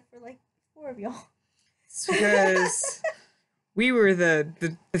friends except for like 4 of y'all. It's because we were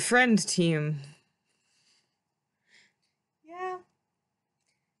the friend team. Yeah.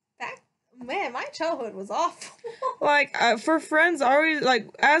 Man, my childhood was awful. Like, for friends, always, like,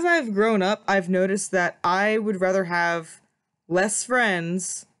 as I've grown up, I've noticed that I would rather have less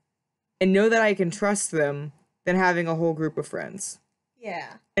friends and know that I can trust them than having a whole group of friends.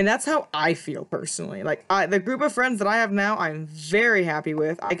 Yeah. And that's how I feel personally. Like, the group of friends that I have now, I'm very happy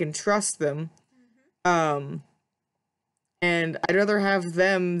with. I can trust them. And I'd rather have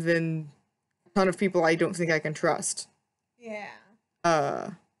them than a ton of people I don't think I can trust. Yeah.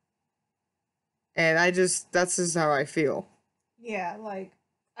 And that's just how I feel. Yeah, like,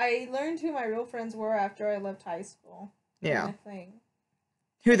 I learned who my real friends were after I left high school. Yeah. Kind of thing.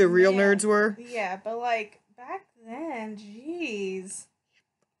 Who the real nerds were? Yeah, but, like, back then, jeez.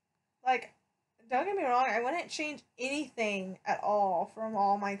 Like, don't get me wrong, I wouldn't change anything at all from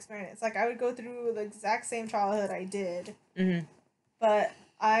all my experience. Like, I would go through the exact same childhood I did. Mm-hmm. But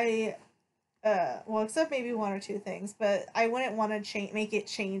well, except maybe 1 or 2 things, but I wouldn't want to make it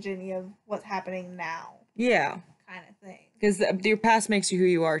change any of what's happening now. Yeah. Kind of thing. Because your past makes you who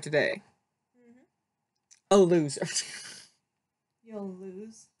you are today. Mm-hmm. A loser. You'll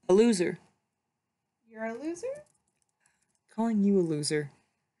lose. A loser. You're a loser? Calling you a loser.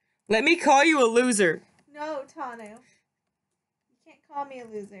 Let me call you a loser. No, Tanu. You can't call me a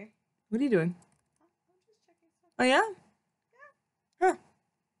loser. What are you doing? I'm just checking something. Oh, yeah? Huh.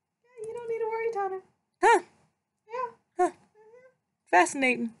 Yeah, you don't need to worry, Tanu. Huh. Yeah. Huh.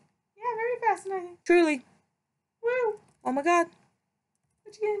 Fascinating. Yeah, very fascinating. Truly. Woo! Oh my god.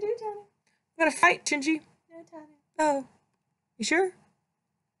 What you gonna do, Tanu? I'm gonna fight, Chinchi. No, Tanu. Oh. You sure?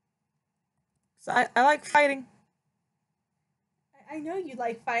 So I like fighting. I know you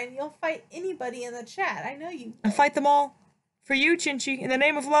like fighting. You'll fight anybody in the chat. I know you. I fight them all. For you, Chinchi, in the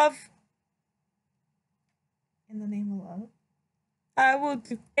name of love. In the name of love. I will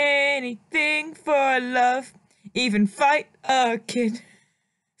do anything for love. Even fight a kid.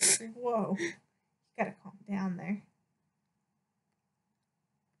 Whoa. You gotta calm down there.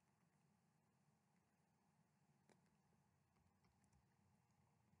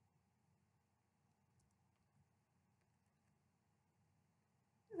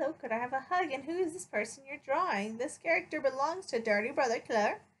 Hello, could I have a hug? And who is this person you're drawing? This character belongs to Dirty Brother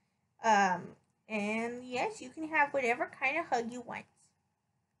Claire. And yes, you can have whatever kind of hug you want.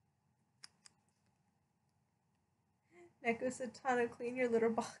 Neko said, Tanu, clean your litter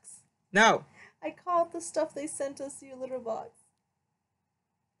box. No. I called the stuff they sent us your litter box.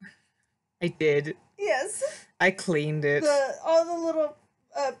 I did. Yes. I cleaned it. All the little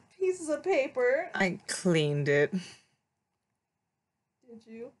pieces of paper. I cleaned it. Did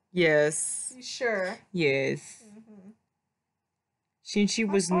you? Yes. You sure? Yes. Mm-hmm. Chinchi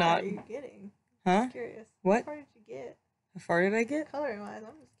was How far not. are you getting? Huh? I'm curious. What? How far did you get? How far did I get? Coloring wise,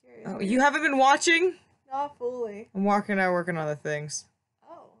 I'm just curious. Oh, you haven't been watching? Not fully. I'm working on other things.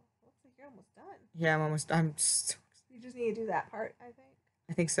 Oh, looks like you're almost done. Yeah, I'm just. You just need to do that part, I think.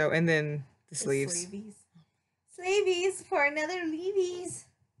 I think so. And then the sleeves. Sleevies. Sleevies for another leavies.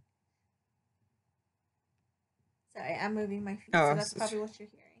 Sorry, I'm moving my feet, so that's probably what you're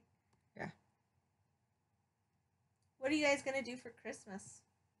hearing. Yeah. What are you guys gonna do for Christmas?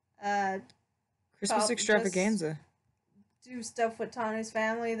 Christmas extravaganza. Do stuff with Tanu's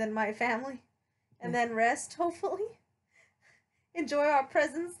family, then my family, and then rest, hopefully. Enjoy our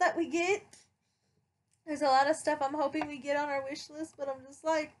presents that we get. There's a lot of stuff I'm hoping we get on our wish list, but I'm just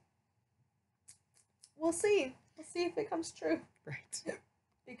like, we'll see. We'll see if it comes true. Right.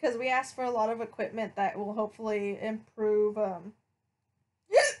 Because we asked for a lot of equipment that will hopefully improve,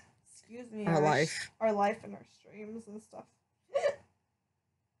 excuse me, our life. Our life and our streams and stuff.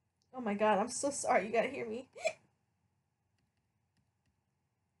 Oh my god, I'm so sorry. You gotta hear me.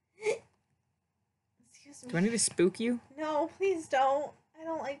 Excuse me. Do I need to spook you? No, please don't. I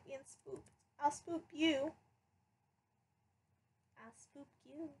don't like being spooked. I'll spook you. I'll spook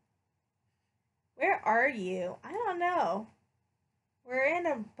you. Where are you? I don't know. We're in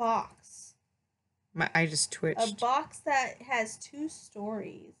a box. I just twitched. A box that has 2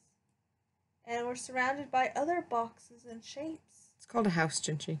 stories. And we're surrounded by other boxes and shapes. It's called a house,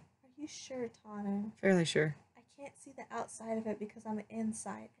 Chinchi. Are you sure, Tanu? Fairly sure. I can't see the outside of it because I'm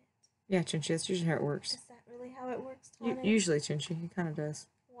inside it. Yeah, Chinchi, that's usually how it works. Is that really how it works, Tanu? Usually, Chinchi, it kind of does.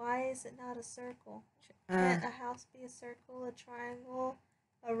 Why is it not a circle? Can't a house be a circle, a triangle,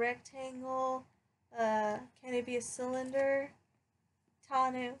 a rectangle? Can it be a cylinder?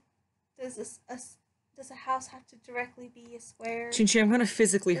 Tanu, does a house have to directly be a square? Chinchi, I'm gonna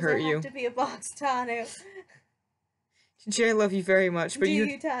physically hurt you. Does it have to be a box, Tanu? Chinchi, I love you very much, but Do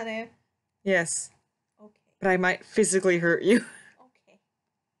you, Tanu? Yes. Okay. But I might physically hurt you. Okay.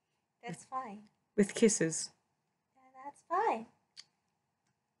 That's fine. With kisses. Yeah, that's fine.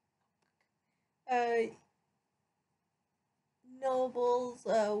 Nobles,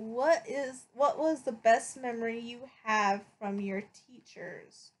 what was the best memory you have from your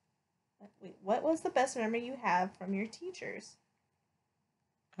teachers? Wait, what was the best memory you have from your teachers?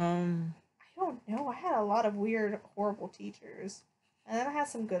 I don't know. I had a lot of weird, horrible teachers. And then I had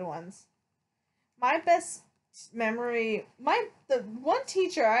some good ones. My best memory, the one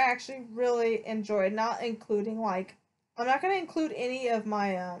teacher I actually really enjoyed, not including like, I'm not going to include any of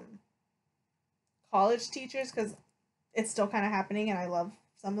my college teachers because it's still kind of happening and I love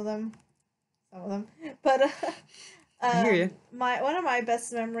some of them. But I hear you. One of my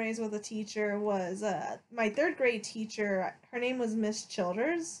best memories with a teacher was my 3rd grade teacher. Her name was Miss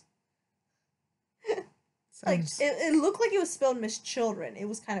Childers. Like it looked like it was spelled Miss Children. It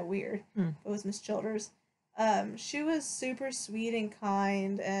was kind of weird. It was Miss Childers. She was super sweet and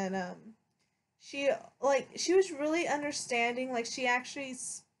kind, and she was really understanding. Like she actually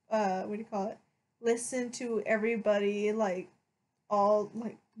what do you call it? Listened to everybody, like all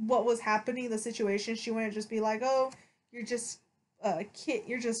like what was happening, the situation. She wouldn't just be like, "Oh, you're just a kid.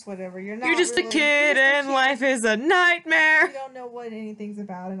 You're just whatever. You're not. You're just really, a kid, and life is a nightmare." You don't know what anything's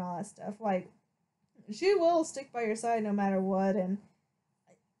about and all that stuff. Like, she will stick by your side no matter what. And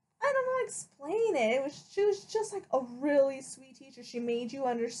I don't to explain it. She was just like a really sweet teacher. She made you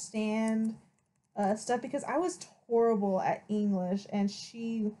understand stuff because I was horrible at English, and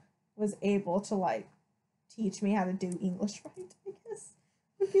she was able to like teach me how to do English right, I guess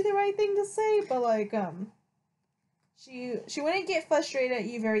would be the right thing to say. But like she wouldn't get frustrated at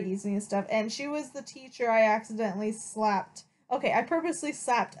you very easily and stuff. And she was the teacher I accidentally slapped. Okay, I purposely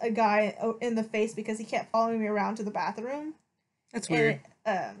slapped a guy in the face because he kept following me around to the bathroom. That's weird.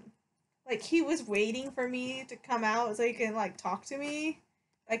 And like he was waiting for me to come out so he can like talk to me.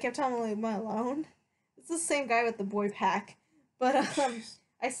 I kept telling him to leave me alone. It's the same guy with the boy pack. But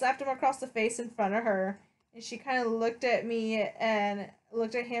I slapped him across the face in front of her, and she kind of looked at me and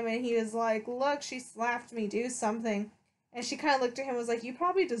looked at him, and he was like, "Look, she slapped me, do something." And she kind of looked at him and was like, "You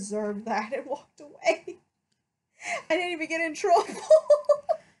probably deserve that," and walked away. I didn't even get in trouble.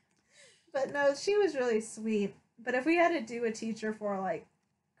 But no, she was really sweet. But if we had to do a teacher for like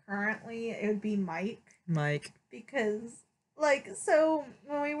currently, it would be Mike. Mike. Because like, so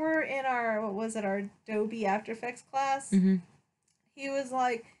when we were in our, what was it, our Adobe After Effects class, he was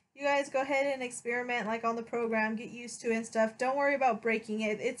like, "You guys go ahead and experiment like on the program, get used to it and stuff. Don't worry about breaking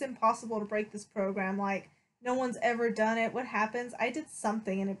it. It's impossible to break this program. Like, no one's ever done it. What happens? I did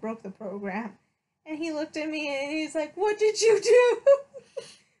something and it broke the program." And he looked at me and he's like, "What did you do?"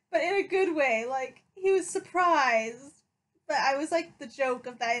 But in a good way. Like, he was surprised. But I was like the joke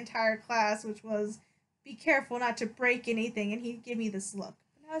of that entire class, which was, be careful not to break anything. And he'd give me this look.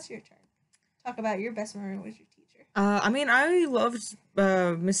 But now it's your turn. Talk about your best memory with your teacher. I mean, I loved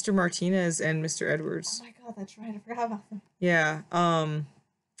Mr. Martinez and Mr. Edwards. Oh my god, that's right. I forgot about them. Yeah.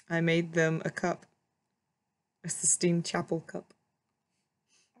 I made them a cup. It's the Steamed Chapel cup.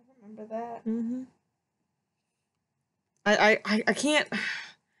 I remember that. I can't.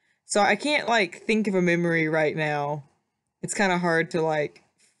 So I can't like think of a memory right now. It's kind of hard to like.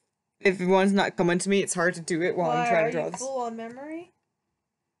 If one's not coming to me, it's hard to do it while I'm trying to draw Are you this. full on memory?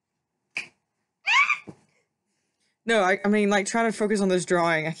 No, I mean like trying to focus on this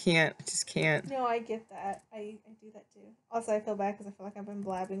drawing. I can't. I just can't. No, I get that. I do that too. Also, I feel bad because I feel like I've been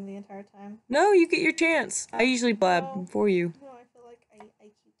blabbing the entire time. No, you get your chance. I usually blab for you. No, I feel like I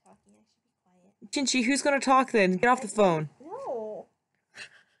keep talking. I should be quiet. Chinchi, who's gonna talk then? Get off the phone. No.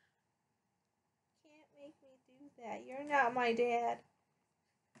 Can't make me do that. You're not my dad.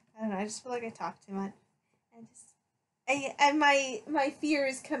 I don't know. I just feel like I talk too much. And my fear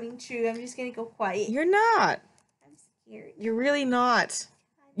is coming true. I'm just gonna go quiet. You're not. I'm scared. You're really not.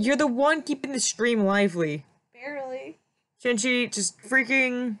 You're the one keeping the stream lively. Barely. Chinchi, just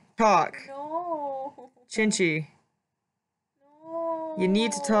freaking talk. No. Chinchi, No. you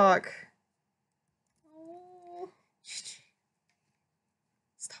need to talk. No. Chinchi.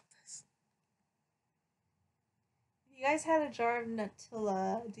 Stop this. If you guys had a jar of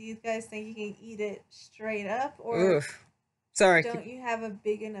Nutella, do you guys think you can eat it straight up, or Oof. Sorry. don't you have a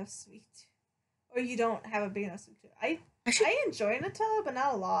big enough sweet, or you don't have a big enough sweet tooth? I enjoy Nutella, but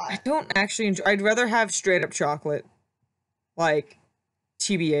not a lot. I don't actually enjoy. I'd rather have straight up chocolate, like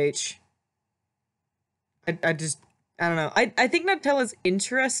TBH. I don't know. I think Nutella's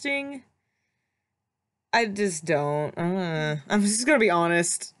interesting. I just don't. I'm just gonna be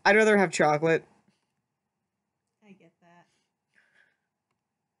honest. I'd rather have chocolate. I get that.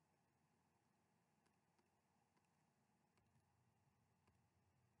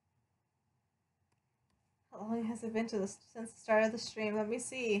 How long has it been since the start of the stream? Let me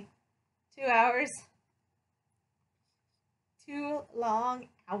see. 2 hours. 2 long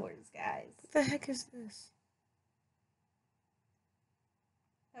hours, guys. What the heck is this?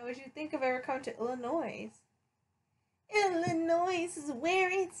 How would you think of ever coming to Illinois? Illinois is where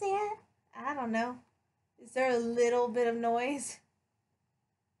it's at. I don't know. Is there a little bit of noise?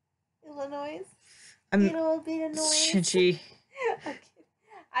 Illinois? Little bit of noise. Chinchi. Okay.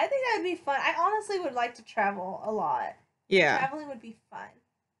 I think that would be fun. I honestly would like to travel a lot. Yeah. Traveling would be fun.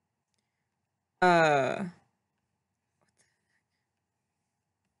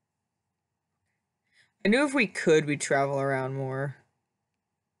 I knew if we could, we'd travel around more.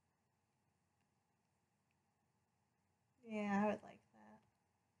 Yeah, I would like that.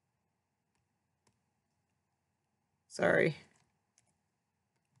 Sorry.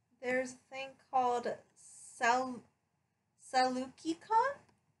 There's a thing called SalukiCon?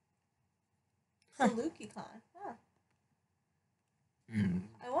 Huh. SalukiCon. Huh.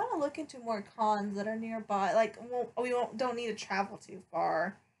 I want to look into more cons that are nearby. Like, don't need to travel too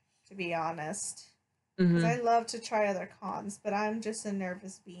far, to be honest. Because I love to try other cons, but I'm just a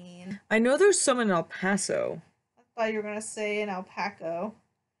nervous being. I know there's some in El Paso. I thought you were gonna say an alpaca.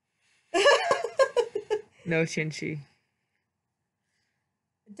 No, Chinchi.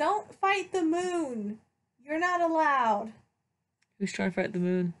 Don't fight the moon. You're not allowed. Who's trying to fight the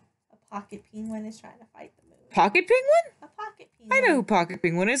moon? A pocket penguin is trying to fight the moon. Pocket Penguin? A pocket penguin. I know who Pocket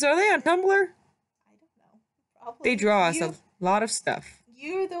Penguin is. Are they on Tumblr? I don't know. Probably. They draw us a lot of stuff.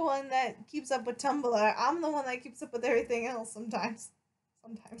 You're the one that keeps up with Tumblr. I'm the one that keeps up with everything else sometimes.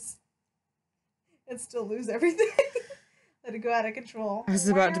 And still lose everything. Let it go out of control. I was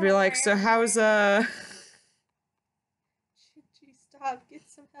about to be like, so how's Chinchi, stop. Get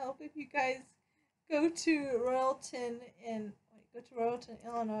some help. If you guys go to Royalton,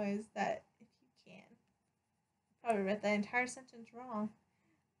 Illinois, that if you can. Probably read that entire sentence wrong.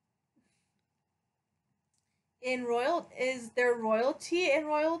 Is there royalty in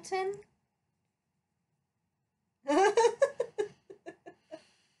Royalton?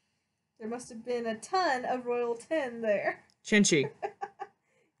 There must have been a ton of Royalton there. Chinchi?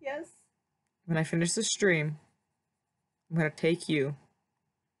 Yes. When I finish the stream, I'm gonna take you.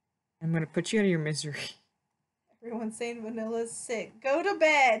 I'm gonna put you out of your misery. Everyone's saying Vanilla's sick. Go to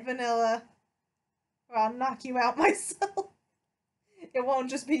bed, Vanilla. Or I'll knock you out myself. It won't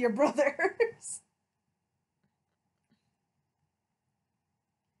just be your brothers.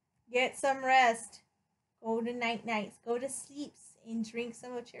 Get some rest. Go to nights. Go to sleeps and drink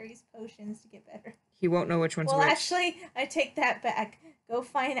some of Cherry's potions to get better. He won't know which one's well, which. Actually, I take that back. Go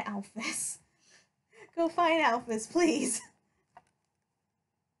find Alphys. Go find Alphys, please.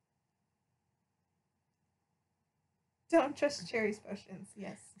 Don't trust Cherry's potions,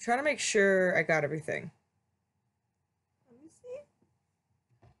 yes. I'm trying to make sure I got everything. Let me see.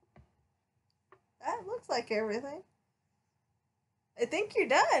 That looks like everything. I think you're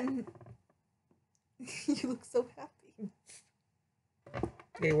done. You look so happy.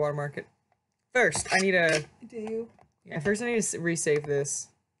 Okay, watermark it. First, I need a... Do you? Yeah, first I need to resave this.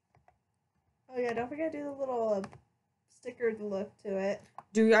 Oh yeah, don't forget to do the little sticker look to it.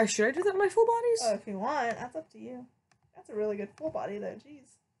 Should I do that on my full bodies? Oh, if you want, that's up to you. That's a really good full body though,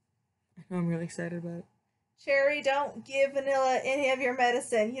 jeez. I know, I'm really excited about it. Cherry, don't give Vanilla any of your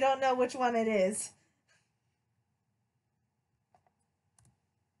medicine. You don't know which one it is.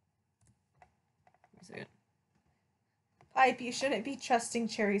 Wait a second. Pipe, you shouldn't be trusting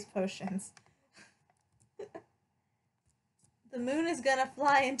Cherry's potions. The moon is gonna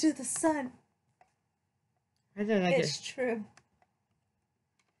fly into the sun. I didn't like It's true.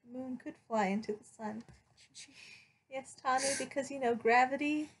 The moon could fly into the sun. Yes, Tanu, because you know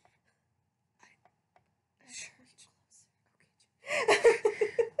gravity.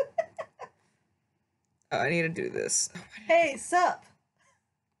 Oh, I need to do this. Hey, sup?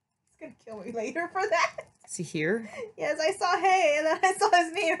 He's gonna kill me later for that. Is he here? Yes, I saw hey, and then I saw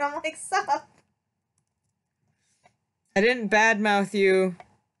his name, and I'm like, sup? I didn't badmouth you.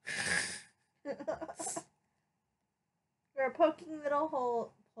 We're poking little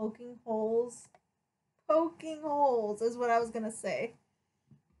hole, poking holes. Poking holes is what I was gonna say.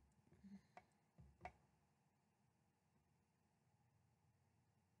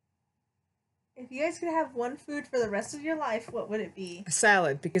 If you guys could have one food for the rest of your life, what would it be? A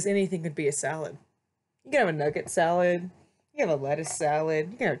salad, because anything could be a salad. You can have a nugget salad. You can have a lettuce salad.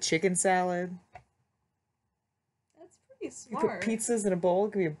 You can have a chicken salad. That's pretty You smart. put pizzas in a bowl.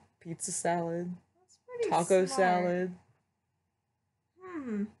 It could be a pizza salad. That's pretty Taco smart. salad.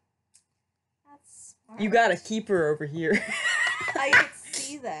 That's smart. You got a keeper over here. I could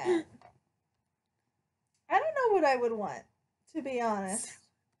see that. I don't know what I would want, to be honest.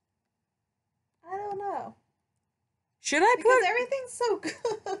 I don't know. Should I Because put everything's so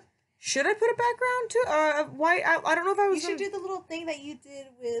good. Should I put a background to white? I don't know if I was. You should do the little thing that you did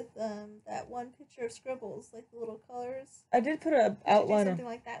with that one picture of Scribbles, like the little colors. I did put an You should do outline something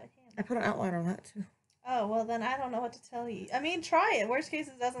on. like that with him. I put an outline on that too. Oh, well then I don't know what to tell you. I mean, try it. Worst case,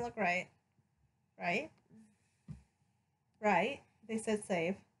 it doesn't look right. Right? Right? They said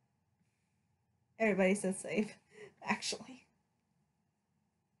save. Everybody says save, actually.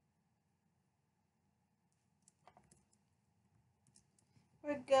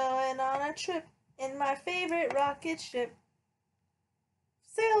 We're going on a trip in my favorite rocket ship.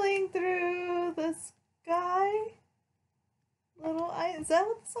 Sailing through the sky. Is that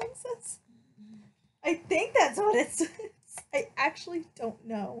what the song says? I think that's what it says. I actually don't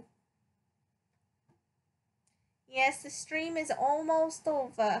know. Yes, the stream is almost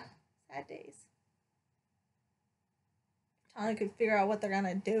over. Sad days. Tana could figure out what they're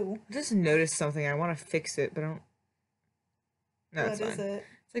gonna do. I just noticed something. I want to fix it, but I don't. No, What it's is fine. it?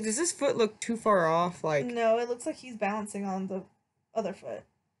 It's like, does this foot look too far off? Like, No, it looks like he's balancing on the other foot.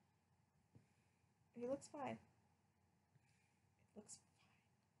 He looks fine. Looks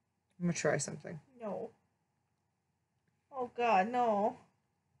I'm gonna try something. no. Oh God, no.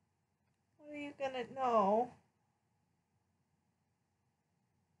 No.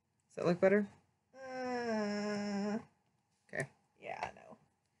 Does that look better? Okay. Yeah, no.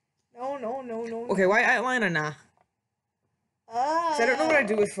 No. Okay, why eyeliner nah? Because I don't know what I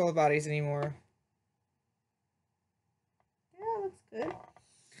do with full bodies anymore. Yeah, looks good.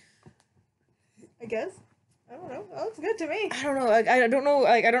 I guess. I don't know. That looks good to me. I don't know. Like, I don't know.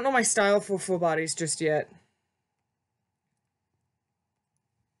 Like, I don't know my style for full bodies just yet.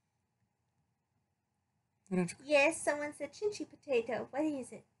 Yes, someone said Chinchi potato. What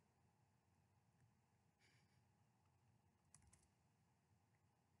is it?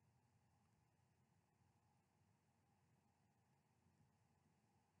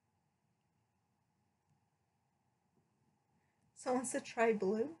 Someone said try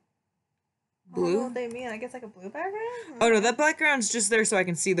blue. I don't know Blue? what they mean. I guess like a blue background? Oh no, that background's just there so I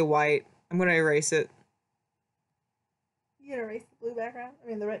can see the white. I'm gonna erase it. You gonna erase the blue background? I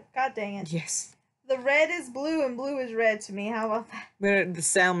mean the red. God dang it. Yes. The red is blue and blue is red to me. How about that? The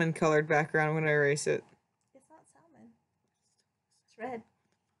salmon colored background, I'm gonna erase it. It's not salmon. It's red.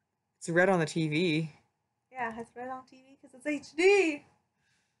 It's red on the TV. Yeah, it's red on TV because it's HD.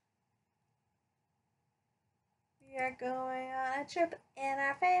 We are going on a trip in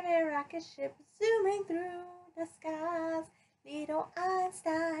our favorite rocket ship, zooming through the skies. Little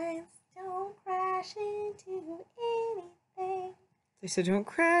Einsteins don't crash into anything. They said don't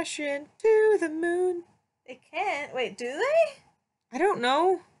crash into the moon. They can't. Wait, do they? I don't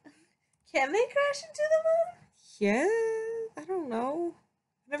know. Can they crash into the moon? Yeah, I don't know.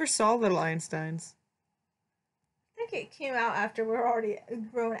 I never saw Little Einsteins. I think it came out after we're already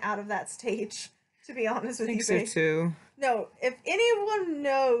grown out of that stage, to be honest with I you. think so babe. too. No, if anyone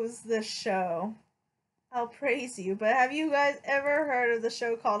knows this show, I'll praise you. But have you guys ever heard of the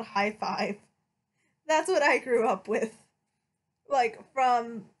show called High Five? That's what I grew up with. Like,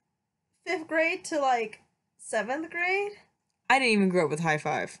 from 5th grade to, like, 7th grade. I didn't even grow up with High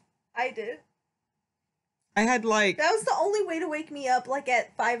Five. I did. I had like... That was the only way to wake me up, like,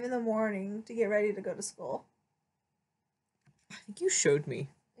 at 5 in the morning to get ready to go to school. I think you showed me.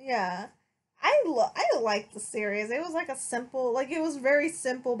 Yeah. I liked the series. It was, like, a simple... Like, it was very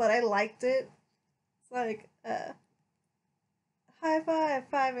simple, but I liked it. It's like, high five,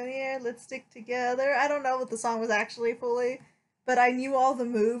 5 in the air, let's stick together. I don't know what the song was actually fully, but I knew all the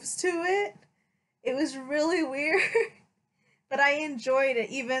moves to it. It was really weird, but I enjoyed it,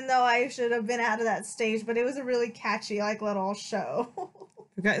 even though I should have been out of that stage, but it was a really catchy, like, little show.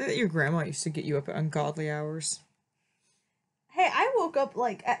 Forgot that your grandma used to get you up at ungodly hours. Hey, I woke up,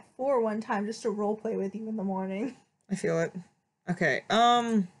 like, at 4 one time just to roleplay with you in the morning. I feel it. Okay,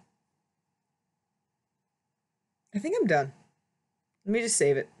 I think I'm done. Let me just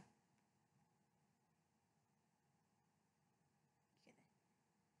save it.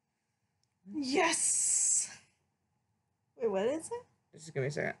 Yes! Wait, what is it? Just give me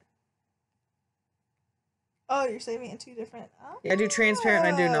a second. Oh, you're saving it in 2 different... Oh. Yeah, I do transparent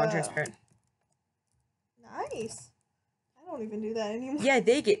and I do non-transparent. Nice. I don't even do that anymore. Yeah,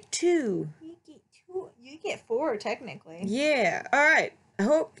 they get 2. You get 2. You get 4, technically. Yeah, alright. I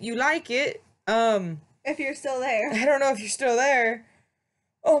hope you like it. If you're still there. I don't know if you're still there.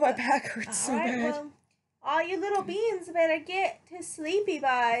 Oh, my back hurts so Alright, bad. well, all you little beans better get to sleepy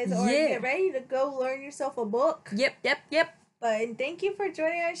buys or Yeah. get ready to go learn yourself a book. Yep. But thank you for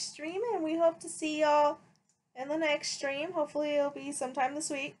joining our stream, and we hope to see y'all in the next stream. Hopefully it'll be sometime this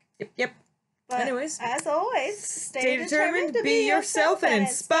week. Yep. But Anyways, as always, stay determined to be yourself and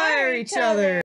inspire each other.